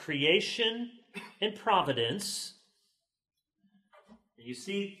works of creation and providence, and you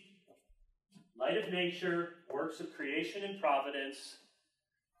see, light of nature, works of creation and providence,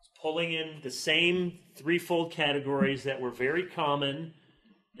 pulling in the same threefold categories that were very common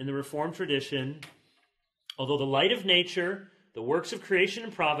in the Reformed tradition. Although the light of nature, the works of creation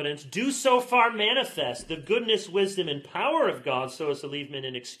and providence do so far manifest the goodness, wisdom, and power of God so as to leave men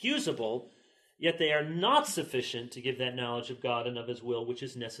inexcusable, yet they are not sufficient to give that knowledge of God and of his will which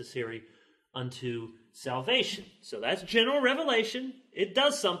is necessary unto salvation. So that's general revelation. It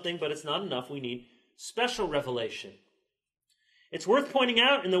does something, but it's not enough. We need special revelation. It's worth pointing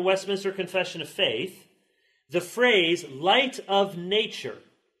out in the Westminster Confession of Faith, the phrase light of nature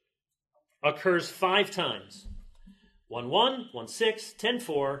occurs 5 times. 1:1, 1:6,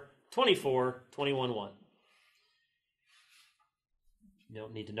 10:4, 24, 21:1. You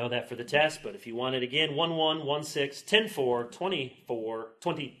don't need to know that for the test, but if you want it again, 1:1, 1:6, 10:4, 24,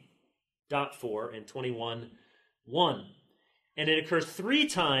 20.4, and 21:1. And it occurs 3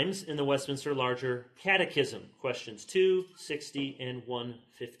 times in the Westminster Larger Catechism, questions 2, 60, and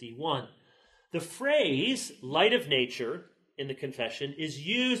 151. The phrase light of nature in the confession is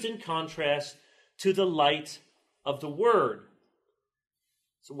used in contrast to the light of the Word.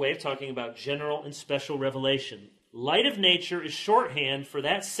 It's a way of talking about general and special revelation. Light of nature is shorthand for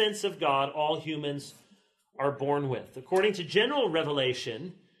that sense of God all humans are born with. According to general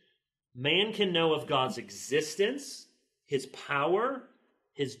revelation, man can know of God's existence, his power,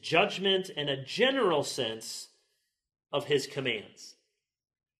 his judgment, and a general sense of his commands.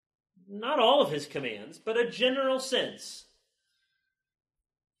 Not all of his commands, but a general sense.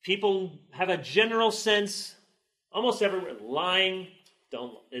 People have a general sense almost everywhere. Lying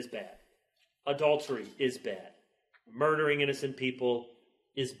is bad. Adultery is bad. Murdering innocent people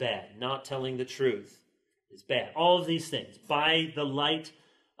is bad. Not telling the truth is bad. All of these things by the light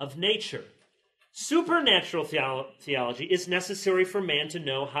of nature. Supernatural theology is necessary for man to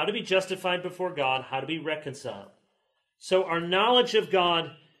know how to be justified before God, how to be reconciled. So our knowledge of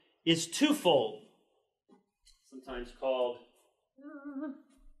God is twofold, sometimes called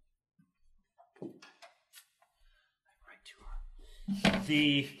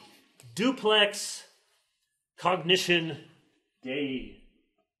the duplex cognition Dei.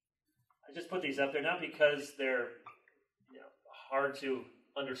 I just put these up there not because they're hard to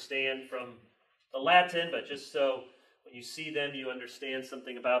understand from the Latin, but just so when you see them, you understand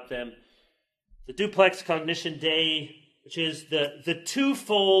something about them. The duplex cognition Dei, which is the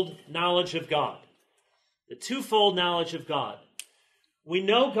twofold knowledge of God. The twofold knowledge of God. We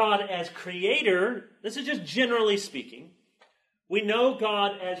know God as creator. This is just generally speaking. We know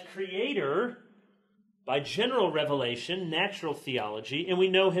God as creator by general revelation, natural theology, and we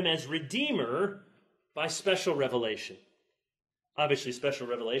know him as redeemer by special revelation. Obviously, special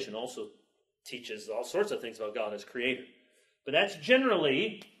revelation also teaches all sorts of things about God as creator. But that's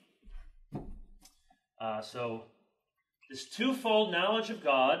generally, so this twofold knowledge of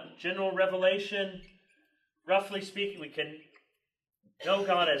God, general revelation, roughly speaking, we can know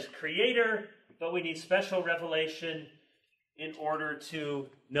God as creator, but we need special revelation in order to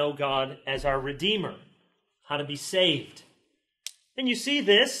know God as our redeemer, how to be saved. And you see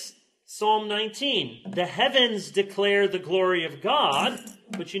this, Psalm 19. The heavens declare the glory of God,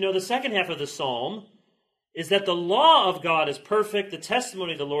 but you know the second half of the psalm is that the law of God is perfect, the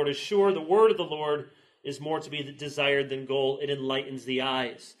testimony of the Lord is sure, the word of the Lord is more to be desired than gold, it enlightens the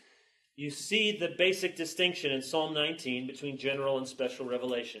eyes. You see the basic distinction in Psalm 19 between general and special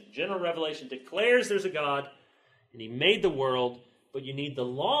revelation. General revelation declares there's a God, and he made the world, but you need the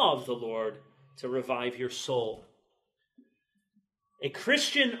law of the Lord to revive your soul. A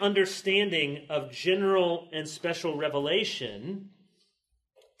Christian understanding of general and special revelation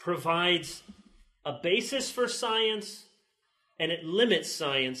provides a basis for science, and it limits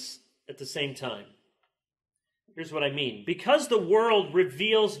science at the same time. Here's what I mean. Because the world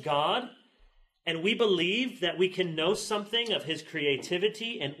reveals God, and we believe that we can know something of his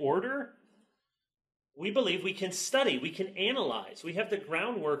creativity and order, we believe we can study, we can analyze. We have the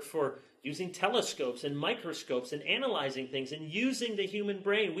groundwork for using telescopes and microscopes and analyzing things and using the human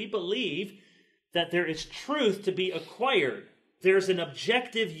brain. We believe that there is truth to be acquired. There's an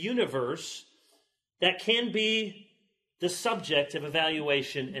objective universe that can be the subject of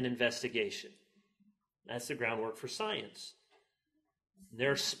evaluation and investigation. That's the groundwork for science.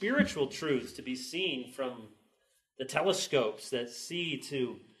 There are spiritual truths to be seen from the telescopes that see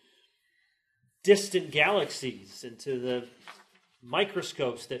to distant galaxies and to the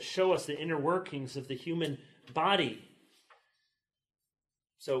microscopes that show us the inner workings of the human body.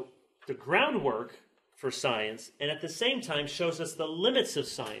 So the groundwork for science, and at the same time shows us the limits of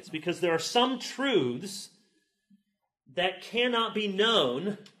science, because there are some truths that cannot be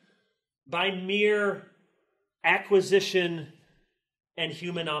known by mere acquisition and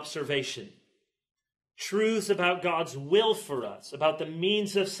human observation. Truths about God's will for us, about the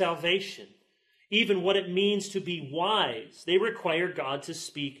means of salvation, even what it means to be wise, they require God to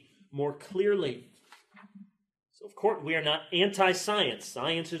speak more clearly. So, of course, we are not anti-science.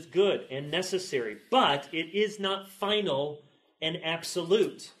 Science is good and necessary, but it is not final and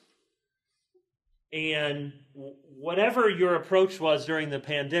absolute. And whatever your approach was during the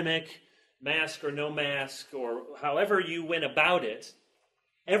pandemic, mask or no mask, or however you went about it,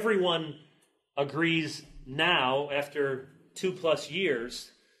 everyone agrees now, after 2+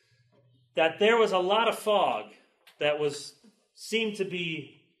 years, that there was a lot of fog that seemed to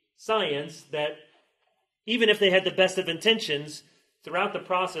be science that, even if they had the best of intentions, throughout the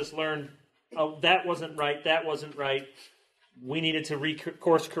process learned, oh, that wasn't right, we needed to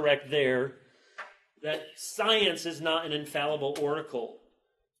course correct there. That science is not an infallible oracle.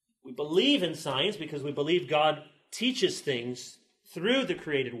 We believe in science because we believe God teaches things through the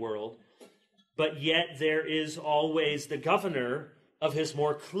created world, but yet there is always the governor of his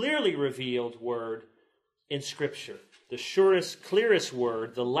more clearly revealed word in Scripture. The surest, clearest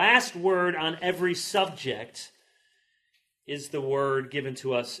word, the last word on every subject, is the word given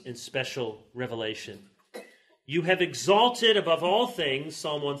to us in special revelation. You have exalted above all things,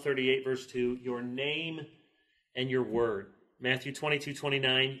 Psalm 138, verse 2, your name and your word. Matthew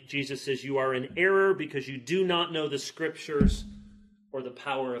 22:29, Jesus says, you are in error because you do not know the Scriptures or the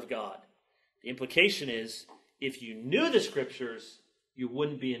power of God. The implication is, if you knew the Scriptures, you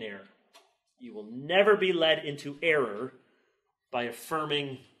wouldn't be in error. You will never be led into error by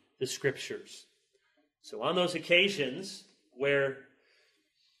affirming the Scriptures. So on those occasions where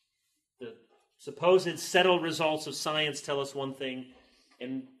the supposed settled results of science tell us one thing,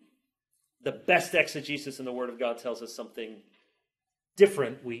 and the best exegesis in the Word of God tells us something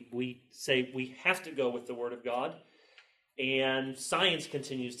different, we say we have to go with the Word of God, and science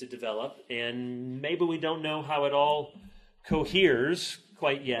continues to develop, and maybe we don't know how it all coheres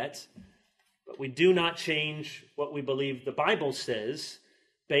quite yet, but we do not change what we believe the Bible says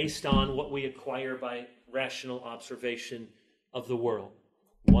based on what we acquire by rational observation of the world.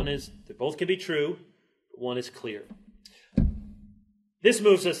 They both can be true, but one is clear. This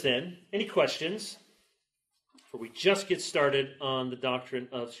moves us then. Any questions before we just get started on the doctrine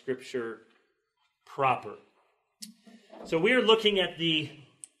of Scripture proper? So we are looking at the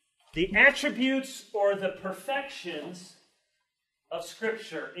attributes or the perfections of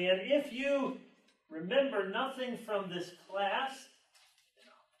Scripture. And if you remember nothing from this class,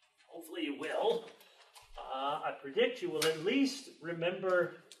 hopefully you will, I predict you will at least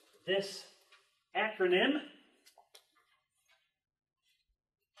remember this acronym.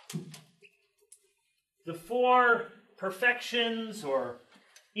 The 4 perfections or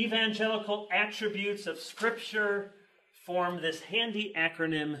evangelical attributes of Scripture form this handy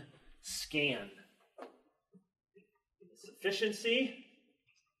acronym, SCAN. The sufficiency,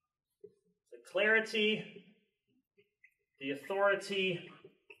 the clarity, the authority,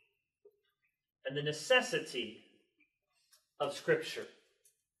 and the necessity of Scripture.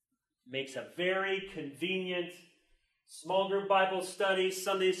 Makes a very convenient small group Bible study,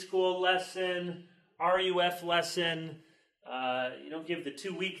 Sunday school lesson, RUF lesson. You don't give the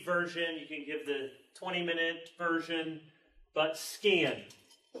 2-week version, you can give the 20-minute version, but SCAN.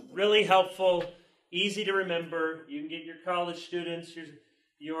 Really helpful, easy to remember. You can get your college students,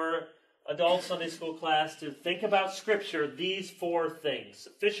 your adult Sunday school class to think about Scripture, these 4 things: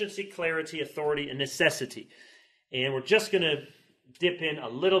 sufficiency, clarity, authority, and necessity. And we're just going to dip in a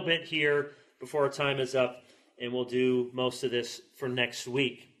little bit here before our time is up, and we'll do most of this for next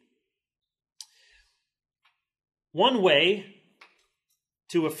week. One way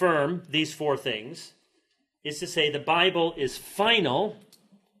to affirm these 4 things is to say the Bible is final,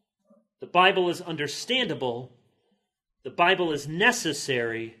 the Bible is understandable, the Bible is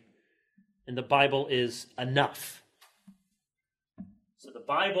necessary, and the Bible is enough. So the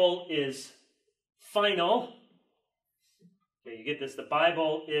Bible is final. Okay, you get this? The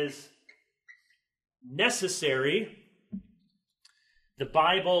Bible is necessary. The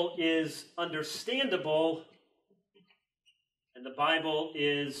Bible is understandable. And the Bible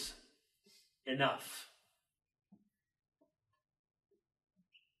is enough.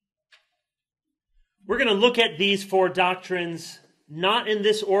 We're going to look at these four doctrines not in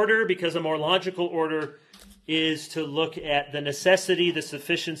this order, because a more logical order is to look at the necessity, the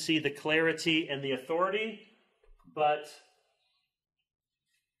sufficiency, the clarity, and the authority. But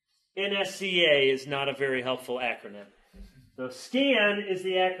NSCA is not a very helpful acronym. So SCAN is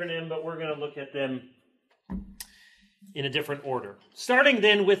the acronym, but we're going to look at them in a different order. Starting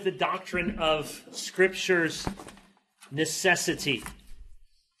then with the doctrine of Scripture's necessity.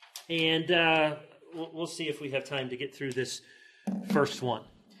 And we'll see if we have time to get through this first one.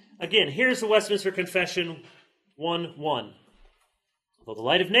 Again, here's the Westminster Confession 1:1. Although the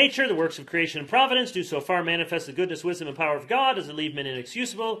light of nature, the works of creation and providence, do so far manifest the goodness, wisdom, and power of God as to leave men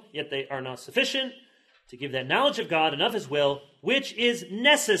inexcusable, yet they are not sufficient to give that knowledge of God and of his will, which is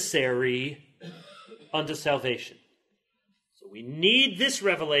necessary unto salvation. So we need this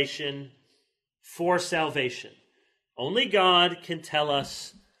revelation for salvation. Only God can tell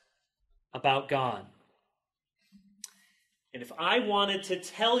us about God. And if I wanted to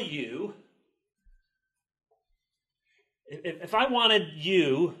tell you, if I wanted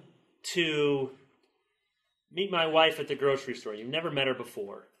you to meet my wife at the grocery store, you've never met her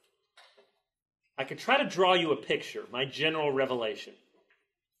before, I could try to draw you a picture, my general revelation.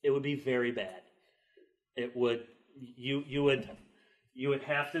 It would be very bad. It would, you would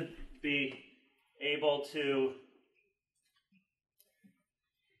have to be able to.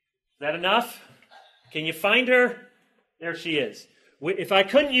 Is that enough? Can you find her? There she is. If I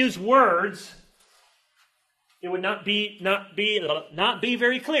couldn't use words, it would not be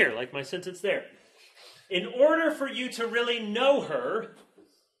very clear, like my sentence there. In order for you to really know her,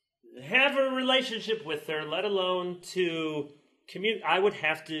 have a relationship with her, let alone to communicate, I would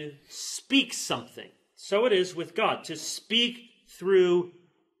have to speak something. So it is with God, to speak through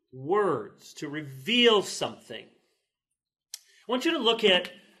words, to reveal something. I want you to look at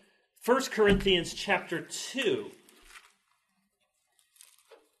 1 Corinthians chapter 2,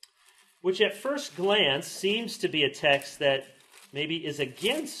 which at first glance seems to be a text that maybe is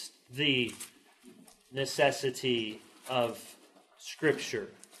against the necessity of Scripture.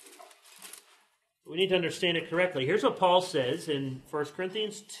 We need to understand it correctly. Here's what Paul says in 1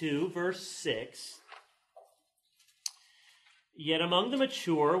 Corinthians 2, verse 6. Yet among the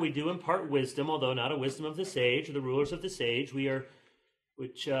mature we do impart wisdom, although not a wisdom of this age, or the rulers of this age,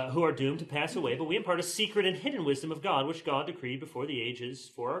 who are doomed to pass away, but we impart a secret and hidden wisdom of God, which God decreed before the ages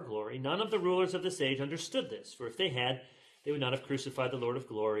for our glory. None of the rulers of this age understood this, for if they had, they would not have crucified the Lord of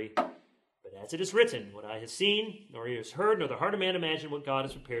glory. But as it is written, what eye has seen, nor ear has heard, nor the heart of man imagined, what God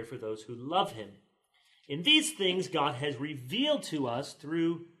has prepared for those who love him. In these things God has revealed to us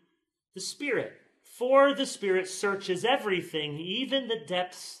through the Spirit. For the Spirit searches everything, even the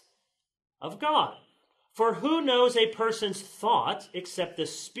depths of God. For who knows a person's thought except the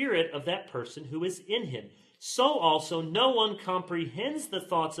spirit of that person who is in him? So also no one comprehends the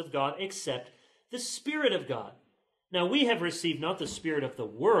thoughts of God except the Spirit of God. Now we have received not the spirit of the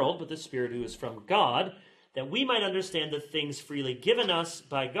world, but the Spirit who is from God, that we might understand the things freely given us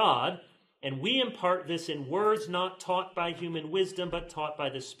by God, and we impart this in words not taught by human wisdom, but taught by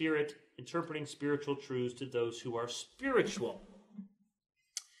the Spirit, interpreting spiritual truths to those who are spiritual.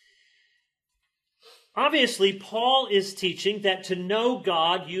 Obviously, Paul is teaching that to know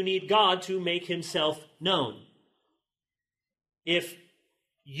God, you need God to make himself known. If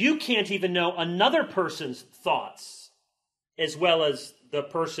you can't even know another person's thoughts as well as the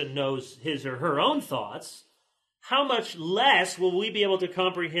person knows his or her own thoughts, how much less will we be able to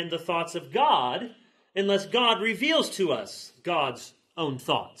comprehend the thoughts of God unless God reveals to us God's own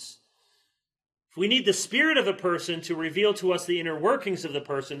thoughts? If we need the Spirit of a person to reveal to us the inner workings of the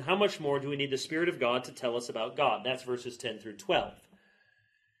person, how much more do we need the Spirit of God to tell us about God? That's verses 10 through 12.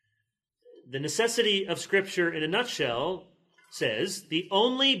 The necessity of Scripture, in a nutshell, says the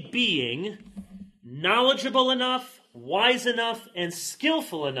only being knowledgeable enough, wise enough, and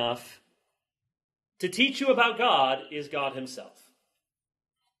skillful enough to teach you about God is God himself.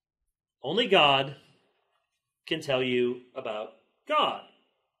 Only God can tell you about God.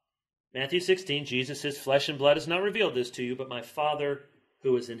 Matthew 16, Jesus says, flesh and blood has not revealed this to you, but my Father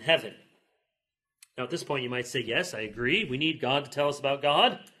who is in heaven. Now at this point you might say, yes, I agree. We need God to tell us about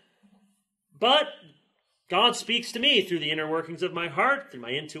God. But God speaks to me through the inner workings of my heart, through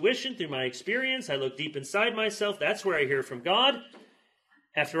my intuition, through my experience. I look deep inside myself. That's where I hear from God.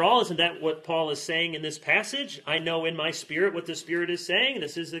 After all, isn't that what Paul is saying in this passage? I know in my spirit what the Spirit is saying.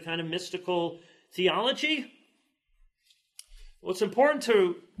 This is the kind of mystical theology. What's important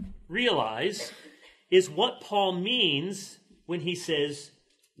to realize is what Paul means when he says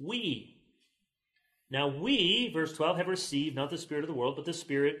we. Now we, verse 12, have received not the spirit of the world, but the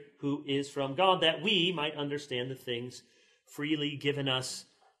Spirit who is from God, that we might understand the things freely given us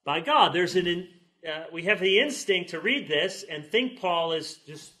by God. We have the instinct to read this and think Paul is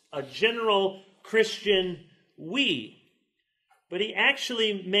just a general Christian we. But he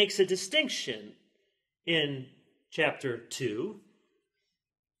actually makes a distinction in chapter 2.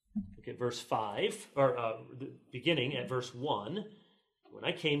 Look at verse 5, or beginning at verse 1. When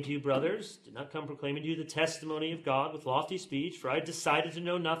I came to you, brothers, did not come proclaiming to you the testimony of God with lofty speech, for I had decided to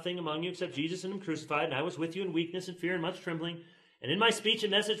know nothing among you except Jesus and him crucified, and I was with you in weakness and fear and much trembling. And in my speech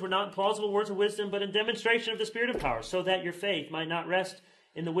and message were not in plausible words of wisdom, but in demonstration of the Spirit of power, so that your faith might not rest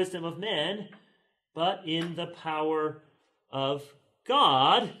in the wisdom of men, but in the power of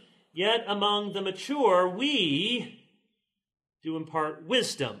God. Yet among the mature we do impart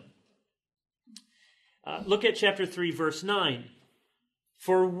wisdom. Look at chapter 3, verse 9.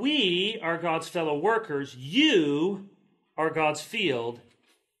 For we are God's fellow workers, you are God's field,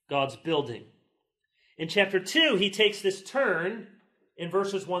 God's building. In chapter 2, he takes this turn in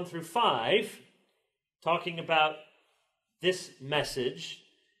verses 1 through 5, talking about this message.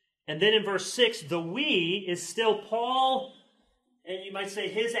 And then in verse 6, the we is still Paul, and you might say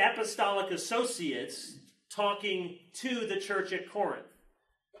his apostolic associates, talking to the church at Corinth.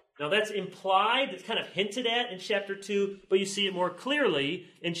 Now that's implied, it's kind of hinted at in chapter 2, but you see it more clearly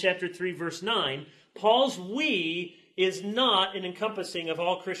in chapter 3, verse 9. Paul's we is not an encompassing of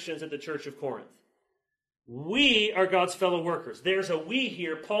all Christians at the church of Corinth. We are God's fellow workers. There's a we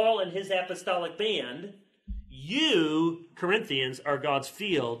here, Paul and his apostolic band. You, Corinthians, are God's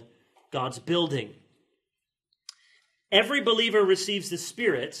field, God's building. Every believer receives the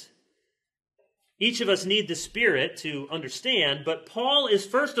Spirit. Each of us need the Spirit to understand, but Paul is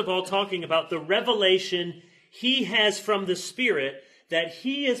first of all talking about the revelation he has from the Spirit that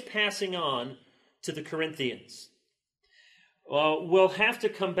he is passing on to the Corinthians. Well, we'll have to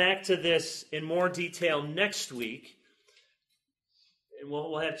come back to this in more detail next week, and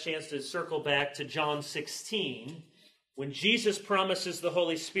we'll have a chance to circle back to John 16, when Jesus promises the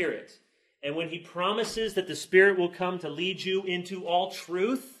Holy Spirit, and when he promises that the Spirit will come to lead you into all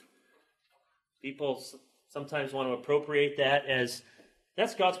truth. People sometimes want to appropriate that as,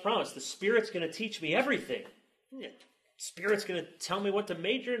 that's God's promise. The Spirit's going to teach me everything. Spirit's going to tell me what to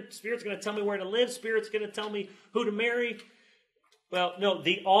major in. Spirit's going to tell me where to live. Spirit's going to tell me who to marry. Well, no,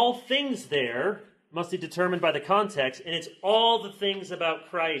 the all things there must be determined by the context, and it's all the things about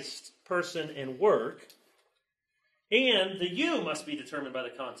Christ's person and work. And the you must be determined by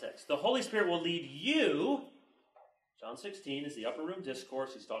the context. The Holy Spirit will lead you. John 16 is the upper room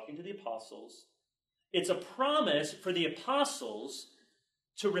discourse. He's talking to the apostles. It's a promise for the apostles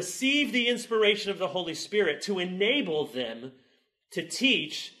to receive the inspiration of the Holy Spirit to enable them to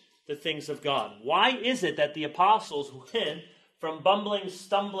teach the things of God. Why is it that the apostles went from bumbling,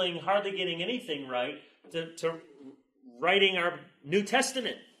 stumbling, hardly getting anything right to writing our New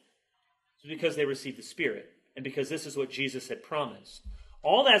Testament? It's because they received the Spirit and because this is what Jesus had promised.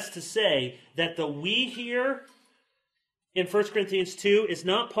 All that's to say that the we here in 1 Corinthians 2 is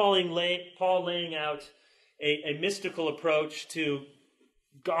not Paul laying out a mystical approach to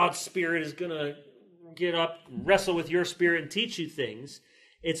God's Spirit is going to get up, wrestle with your spirit, and teach you things.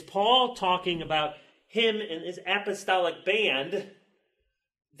 It's Paul talking about him and his apostolic band,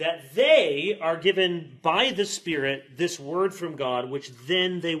 that they are given by the Spirit this word from God, which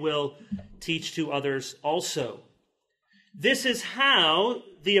then they will teach to others also. This is how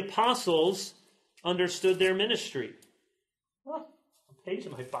the apostles understood their ministry. Oh, a page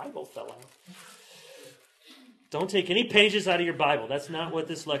of my Bible fell out. Don't take any pages out of your Bible. That's not what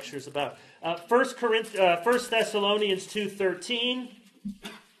this lecture is about. 1 Thessalonians 2:13.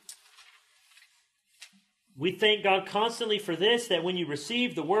 We thank God constantly for this, that when you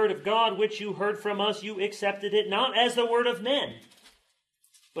received the word of God, which you heard from us, you accepted it not as the word of men,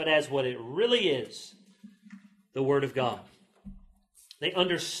 but as what it really is, the word of God. They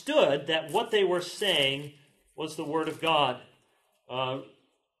understood that what they were saying was the word of God.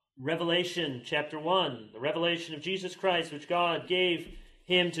 Revelation chapter 1, the revelation of Jesus Christ, which God gave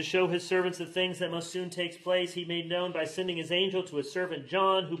him to show his servants the things that must soon take place, he made known by sending his angel to his servant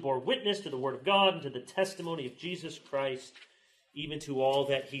John, who bore witness to the word of God and to the testimony of Jesus Christ, even to all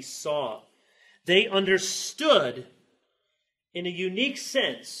that he saw. They understood in a unique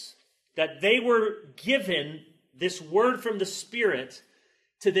sense that they were given this word from the Spirit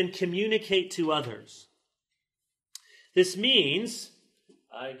to then communicate to others. This means,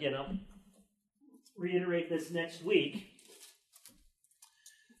 again, I'll reiterate this next week,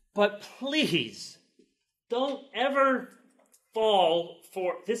 but please don't ever fall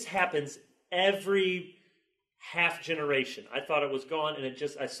for, this happens every half generation. I thought it was gone, and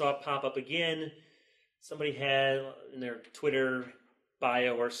I saw it pop up again. Somebody had in their Twitter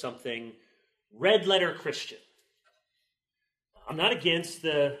bio or something, red letter Christian. I'm not against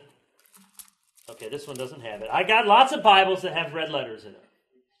the, okay, this one doesn't have it. I got lots of Bibles that have red letters in it.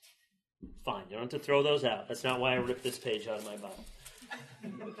 Fine, you don't have to throw those out. That's not why I ripped this page out of my Bible.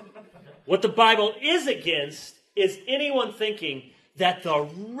 What the Bible is against is anyone thinking that the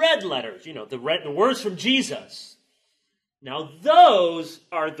red letters, the words from Jesus, now those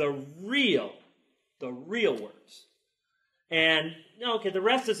are the real words. And, okay, the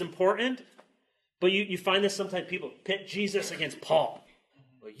rest is important, but you find this sometimes people pit Jesus against Paul.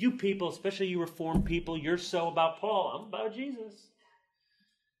 Well, you people, especially you Reformed people, you're so about Paul. I'm about Jesus.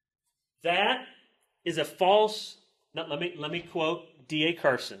 That is a false, let me quote D.A.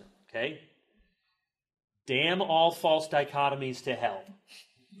 Carson, okay? Damn all false dichotomies to hell.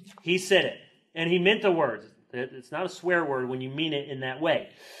 He said it, and he meant the words. It's not a swear word when you mean it in that way.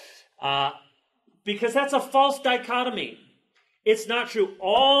 Because that's a false dichotomy. It's not true.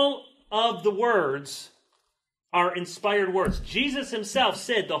 All of the words are inspired words. Jesus himself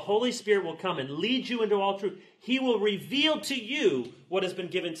said the Holy Spirit will come and lead you into all truth. He will reveal to you what has been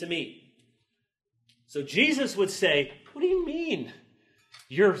given to me. So Jesus would say, what do you mean?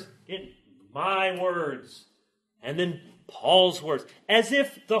 You're in my words. And then Paul's words. As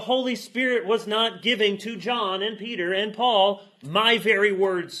if the Holy Spirit was not giving to John and Peter and Paul my very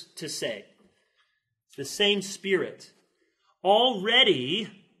words to say. It's the same Spirit. Already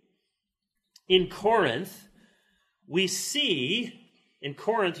in Corinth, we see, in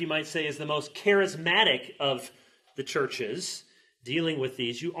Corinth you might say is the most charismatic of the churches dealing with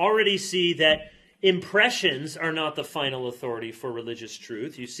these. You already see that impressions are not the final authority for religious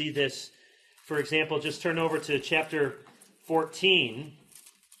truth. You see this, for example, just turn over to chapter 14,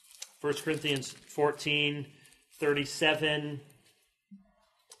 1 Corinthians 14, 37.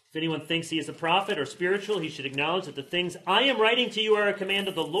 If anyone thinks he is a prophet or spiritual, he should acknowledge that the things I am writing to you are a command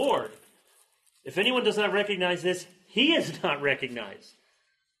of the Lord. If anyone does not recognize this, he is not recognized.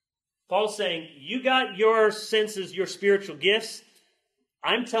 Paul's saying, you got your senses, your spiritual gifts.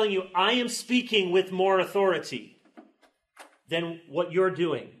 I'm telling you, I am speaking with more authority than what you're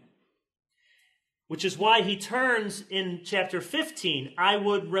doing. Which is why he turns in chapter 15, I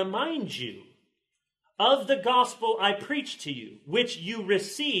would remind you of the gospel I preached to you, which you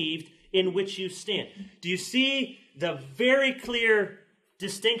received, in which you stand. Do you see the very clear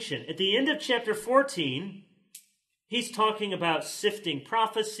distinction? At the end of chapter 14, he's talking about sifting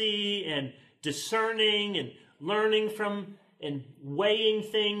prophecy and discerning and learning from and weighing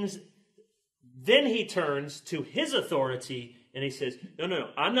things. Then he turns to his authority and he says, no,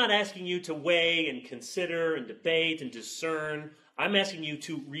 I'm not asking you to weigh and consider and debate and discern. I'm asking you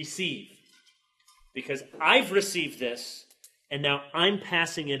to receive. Because I've received this, and now I'm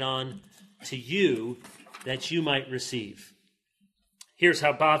passing it on to you that you might receive. Here's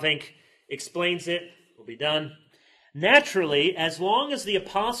how Bavinck explains it. We'll be done. Naturally, as long as the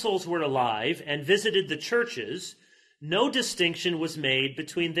apostles were alive and visited the churches, no distinction was made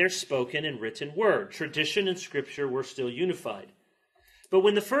between their spoken and written word. Tradition and scripture were still unified. But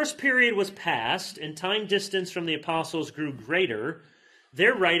when the first period was past and time distance from the apostles grew greater,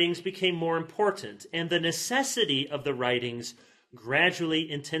 their writings became more important, and the necessity of the writings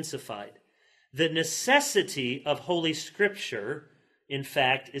gradually intensified. The necessity of Holy Scripture, in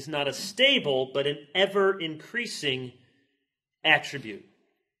fact, is not a stable but an ever-increasing attribute.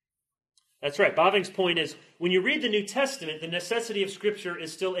 That's right. Bavinck's point is, when you read the New Testament, the necessity of Scripture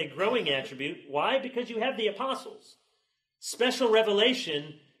is still a growing attribute. Why? Because you have the apostles. Special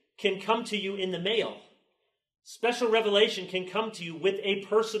revelation can come to you in the mail. Special revelation can come to you with a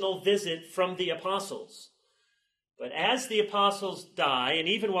personal visit from the apostles. But as the apostles die, and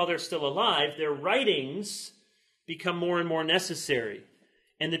even while they're still alive, their writings become more and more necessary.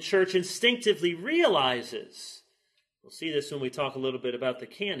 And the church instinctively realizes, we'll see this when we talk a little bit about the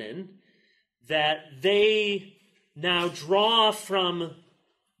canon, that they now draw from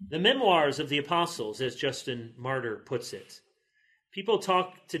the memoirs of the apostles, as Justin Martyr puts it. People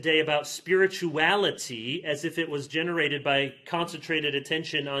talk today about spirituality as if it was generated by concentrated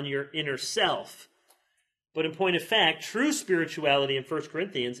attention on your inner self. But in point of fact, true spirituality in 1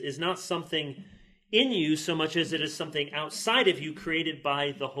 Corinthians is not something in you so much as it is something outside of you created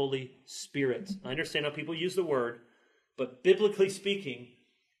by the Holy Spirit. I understand how people use the word, but biblically speaking,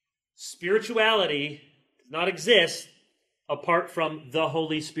 spirituality does not exist apart from the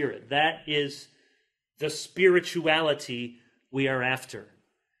Holy Spirit. That is the spirituality we are after.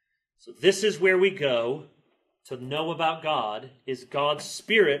 So this is where we go to know about God, is God's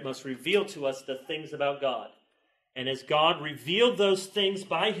Spirit must reveal to us the things about God. And as God revealed those things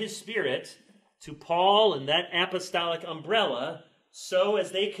by his Spirit to Paul and that apostolic umbrella, so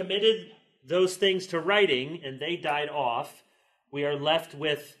as they committed those things to writing and they died off, we are left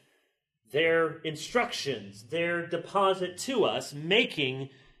with their instructions, their deposit to us, making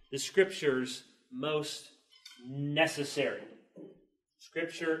the Scriptures most necessary.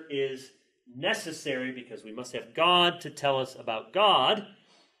 Scripture is necessary because we must have God to tell us about God.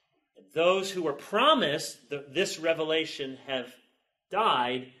 And those who were promised this revelation have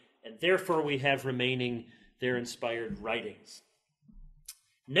died, and therefore we have remaining their inspired writings.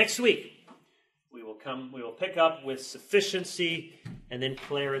 Next week, we will pick up with sufficiency and then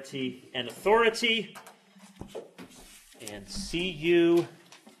clarity and authority. And see you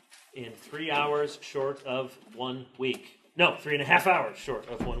in 3 hours short of 1 week. No, 3.5 hours short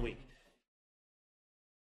of 1 week.